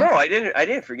 Hey, Well, no, I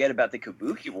didn't forget about the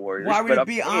Kabuki Warriors. Why would but it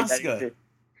be Asuka?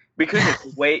 Because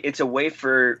it's a way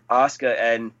for Asuka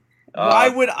and. Why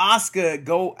would Asuka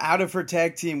go out of her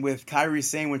tag team with Kairi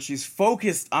Sane when she's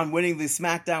focused on winning the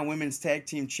SmackDown Women's Tag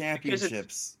Team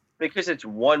Championships? Because it's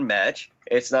one match,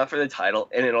 it's not for the title,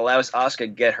 and it allows Asuka to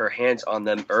get her hands on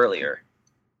them earlier.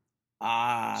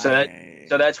 So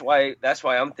that's why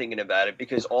I'm thinking about it,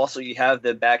 because also you have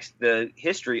the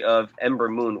history of Ember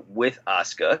Moon with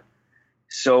Asuka.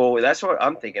 So that's what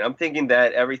I'm thinking. I'm thinking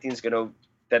that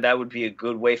that would be a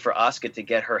good way for Asuka to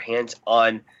get her hands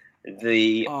on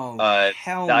the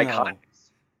Iconics.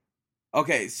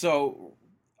 Okay,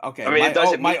 I mean, it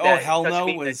doesn't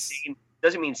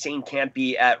doesn't mean Sane can't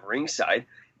be at ringside,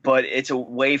 but it's a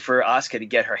way for Asuka to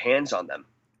get her hands on them.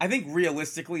 I think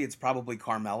realistically, it's probably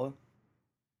Carmella.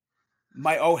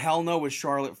 My oh hell no was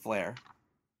Charlotte Flair,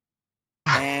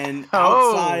 and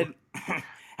outside,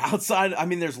 I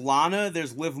mean, there's Lana,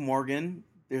 there's Liv Morgan,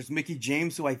 there's Mickie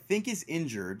James, who I think is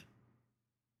injured,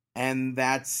 and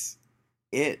that's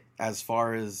it as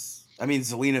far as, I mean,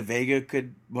 Zelina Vega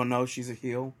she's a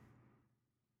heel.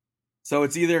 So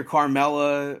it's either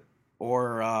Carmella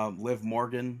or Liv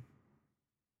Morgan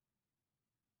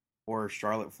or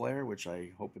Charlotte Flair, which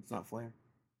I hope it's not Flair.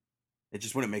 It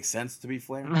just wouldn't make sense to be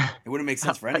Flair. It wouldn't make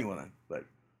sense for anyone, but.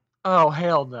 Oh,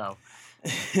 hell no.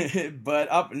 But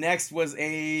up next was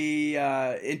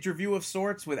a interview of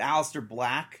sorts with Aleister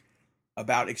Black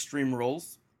about Extreme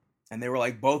Rules. And they were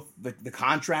like, both the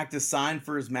contract is signed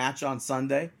for his match on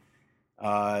Sunday.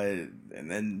 And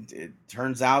then it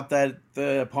turns out that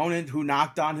the opponent who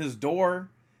knocked on his door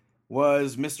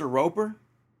was Mr. Roper.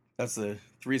 That's the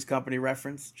Three's Company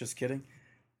reference. Just kidding.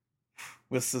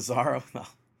 With Cesaro.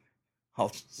 I'll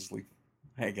just leave,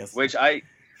 I guess. Which I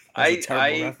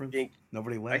think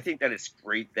nobody laughed. I think that it's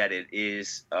great that it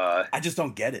is. I just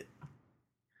don't get it.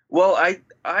 Well,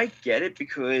 I get it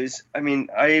because, I mean,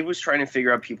 I was trying to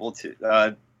figure out people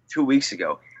 2 weeks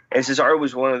ago, and Cesaro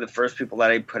was one of the first people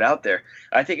that I put out there.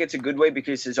 I think it's a good way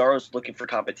because Cesaro's looking for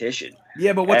competition.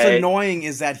 Yeah, but what's annoying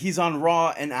is that he's on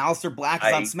Raw and Aleister Black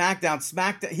is on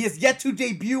SmackDown. He has yet to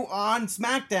debut on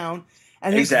SmackDown,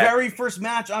 and his very first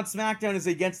match on SmackDown is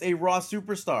against a Raw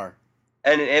superstar.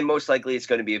 And most likely it's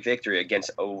going to be a victory against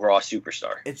a Raw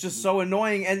superstar. It's just so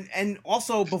annoying. And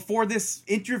also, before this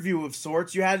interview of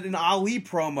sorts, you had an Ali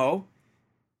promo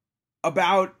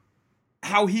about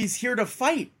how he's here to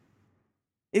fight.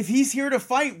 If he's here to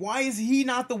fight, why is he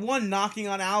not the one knocking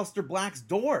on Aleister Black's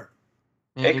door?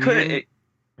 Maybe he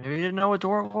didn't know what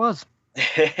door it was.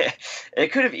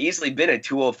 It could have easily been a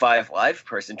 205 Live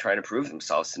person trying to prove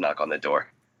themselves to knock on the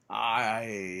door.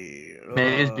 Maybe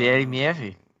it's Eddie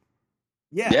Murphy.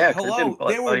 Yeah, hello.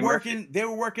 They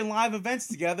were working live events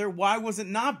together. Why was it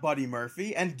not Buddy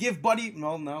Murphy? And give Buddy...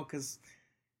 Well, no, because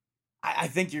I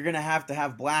think you're going to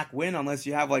have Black win unless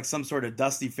you have like some sort of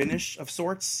dusty finish of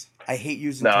sorts. I hate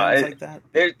using terms like that.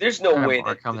 There's no way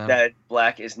that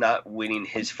Black is not winning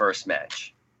his first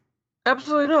match.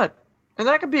 Absolutely not. And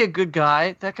that could be a good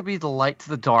guy. That could be the light to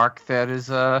the dark. That is,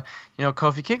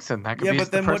 Kofi Kingston. That could be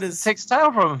the person that takes the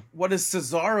title from him. What does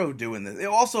Cesaro do in this?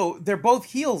 Also, they're both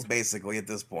heels basically at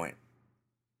this point.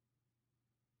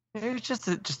 It's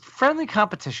just friendly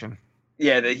competition.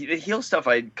 Yeah, the heel stuff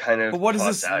I kind of. But what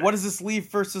does this leave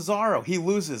for Cesaro? He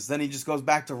loses, then he just goes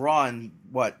back to Raw and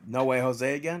No Way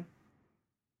Jose again?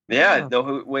 Yeah,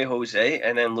 No Way Jose,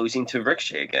 and then losing to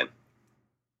Ricochet again.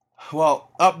 Well,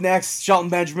 up next,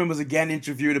 Shelton Benjamin was again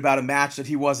interviewed about a match that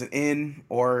he wasn't in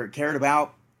or cared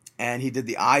about, and he did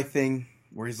the eye thing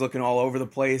where he's looking all over the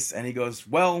place, and he goes,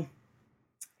 well,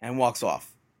 and walks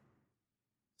off.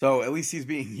 So at least he's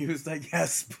being used, I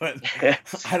guess, but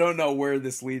I don't know where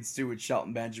this leads to with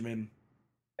Shelton Benjamin.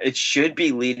 It should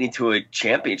be leading to a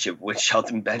championship, which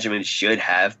Shelton Benjamin should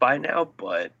have by now,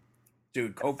 but...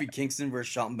 Dude, Kofi Kingston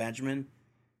versus Shelton Benjamin...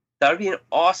 That would be an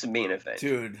awesome main event.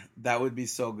 Dude, that would be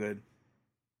so good.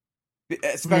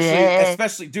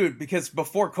 Especially, dude, because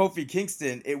before Kofi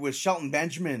Kingston, it was Shelton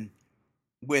Benjamin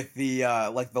with the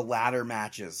the ladder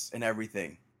matches and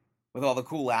everything. With all the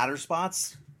cool ladder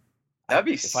spots. That'd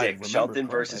be sick. Shelton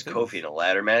versus Kofi in a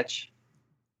ladder match.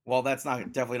 Well, that's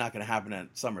definitely not going to happen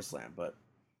at SummerSlam, but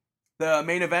the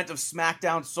main event of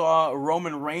SmackDown saw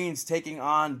Roman Reigns taking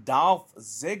on Dolph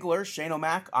Ziggler, Shane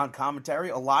O'Mac on commentary,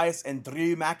 Elias and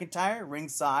Drew McIntyre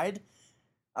ringside,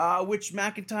 which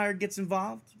McIntyre gets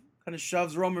involved, kind of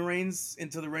shoves Roman Reigns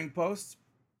into the ring post.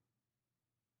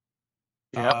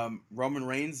 Yep. Roman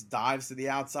Reigns dives to the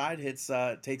outside,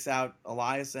 takes out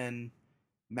Elias and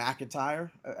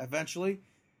McIntyre eventually,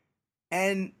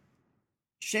 and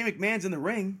Shane McMahon's in the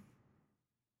ring,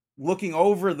 looking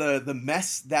over the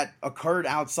mess that occurred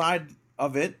outside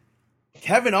of it.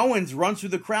 Kevin Owens runs through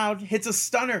the crowd, hits a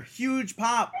stunner, huge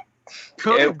pop.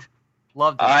 Good.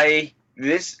 Loved it.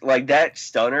 That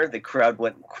stunner, the crowd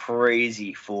went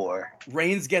crazy for.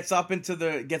 Reigns gets back into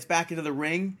the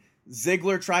ring.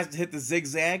 Ziggler tries to hit the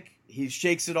zigzag. He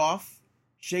shakes it off,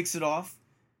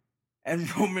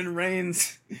 and Roman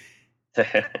Reigns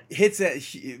hits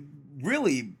a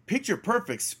really picture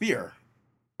perfect spear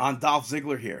on Dolph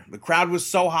Ziggler here. The crowd was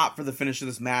so hot for the finish of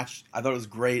this match. I thought it was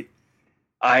great.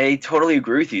 I totally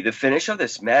agree with you. The finish of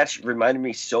this match reminded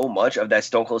me so much of that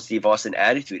Stone Cold Steve Austin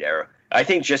Attitude Era. I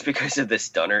think just because of the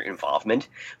stunner involvement,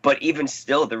 but even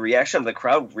still, the reaction of the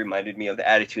crowd reminded me of the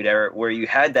Attitude Era, where you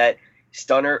had that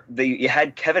stunner. You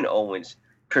had Kevin Owens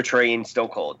portraying Stone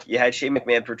Cold. You had Shane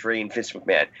McMahon portraying Vince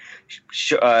McMahon.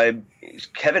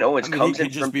 Kevin Owens comes he in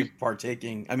could just from be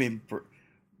portraying playing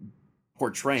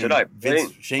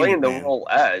the role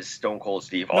as Stone Cold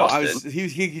Steve Austin.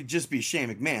 He could just be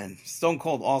Shane McMahon. Stone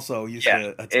Cold also used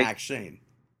to attack Shane.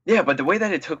 Yeah, but the way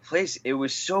that it took place, it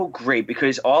was so great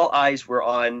because all eyes were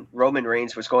on Roman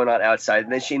Reigns, what's going on outside,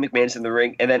 and then Shane McMahon's in the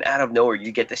ring, and then out of nowhere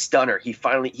you get the stunner. He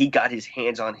got his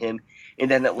hands on him,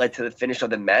 and then that led to the finish of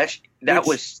the match. That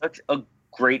was such a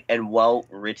great and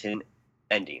well-written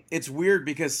ending. It's weird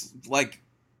because,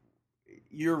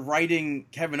 you're writing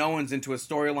Kevin Owens into a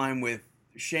storyline with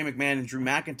Shane McMahon and Drew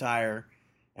McIntyre,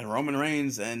 and Roman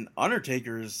Reigns and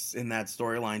Undertaker's in that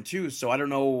storyline too. So I don't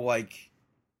know,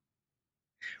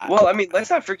 Well, let's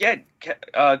not forget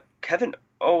Kevin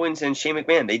Owens and Shane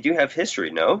McMahon. They do have history,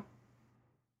 no?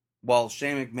 Well,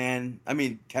 Shane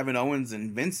McMahon, Kevin Owens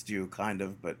and Vince do kind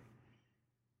of, but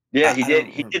yeah, he did.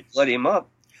 He did blood him up.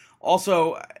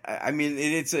 Also,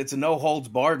 it's a no holds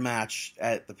barred match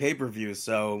at the pay-per-view,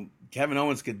 so Kevin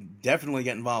Owens could definitely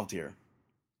get involved here.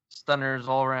 Stunners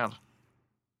all around.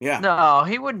 Yeah. No,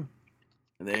 he wouldn't.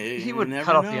 He would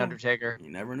cut off the Undertaker.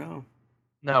 You never know.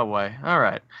 No way. All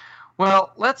right.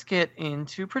 Well, let's get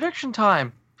into prediction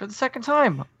time for the second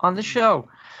time on the show.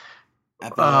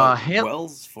 At the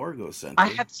Wells Fargo Center. I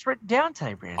had this written down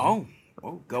today, Brandon.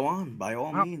 Oh, go on, by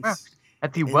all means.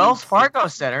 At the Wells Fargo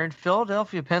Center in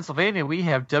Philadelphia, Pennsylvania, we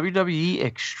have WWE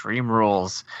Extreme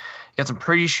Rules. Got some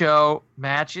pre-show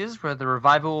matches where the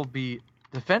Revival will be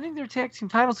defending their tag team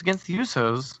titles against the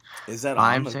Usos. Is that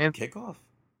on the kickoff?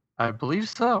 I believe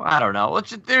so. I don't know.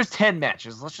 There's 10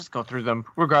 matches. Let's just go through them.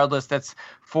 Regardless, that's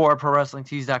for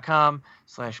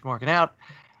ProWrestlingTees.com/Markin Out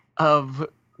of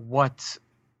what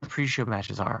the pre-show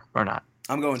matches are or not.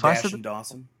 I'm going Dash and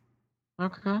Dawson.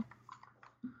 Okay.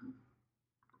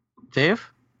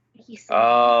 Dave?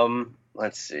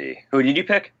 Let's see. Who did you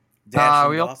pick? Dash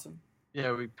and Dawson?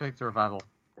 Yeah, we picked the Revival.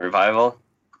 Revival?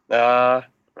 Yeah,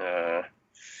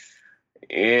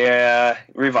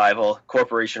 Revival.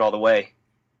 Corporation all the way.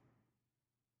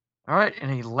 All right, in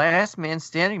a last man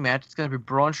standing match, it's going to be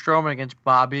Braun Strowman against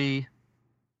Bobby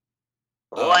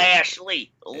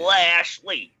Lashley.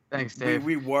 Thanks, Dave.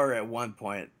 We were at one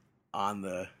point on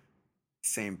the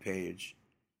same page.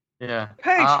 Yeah.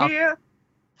 Page here.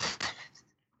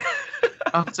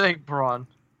 I'm saying Braun.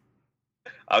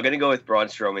 I'm going to go with Braun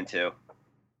Strowman, too.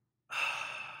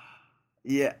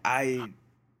 Yeah, I'm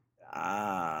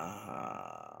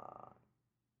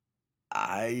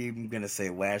going to say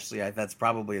Lashley. That's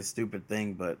probably a stupid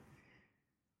thing, but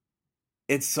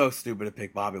it's so stupid to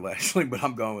pick Bobby Lashley, but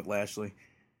I'm going with Lashley.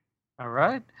 All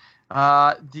right.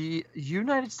 The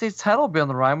United States title will be on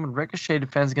the line when Ricochet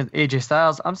defends against AJ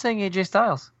Styles. I'm saying AJ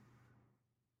Styles.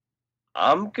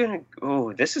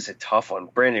 This is a tough one.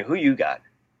 Brandon, who you got?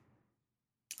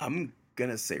 I'm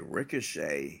going to say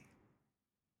Ricochet.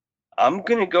 I'm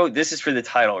going to go, this is for the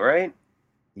title, right?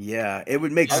 Yeah, it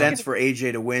would make sense for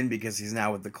AJ to win because he's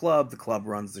now with the club. The club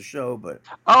runs the show, but...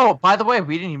 Oh, by the way,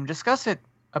 we didn't even discuss it.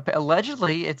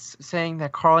 Allegedly, it's saying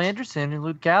that Carl Anderson and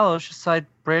Luke Gallows should sign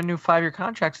brand new 5-year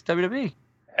contracts with WWE.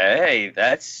 Hey,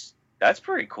 that's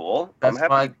pretty cool. That's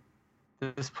why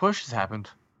this push has happened.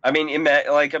 And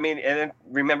then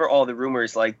remember all the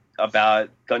rumors about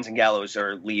Guns and Gallows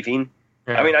are leaving.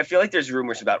 Yeah. I feel like there's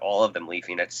rumors about all of them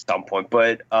leaving at some point,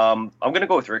 but I'm gonna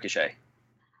go with Ricochet.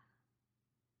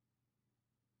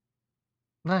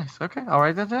 Nice. Okay, I'll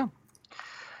write that down.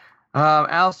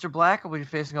 Aleister Black will be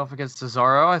facing off against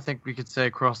Cesaro. I think we could say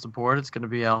across the board it's going to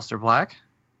be Aleister Black.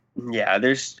 Yeah,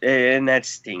 and that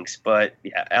stinks, but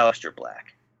yeah, Aleister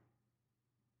Black.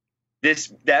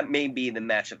 That may be the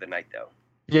match of the night, though.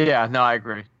 Yeah, no, I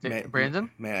agree.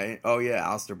 Brandon? May I? Oh, yeah,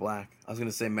 Aleister Black. I was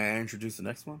going to say, may I introduce the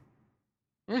next one?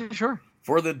 Yeah, sure.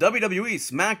 For the WWE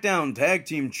SmackDown Tag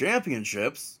Team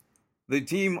Championships, the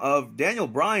team of Daniel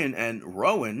Bryan and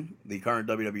Rowan, the current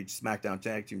WWE SmackDown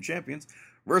Tag Team Champions,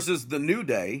 versus The New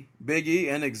Day, Big E,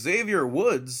 and Xavier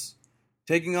Woods,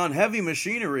 taking on Heavy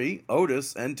Machinery,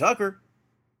 Otis, and Tucker.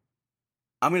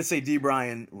 I'm going to say D.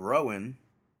 Bryan Rowan,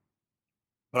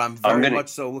 but I'm very much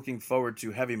so looking forward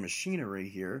to Heavy Machinery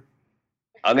here.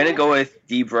 I'm going to go with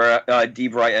D.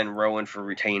 Bryan Rowan for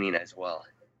retaining as well.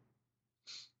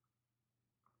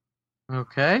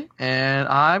 Okay, and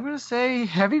I'm going to say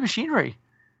Heavy Machinery.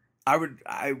 I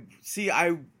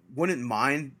wouldn't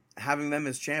mind having them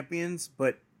as champions,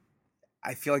 but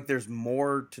I feel like there's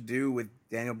more to do with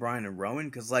Daniel Bryan and Rowan,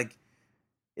 because, like,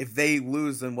 if they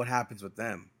lose, then what happens with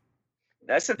them?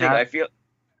 That's the thing. I feel...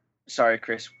 Sorry,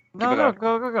 Chris. No,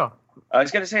 go. I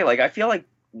was going to say, like, I feel like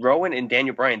Rowan and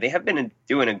Daniel Bryan, they have been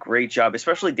doing a great job,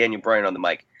 especially Daniel Bryan on the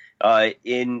mic,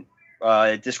 in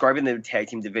describing the tag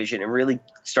team division and really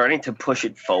starting to push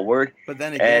it forward. But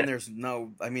then again, there's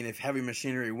no... I mean, if Heavy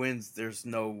Machinery wins, there's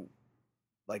no...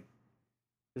 Like,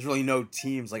 there's really no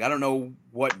teams. Like, I don't know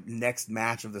what next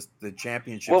match of the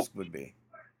championships would be.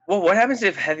 Well, what happens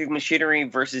if Heavy Machinery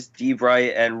versus D.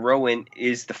 Bryan and Rowan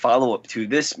is the follow-up to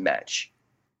this match?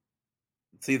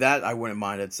 See, that I wouldn't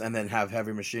mind it, and then have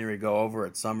Heavy Machinery go over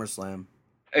at SummerSlam.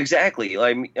 Exactly.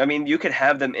 Like, I mean, you could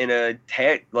have them in a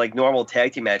normal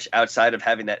tag team match outside of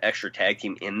having that extra tag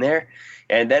team in there,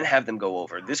 and then have them go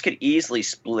over. This could easily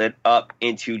split up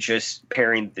into just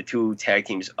pairing the two tag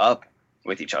teams up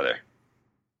with each other.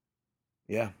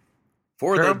 Yeah.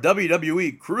 For the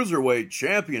WWE Cruiserweight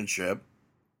Championship,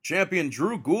 champion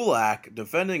Drew Gulak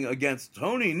defending against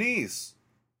Tony Nese.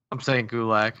 I'm saying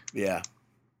Gulak. Yeah,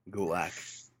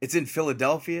 Gulak. It's in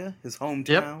Philadelphia, his hometown.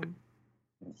 Yep.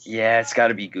 Yeah, it's got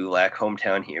to be Gulak,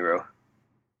 hometown hero.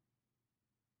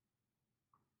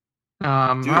 Dude,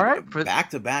 all right.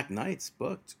 Back-to-back nights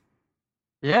booked.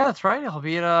 Yeah, that's right. He'll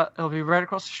be right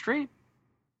across the street.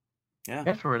 Yeah.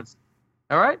 Afterwards.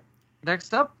 All right.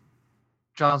 Next up,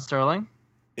 John Sterling.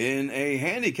 In a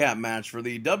handicap match for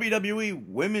the WWE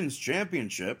Women's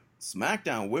Championship,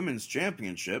 SmackDown Women's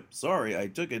Championship. Sorry, I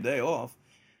took a day off.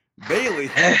 Bayley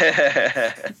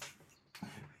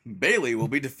will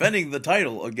be defending the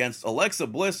title against Alexa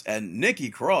Bliss and Nikki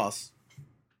Cross.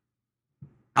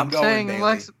 I'm going saying Bayley.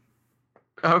 Alexa.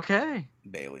 Okay.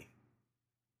 Bayley.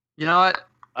 You know what?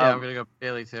 Yeah, I'm gonna go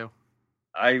Bayley too.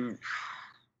 I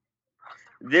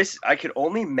could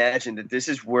only imagine that this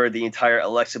is where the entire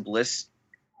Alexa Bliss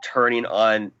turning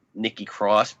on Nikki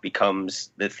Cross becomes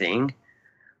the thing.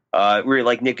 Where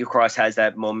like Nikki Cross has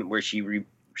that moment where she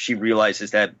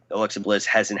realizes that Alexa Bliss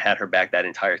hasn't had her back that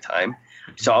entire time.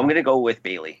 So I'm gonna go with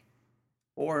Bayley.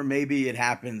 Or maybe it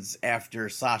happens after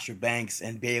Sasha Banks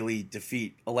and Bayley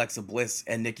defeat Alexa Bliss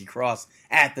and Nikki Cross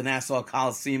at the Nassau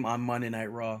Coliseum on Monday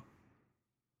Night Raw.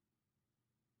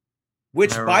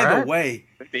 Which, by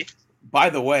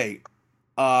the way,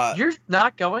 you're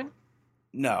not going?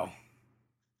 No.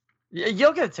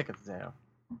 You'll get a ticket to.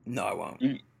 No, I won't.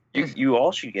 You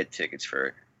all should get tickets for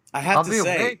it. I have to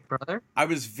say, awake, brother. I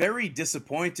was very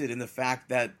disappointed in the fact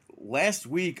that last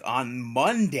week on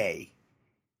Monday,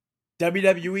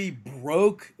 WWE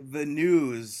broke the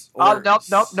news.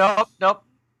 Nope.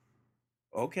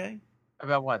 Okay.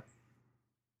 About what?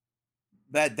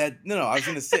 No, I was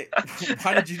going to say,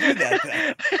 why did you do that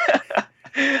then?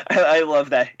 I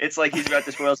love that. It's like he's about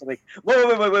to spoil something.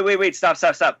 Wait,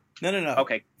 stop. No.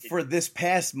 Okay. For this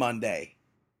past Monday,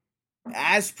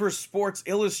 as per Sports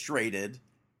Illustrated,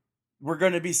 we're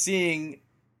going to be seeing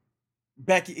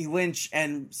Becky Lynch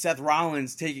and Seth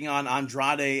Rollins taking on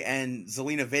Andrade and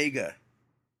Zelina Vega.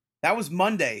 That was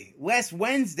Monday. Last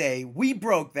Wednesday, we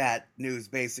broke that news,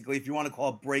 basically, if you want to call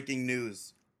it breaking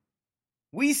news.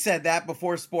 We said that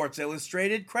before Sports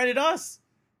Illustrated. Credit us.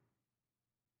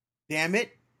 Damn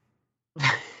it.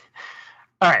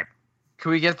 All right.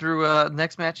 Can we get through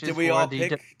next matches? Did we all pick?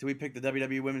 Did we pick the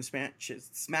WWE Women's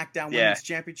SmackDown Women's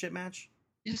Championship match?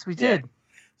 Yes, we did.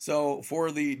 So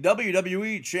for the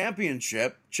WWE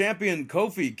Championship, champion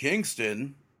Kofi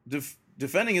Kingston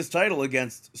defending his title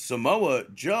against Samoa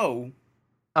Joe.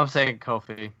 I'm saying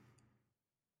Kofi.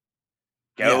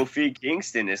 Kofi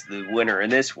Kingston is the winner in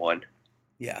this one.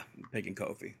 Yeah, I'm picking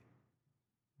Kofi.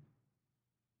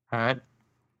 All right.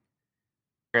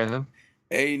 Brandon?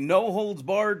 A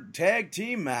no-holds-barred tag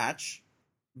team match.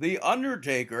 The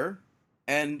Undertaker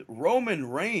and Roman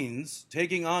Reigns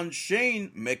taking on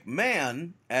Shane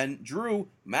McMahon and Drew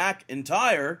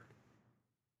McIntyre.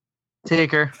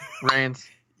 Taker, Reigns.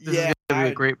 This is gonna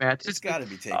be a great match. It's got to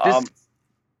be Taker.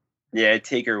 Yeah,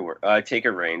 Taker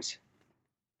Reigns.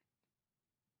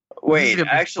 Wait,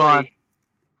 actually,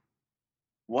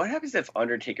 what happens if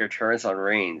Undertaker turns on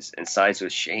Reigns and sides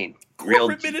with Shane?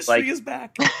 Corporate ministry is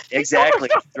back. Exactly.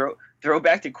 throw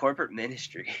back to corporate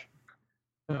ministry.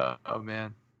 Oh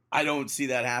man, I don't see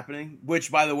that happening.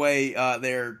 Which, by the way,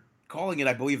 they're calling it,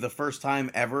 I believe, the first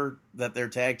time ever that they're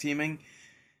tag teaming.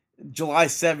 July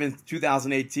 7th,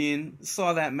 2018.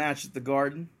 Saw that match at the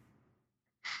Garden.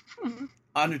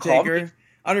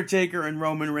 Undertaker and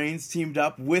Roman Reigns teamed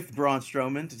up with Braun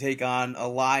Strowman to take on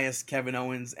Elias, Kevin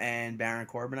Owens, and Baron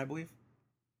Corbin, I believe.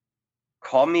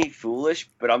 Call me foolish,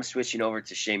 but I'm switching over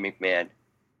to Shane McMahon.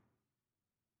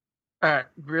 All right,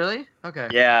 really? Okay.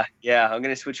 Yeah. I'm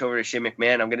going to switch over to Shane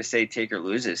McMahon. I'm going to say Taker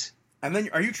loses. And then,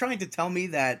 are you trying to tell me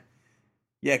that,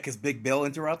 because Big Bill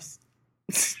interrupts?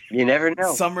 You never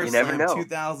know. SummerSlam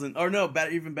 2000. Or no,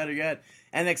 even better yet,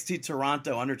 NXT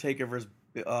Toronto, Undertaker versus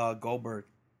Goldberg.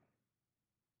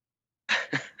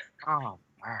 Oh,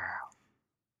 wow.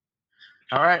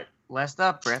 All right, last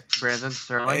up, Brandon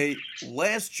Sterling. A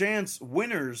last chance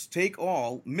winners take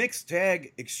all mixed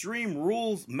tag Extreme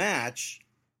Rules match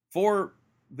for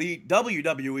the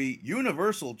WWE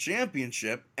Universal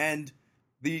Championship and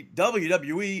the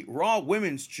WWE Raw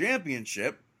Women's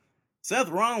Championship. Seth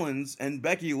Rollins and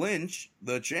Becky Lynch,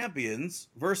 the champions,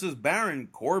 versus Baron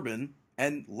Corbin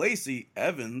and Lacey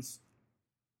Evans.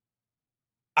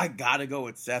 I gotta go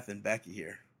with Seth and Becky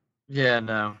here. Yeah,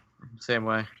 no, same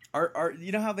way. Are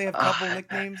you know how they have couple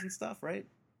nicknames and stuff, right?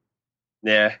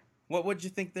 Yeah. What would you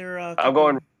think they're? I'm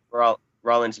going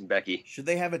Rollins and Becky. Should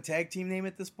they have a tag team name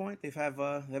at this point? They have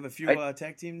a few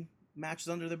tag team matches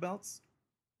under their belts.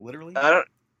 Literally.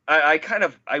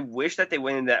 I wish that they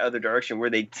went in that other direction where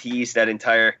they teased that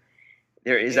entire.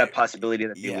 There is that possibility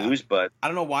that they lose, but I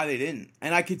don't know why they didn't.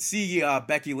 And I could see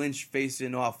Becky Lynch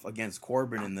facing off against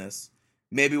Corbin in this.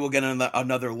 Maybe we'll get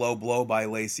another low blow by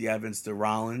Lacey Evans to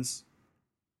Rollins.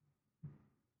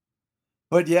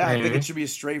 But yeah, I think it should be a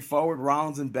straightforward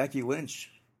Rollins and Becky Lynch.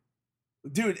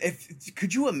 Dude,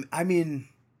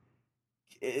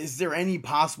 is there any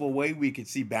possible way we could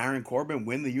see Baron Corbin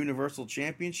win the Universal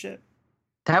Championship?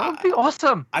 That would be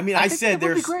awesome. I said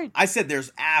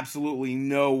there's absolutely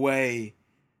no way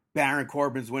Baron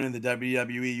Corbin's winning the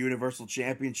WWE Universal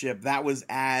Championship. That was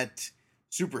at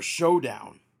Super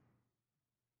Showdown.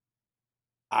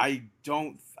 I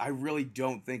really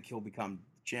don't think he'll become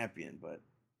champion, but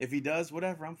if he does,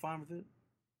 whatever, I'm fine with it.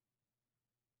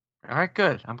 All right,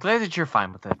 good. I'm glad that you're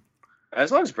fine with it. As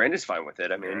long as Brandon's fine with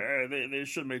it, I mean. They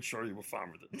should make sure you were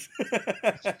fine with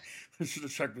it. They should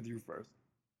have checked with you first.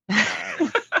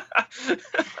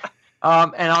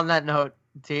 And on that note,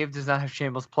 Dave does not have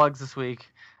shameless plugs this week.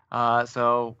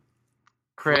 So,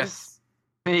 Chris,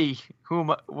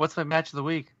 what's my match of the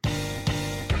week?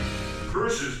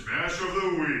 Chris's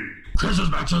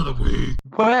match of the week.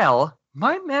 Well,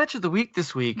 my match of the week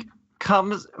this week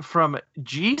comes from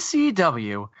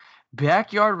GCW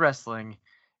Backyard Wrestling.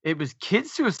 It was Kid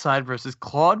Suicide versus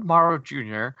Claude Morrow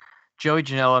Jr., Joey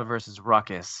Janela versus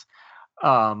Ruckus.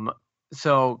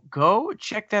 So go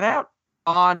check that out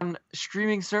on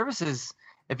streaming services.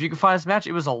 If you can find this match,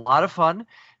 it was a lot of fun.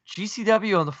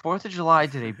 GCW on the 4th of July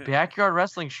did a backyard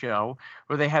wrestling show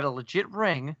where they had a legit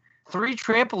ring, 3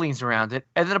 trampolines around it,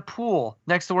 and then a pool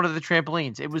next to one of the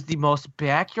trampolines. It was the most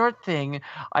backyard thing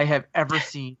I have ever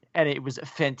seen, and it was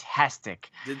fantastic.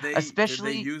 Did they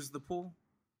use the pool?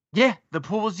 Yeah, the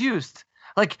pool was used.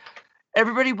 Like,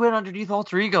 everybody went underneath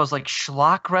alter egos. Like,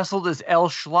 Schlock wrestled as El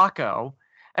Schlocko,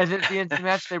 and then at the end of the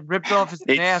match, they ripped off his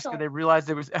mask, and they realized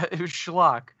it was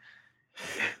Schlock.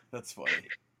 That's funny.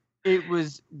 It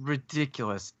was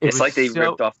ridiculous. It's like they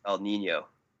ripped off El Nino.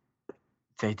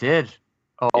 They did.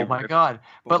 Oh my god!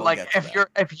 But like,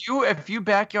 if you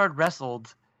backyard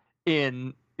wrestled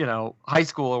in high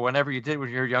school or whenever you did when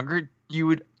you were younger, you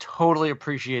would totally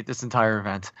appreciate this entire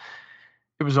event.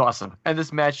 It was awesome, and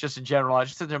this match just in general, I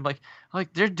just sit there, I'm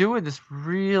like they're doing this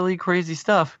really crazy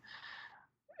stuff,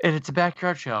 and it's a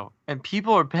backyard show, and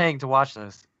people are paying to watch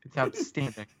this. It's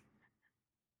outstanding.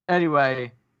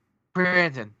 Anyway,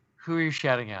 Brandon, who are you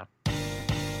shouting out?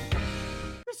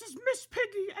 This is Miss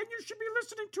Piggy, and you should be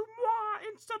listening to moi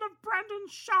instead of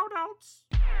Brandon's shout-outs.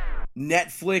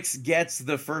 Netflix gets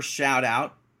the first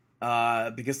shout-out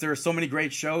because there are so many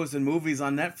great shows and movies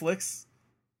on Netflix.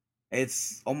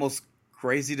 It's almost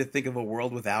crazy to think of a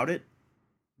world without it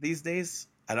these days.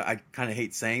 I kind of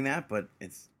hate saying that, but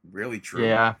it's really true.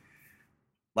 Yeah.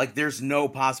 Like, there's no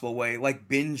possible way. Like,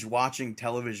 binge watching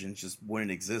television just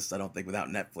wouldn't exist, I don't think, without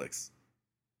Netflix.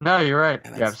 No, you're right.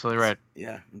 You're absolutely right.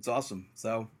 Yeah, it's awesome.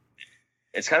 So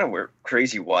it's kind of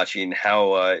crazy watching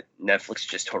how Netflix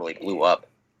just totally blew up.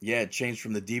 Yeah, it changed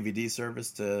from the DVD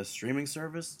service to streaming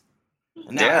service.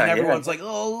 And now and everyone's like,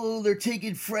 oh, they're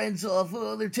taking Friends off.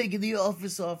 Oh, they're taking The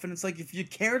Office off. And it's like, if you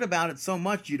cared about it so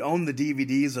much, you'd own the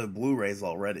DVDs or Blu-rays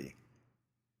already.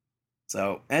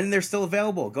 So, and they're still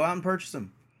available. Go out and purchase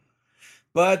them.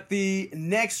 But the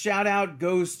next shout out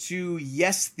goes to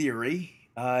Yes Theory.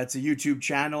 It's a YouTube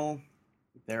channel.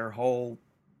 Their whole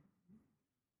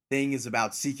thing is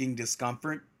about seeking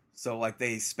discomfort. So, like,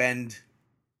 they spend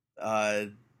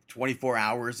 24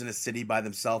 hours in a city by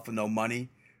themselves with no money,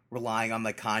 relying on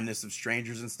the kindness of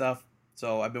strangers and stuff.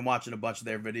 So I've been watching a bunch of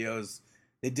their videos.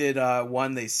 They did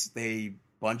one, they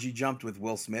bungee jumped with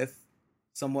Will Smith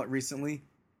somewhat recently.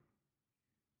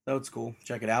 So it's cool.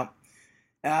 Check it out.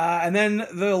 And then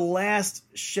the last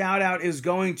shout out is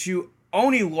going to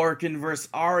Oni Lorcan versus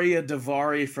Arya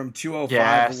Davari from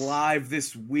 205 Live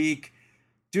this week.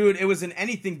 Dude, it was an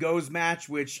Anything Goes match,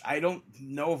 which I don't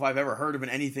know if I've ever heard of an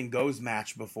Anything Goes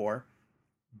match before.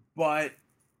 But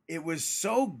it was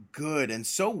so good and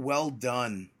so well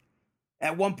done.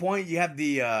 At one point, you have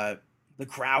the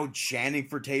crowd chanting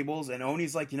for tables, and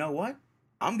Oni's like, you know what?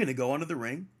 I'm going to go under the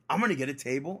ring. I'm going to get a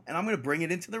table, and I'm going to bring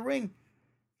it into the ring.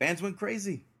 Fans went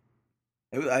crazy.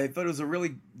 I thought it was a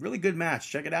really, really good match.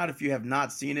 Check it out if you have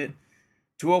not seen it.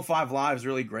 205 Live is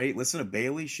really great. Listen to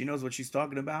Bailey. She knows what she's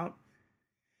talking about.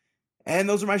 And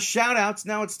those are my shout-outs.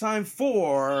 Now it's time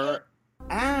for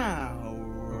our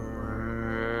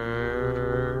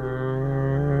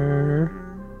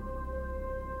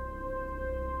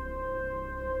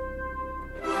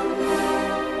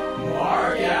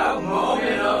Mark Out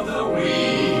Moment of the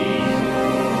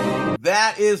Week.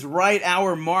 That is right,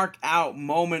 our Mark Out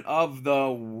Moment of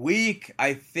the Week.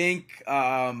 I think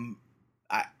I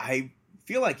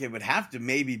feel like it would have to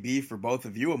maybe be for both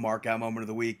of you a Mark Out Moment of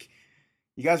the Week.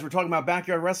 You guys were talking about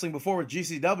backyard wrestling before with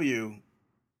GCW.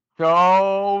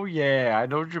 Oh, yeah. I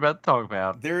know what you're about to talk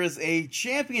about. There is a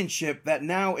championship that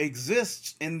now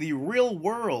exists in the real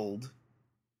world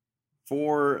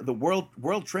for the World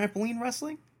Trampoline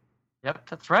Wrestling. Yep,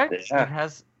 that's right. Yeah.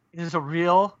 It is a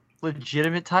real,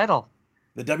 legitimate title.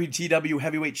 The WTW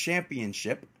Heavyweight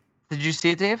Championship. Did you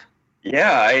see it, Dave?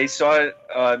 Yeah, I saw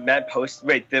Matt post.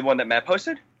 Wait, the one that Matt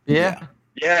posted? Yeah.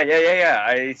 Yeah.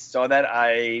 I saw that.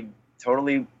 I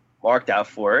totally marked out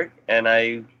for it, and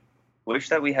I wish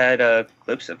that we had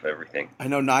clips of everything. I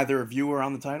know neither of you were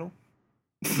on the title.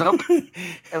 Nope.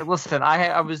 And listen,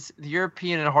 I was the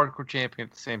European and hardcore champion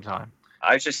at the same time.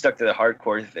 I just stuck to the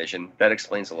hardcore division. That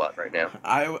explains a lot right now.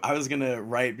 I was gonna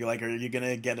be like, are you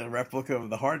gonna get a replica of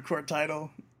the hardcore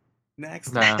title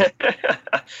next? No.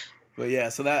 But yeah,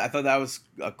 so I thought that was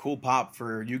a cool pop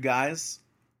for you guys.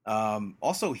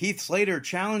 Also, Heath Slater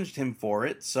challenged him for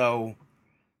it, so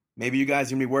maybe you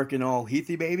guys are gonna be working all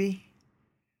Heathy baby.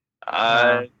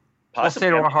 We'll stay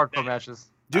to our hardcore matches.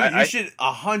 Dude, you should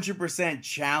 100%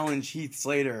 challenge Heath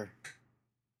Slater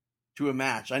to a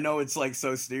match. I know it's like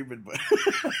so stupid, but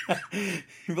you'd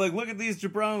be like, look at these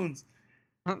jabrones.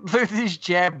 Look at these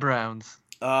jabrowns.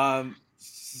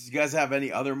 You guys have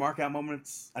any other mark out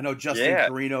moments? I know Justin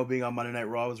Carino being on Monday Night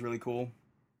Raw was really cool.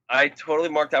 I totally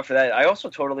marked out for that. I also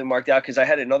totally marked out because I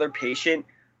had another patient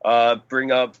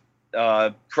bring up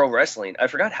pro wrestling. I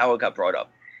forgot how it got brought up.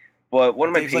 But one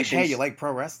of my patients... like, hey, you like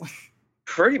pro wrestling?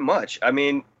 Pretty much. I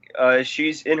mean,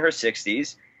 she's in her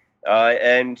 60s,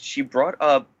 and she brought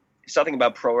up something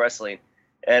about pro wrestling,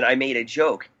 and I made a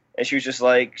joke, and she was just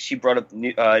like, she brought up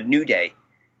New Day,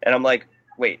 and I'm like,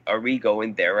 wait, are we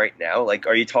going there right now? Like,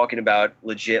 are you talking about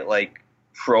legit, like,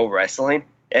 pro wrestling?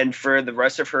 And for the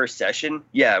rest of her session,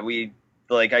 yeah, I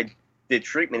did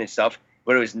treatment and stuff,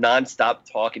 but it was nonstop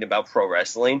talking about pro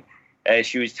wrestling. And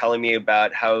she was telling me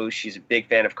about how she's a big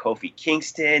fan of Kofi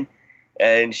Kingston.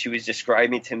 And she was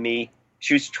describing to me,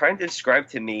 she was trying to describe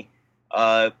to me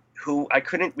who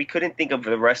we couldn't think of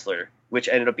the wrestler, which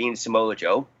ended up being Samoa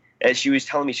Joe. And she was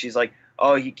telling me, she's like,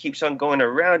 oh, he keeps on going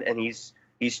around and he's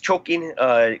choking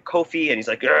Kofi and he's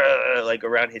like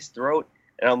around his throat.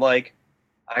 And I'm like,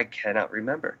 I cannot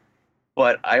remember.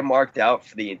 But I marked out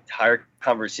for the entire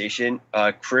conversation.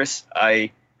 Chris,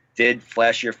 I did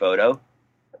flash your photo.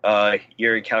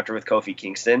 Your encounter with Kofi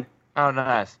Kingston. Oh,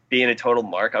 nice. Being a total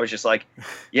mark. I was just like,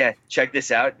 yeah, check this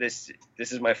out. This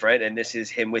is my friend, and this is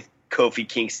him with Kofi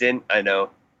Kingston. I know.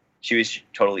 She was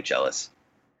totally jealous.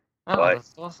 Oh,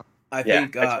 that's awesome. I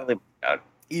think I totally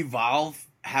Evolve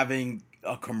having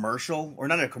a commercial, or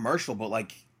not a commercial, but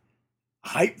like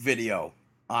hype video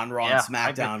on Raw and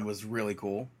SmackDown was really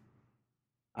cool.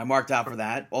 I marked out for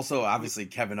that. Also, obviously,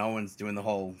 Kevin Owens doing the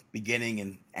whole beginning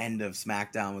and end of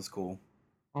SmackDown was cool.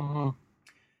 Mm-hmm.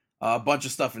 A bunch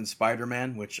of stuff in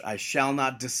Spider-Man, which I shall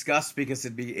not discuss because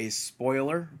it'd be a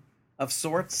spoiler of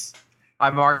sorts. I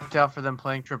marked out for them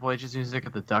playing Triple H's music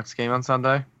at the Ducks game on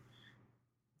Sunday.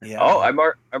 Yeah. Oh, I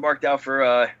marked out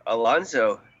for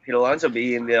Pete Alonso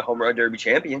being the home run derby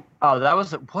champion. Oh,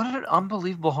 what an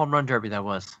unbelievable home run derby that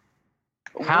was.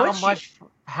 How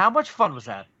much fun was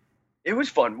that? It was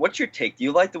fun. What's your take? Do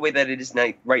you like the way that it is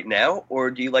right now, or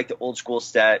do you like the old school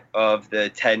stat of the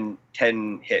 10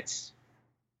 hits?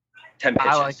 10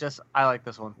 pitches. I like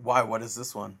this one. Why? What is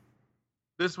this one?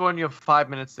 This one, you have 5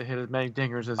 minutes to hit as many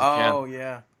dingers as you can. Oh,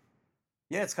 yeah.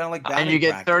 Yeah, it's kind of like batting and you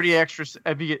get practice. 30 extra.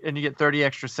 And you get 30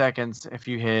 extra seconds if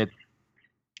you hit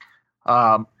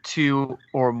 2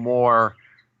 or more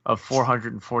of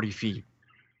 440 feet.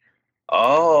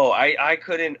 Oh, I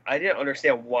didn't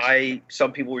understand why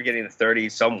some people were getting the 30,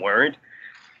 some weren't.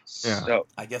 Yeah. So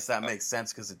I guess that makes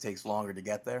sense because it takes longer to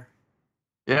get there.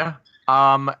 Yeah.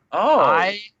 Oh.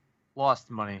 I lost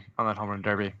money on that home run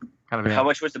derby. How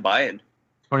much was the buy-in?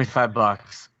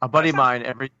 $25. A buddy of mine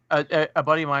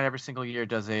every single year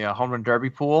does a home run derby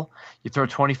pool. You throw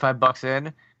 $25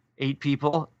 in, 8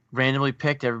 people randomly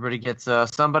picked. Everybody gets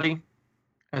somebody,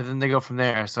 and then they go from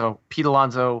there. So Pete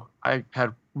Alonso, I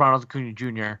had Ronald Acuna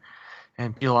Jr.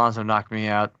 and Pete Alonso knocked me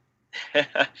out. And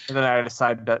then I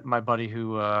decided that my buddy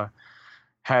who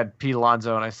had Pete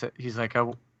Alonso, and I said, he's like,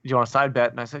 "Oh, you want a side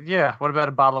bet?" And I said, "Yeah. What about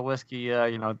a bottle of whiskey?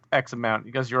 X amount."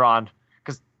 He goes, "You're on."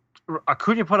 Because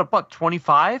Acuna put up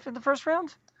 25 in the first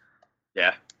round.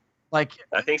 Yeah. Like,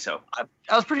 I think so.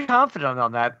 I was pretty confident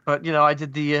on that, but I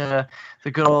did the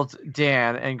good old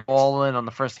Dan and go all in on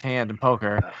the first hand in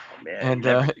poker, man,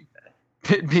 and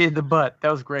hit me in the butt.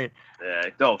 That was great.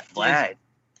 No, flat,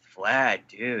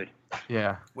 dude.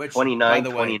 Yeah. Which 29, by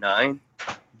the 29. Way,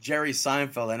 Jerry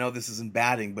Seinfeld. I know this isn't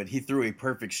batting, but he threw a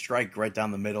perfect strike right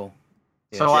down the middle.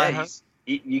 So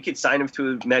you could sign him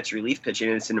to a Mets relief pitching,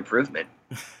 and it's an improvement.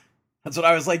 That's what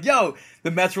I was like, yo, the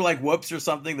Mets were like whoops or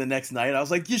something the next night. I was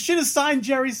like, you should have signed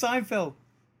Jerry Seinfeld.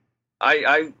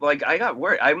 I got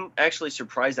worried. I'm actually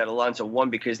surprised that Alonso won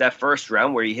because that first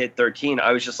round where he hit 13,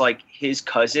 I was just like, his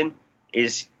cousin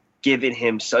is giving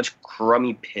him such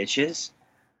crummy pitches.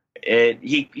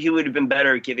 He would have been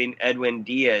better giving Edwin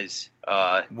Diaz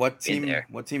what team in there.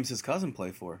 What team's his cousin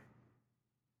play for?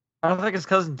 I don't think his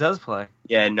cousin does play.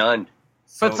 Yeah, none.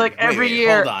 So it's like every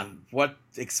year. Hold on.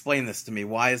 Explain this to me.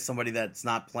 Why is somebody that's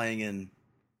not playing in?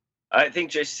 I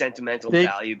think just sentimental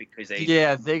value because they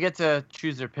get to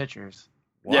choose their pitchers.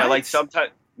 What? Yeah, like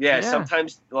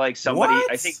sometimes like somebody What?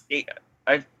 I think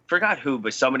I forgot who,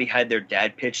 but somebody had their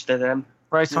dad pitch to them.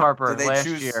 Bryce Harper last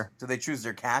choose, year. Do they choose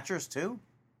their catchers too?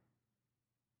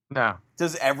 No.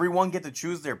 Does everyone get to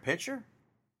choose their pitcher?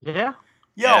 Yeah.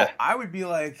 Yo, I would be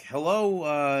like, hello,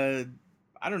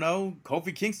 I don't know,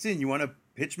 Kofi Kingston, you want to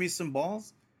pitch me some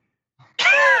balls?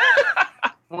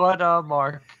 What,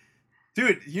 Mark?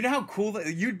 Dude, you know how cool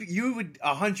that you would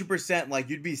 100% like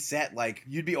you'd be set, like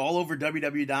you'd be all over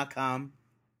WWE.com.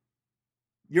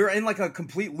 You're in like a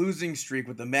complete losing streak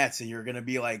with the Mets, and you're gonna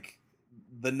be like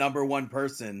the number one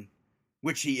person,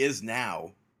 which he is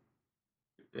now.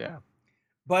 Yeah.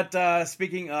 But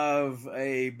speaking of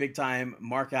a big time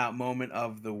mark out moment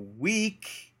of the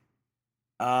week,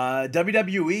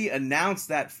 WWE announced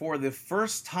that for the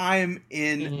first time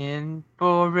in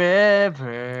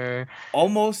forever,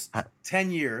 almost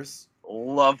 10 years.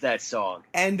 Love that song.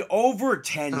 And over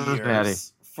 10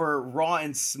 years for Raw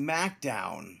and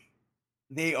SmackDown,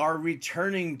 they are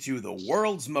returning to the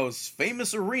world's most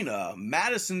famous arena,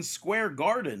 Madison Square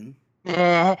Garden,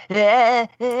 for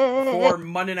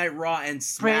Monday Night Raw and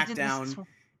SmackDown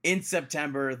in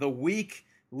September, the week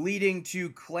leading to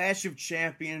Clash of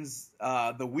Champions,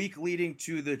 the week leading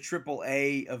to the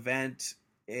AAA event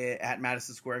at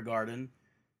Madison Square Garden.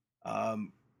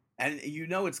 And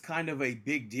it's kind of a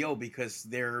big deal because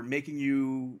they're making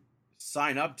you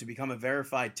sign up to become a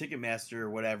verified Ticketmaster or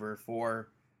whatever for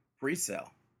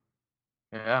pre-sale.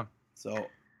 Yeah. So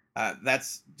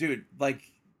that's, dude, like,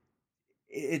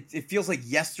 it feels like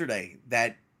yesterday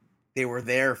that they were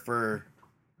there for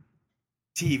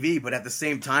TV, but at the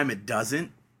same time it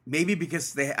doesn't. Maybe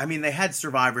because they had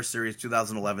Survivor Series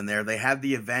 2011 there. They had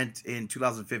the event in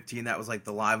 2015 that was like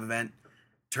the live event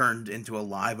turned into a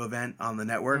live event on the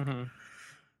network. Mm-hmm.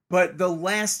 But the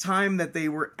last time that they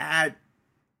were at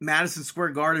Madison Square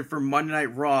Garden for Monday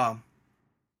Night Raw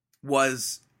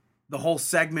was the whole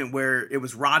segment where it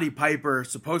was Roddy Piper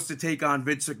supposed to take on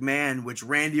Vince McMahon, which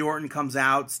Randy Orton comes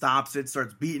out, stops it,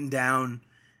 starts beating down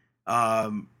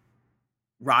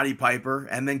Roddy Piper,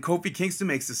 and then Kofi Kingston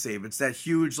makes the save. It's that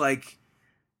huge, like,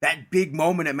 that big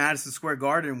moment at Madison Square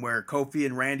Garden where Kofi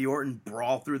and Randy Orton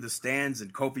brawl through the stands,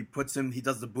 and Kofi he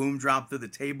does the boom drop through the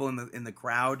table in the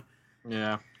crowd.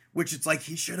 Yeah. Which it's like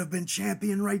he should have been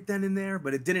champion right then and there,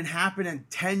 but it didn't happen. And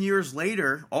 10 years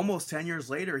later, almost 10 years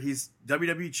later, he's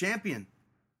WWE champion.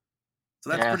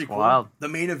 So that's pretty cool. Wild. The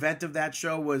main event of that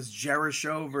show was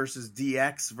Jericho versus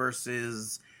DX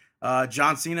versus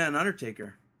John Cena and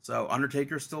Undertaker. So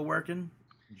Undertaker's still working.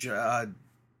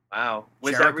 Wow.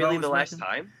 Was Jericho that really the was last working?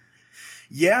 time?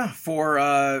 Yeah, for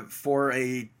a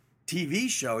TV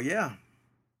show, yeah.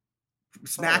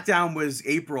 SmackDown was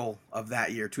April of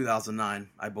that year, 2009,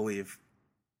 I believe.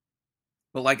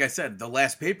 But like I said, the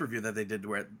last pay-per-view that they did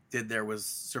there was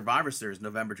Survivor Series,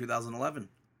 November 2011.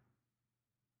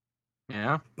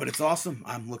 Yeah. But it's awesome.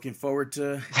 I'm looking forward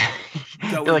to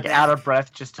You're like out of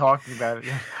breath just talking about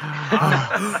it.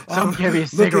 Someone give me a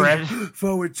cigarette. Looking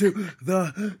forward to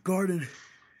the Garden.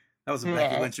 That was a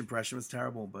Becky Lynch impression. It was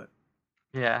terrible, but...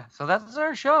 Yeah, so that's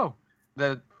our show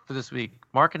for this week.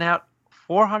 Marking Out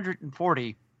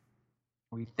 440.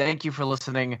 We thank you for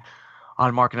listening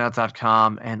on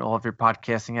markingout.com and all of your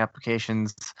podcasting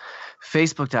applications.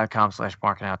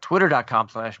 Facebook.com/markingout,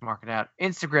 Twitter.com/markingout,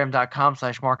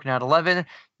 Instagram.com/markingout11,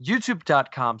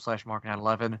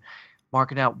 YouTube.com/markingout11,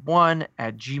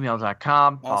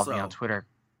 markingout1@gmail.com. Follow me on Twitter.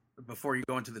 Before you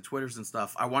go into the Twitters and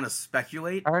stuff, I want to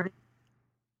speculate.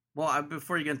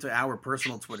 Before you get into our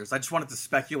personal Twitters, I just wanted to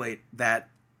speculate that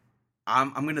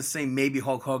I'm going to say maybe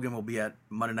Hulk Hogan will be at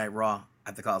Monday Night Raw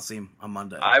at the Coliseum on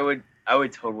Monday. I would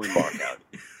totally mark out.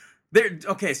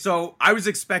 Okay, so I was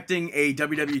expecting a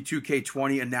WWE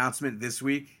 2K20 announcement this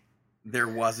week. There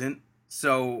wasn't.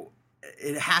 So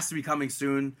it has to be coming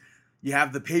soon. You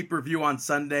have the pay-per-view on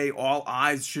Sunday. All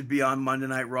eyes should be on Monday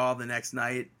Night Raw the next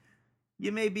night.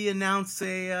 You maybe announce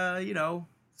a,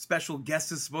 special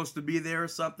guest is supposed to be there or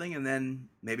something, and then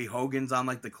maybe Hogan's on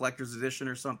like the collector's edition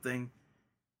or something.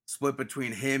 Split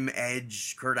between him,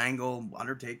 Edge, Kurt Angle,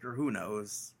 Undertaker, who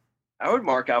knows? I would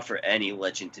mark out for any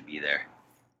legend to be there.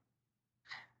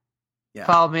 Yeah.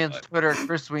 Follow me on Twitter,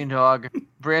 Chris Weendog.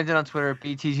 Brandon on Twitter,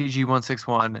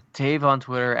 BTTG161. Dave on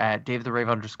Twitter at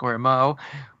DaveTheRave_MO.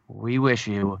 We wish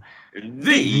you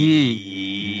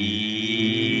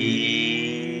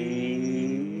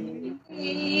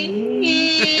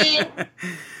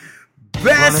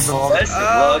best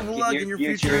of luck in your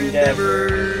future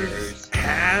endeavors.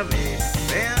 Have a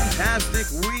fantastic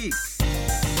week.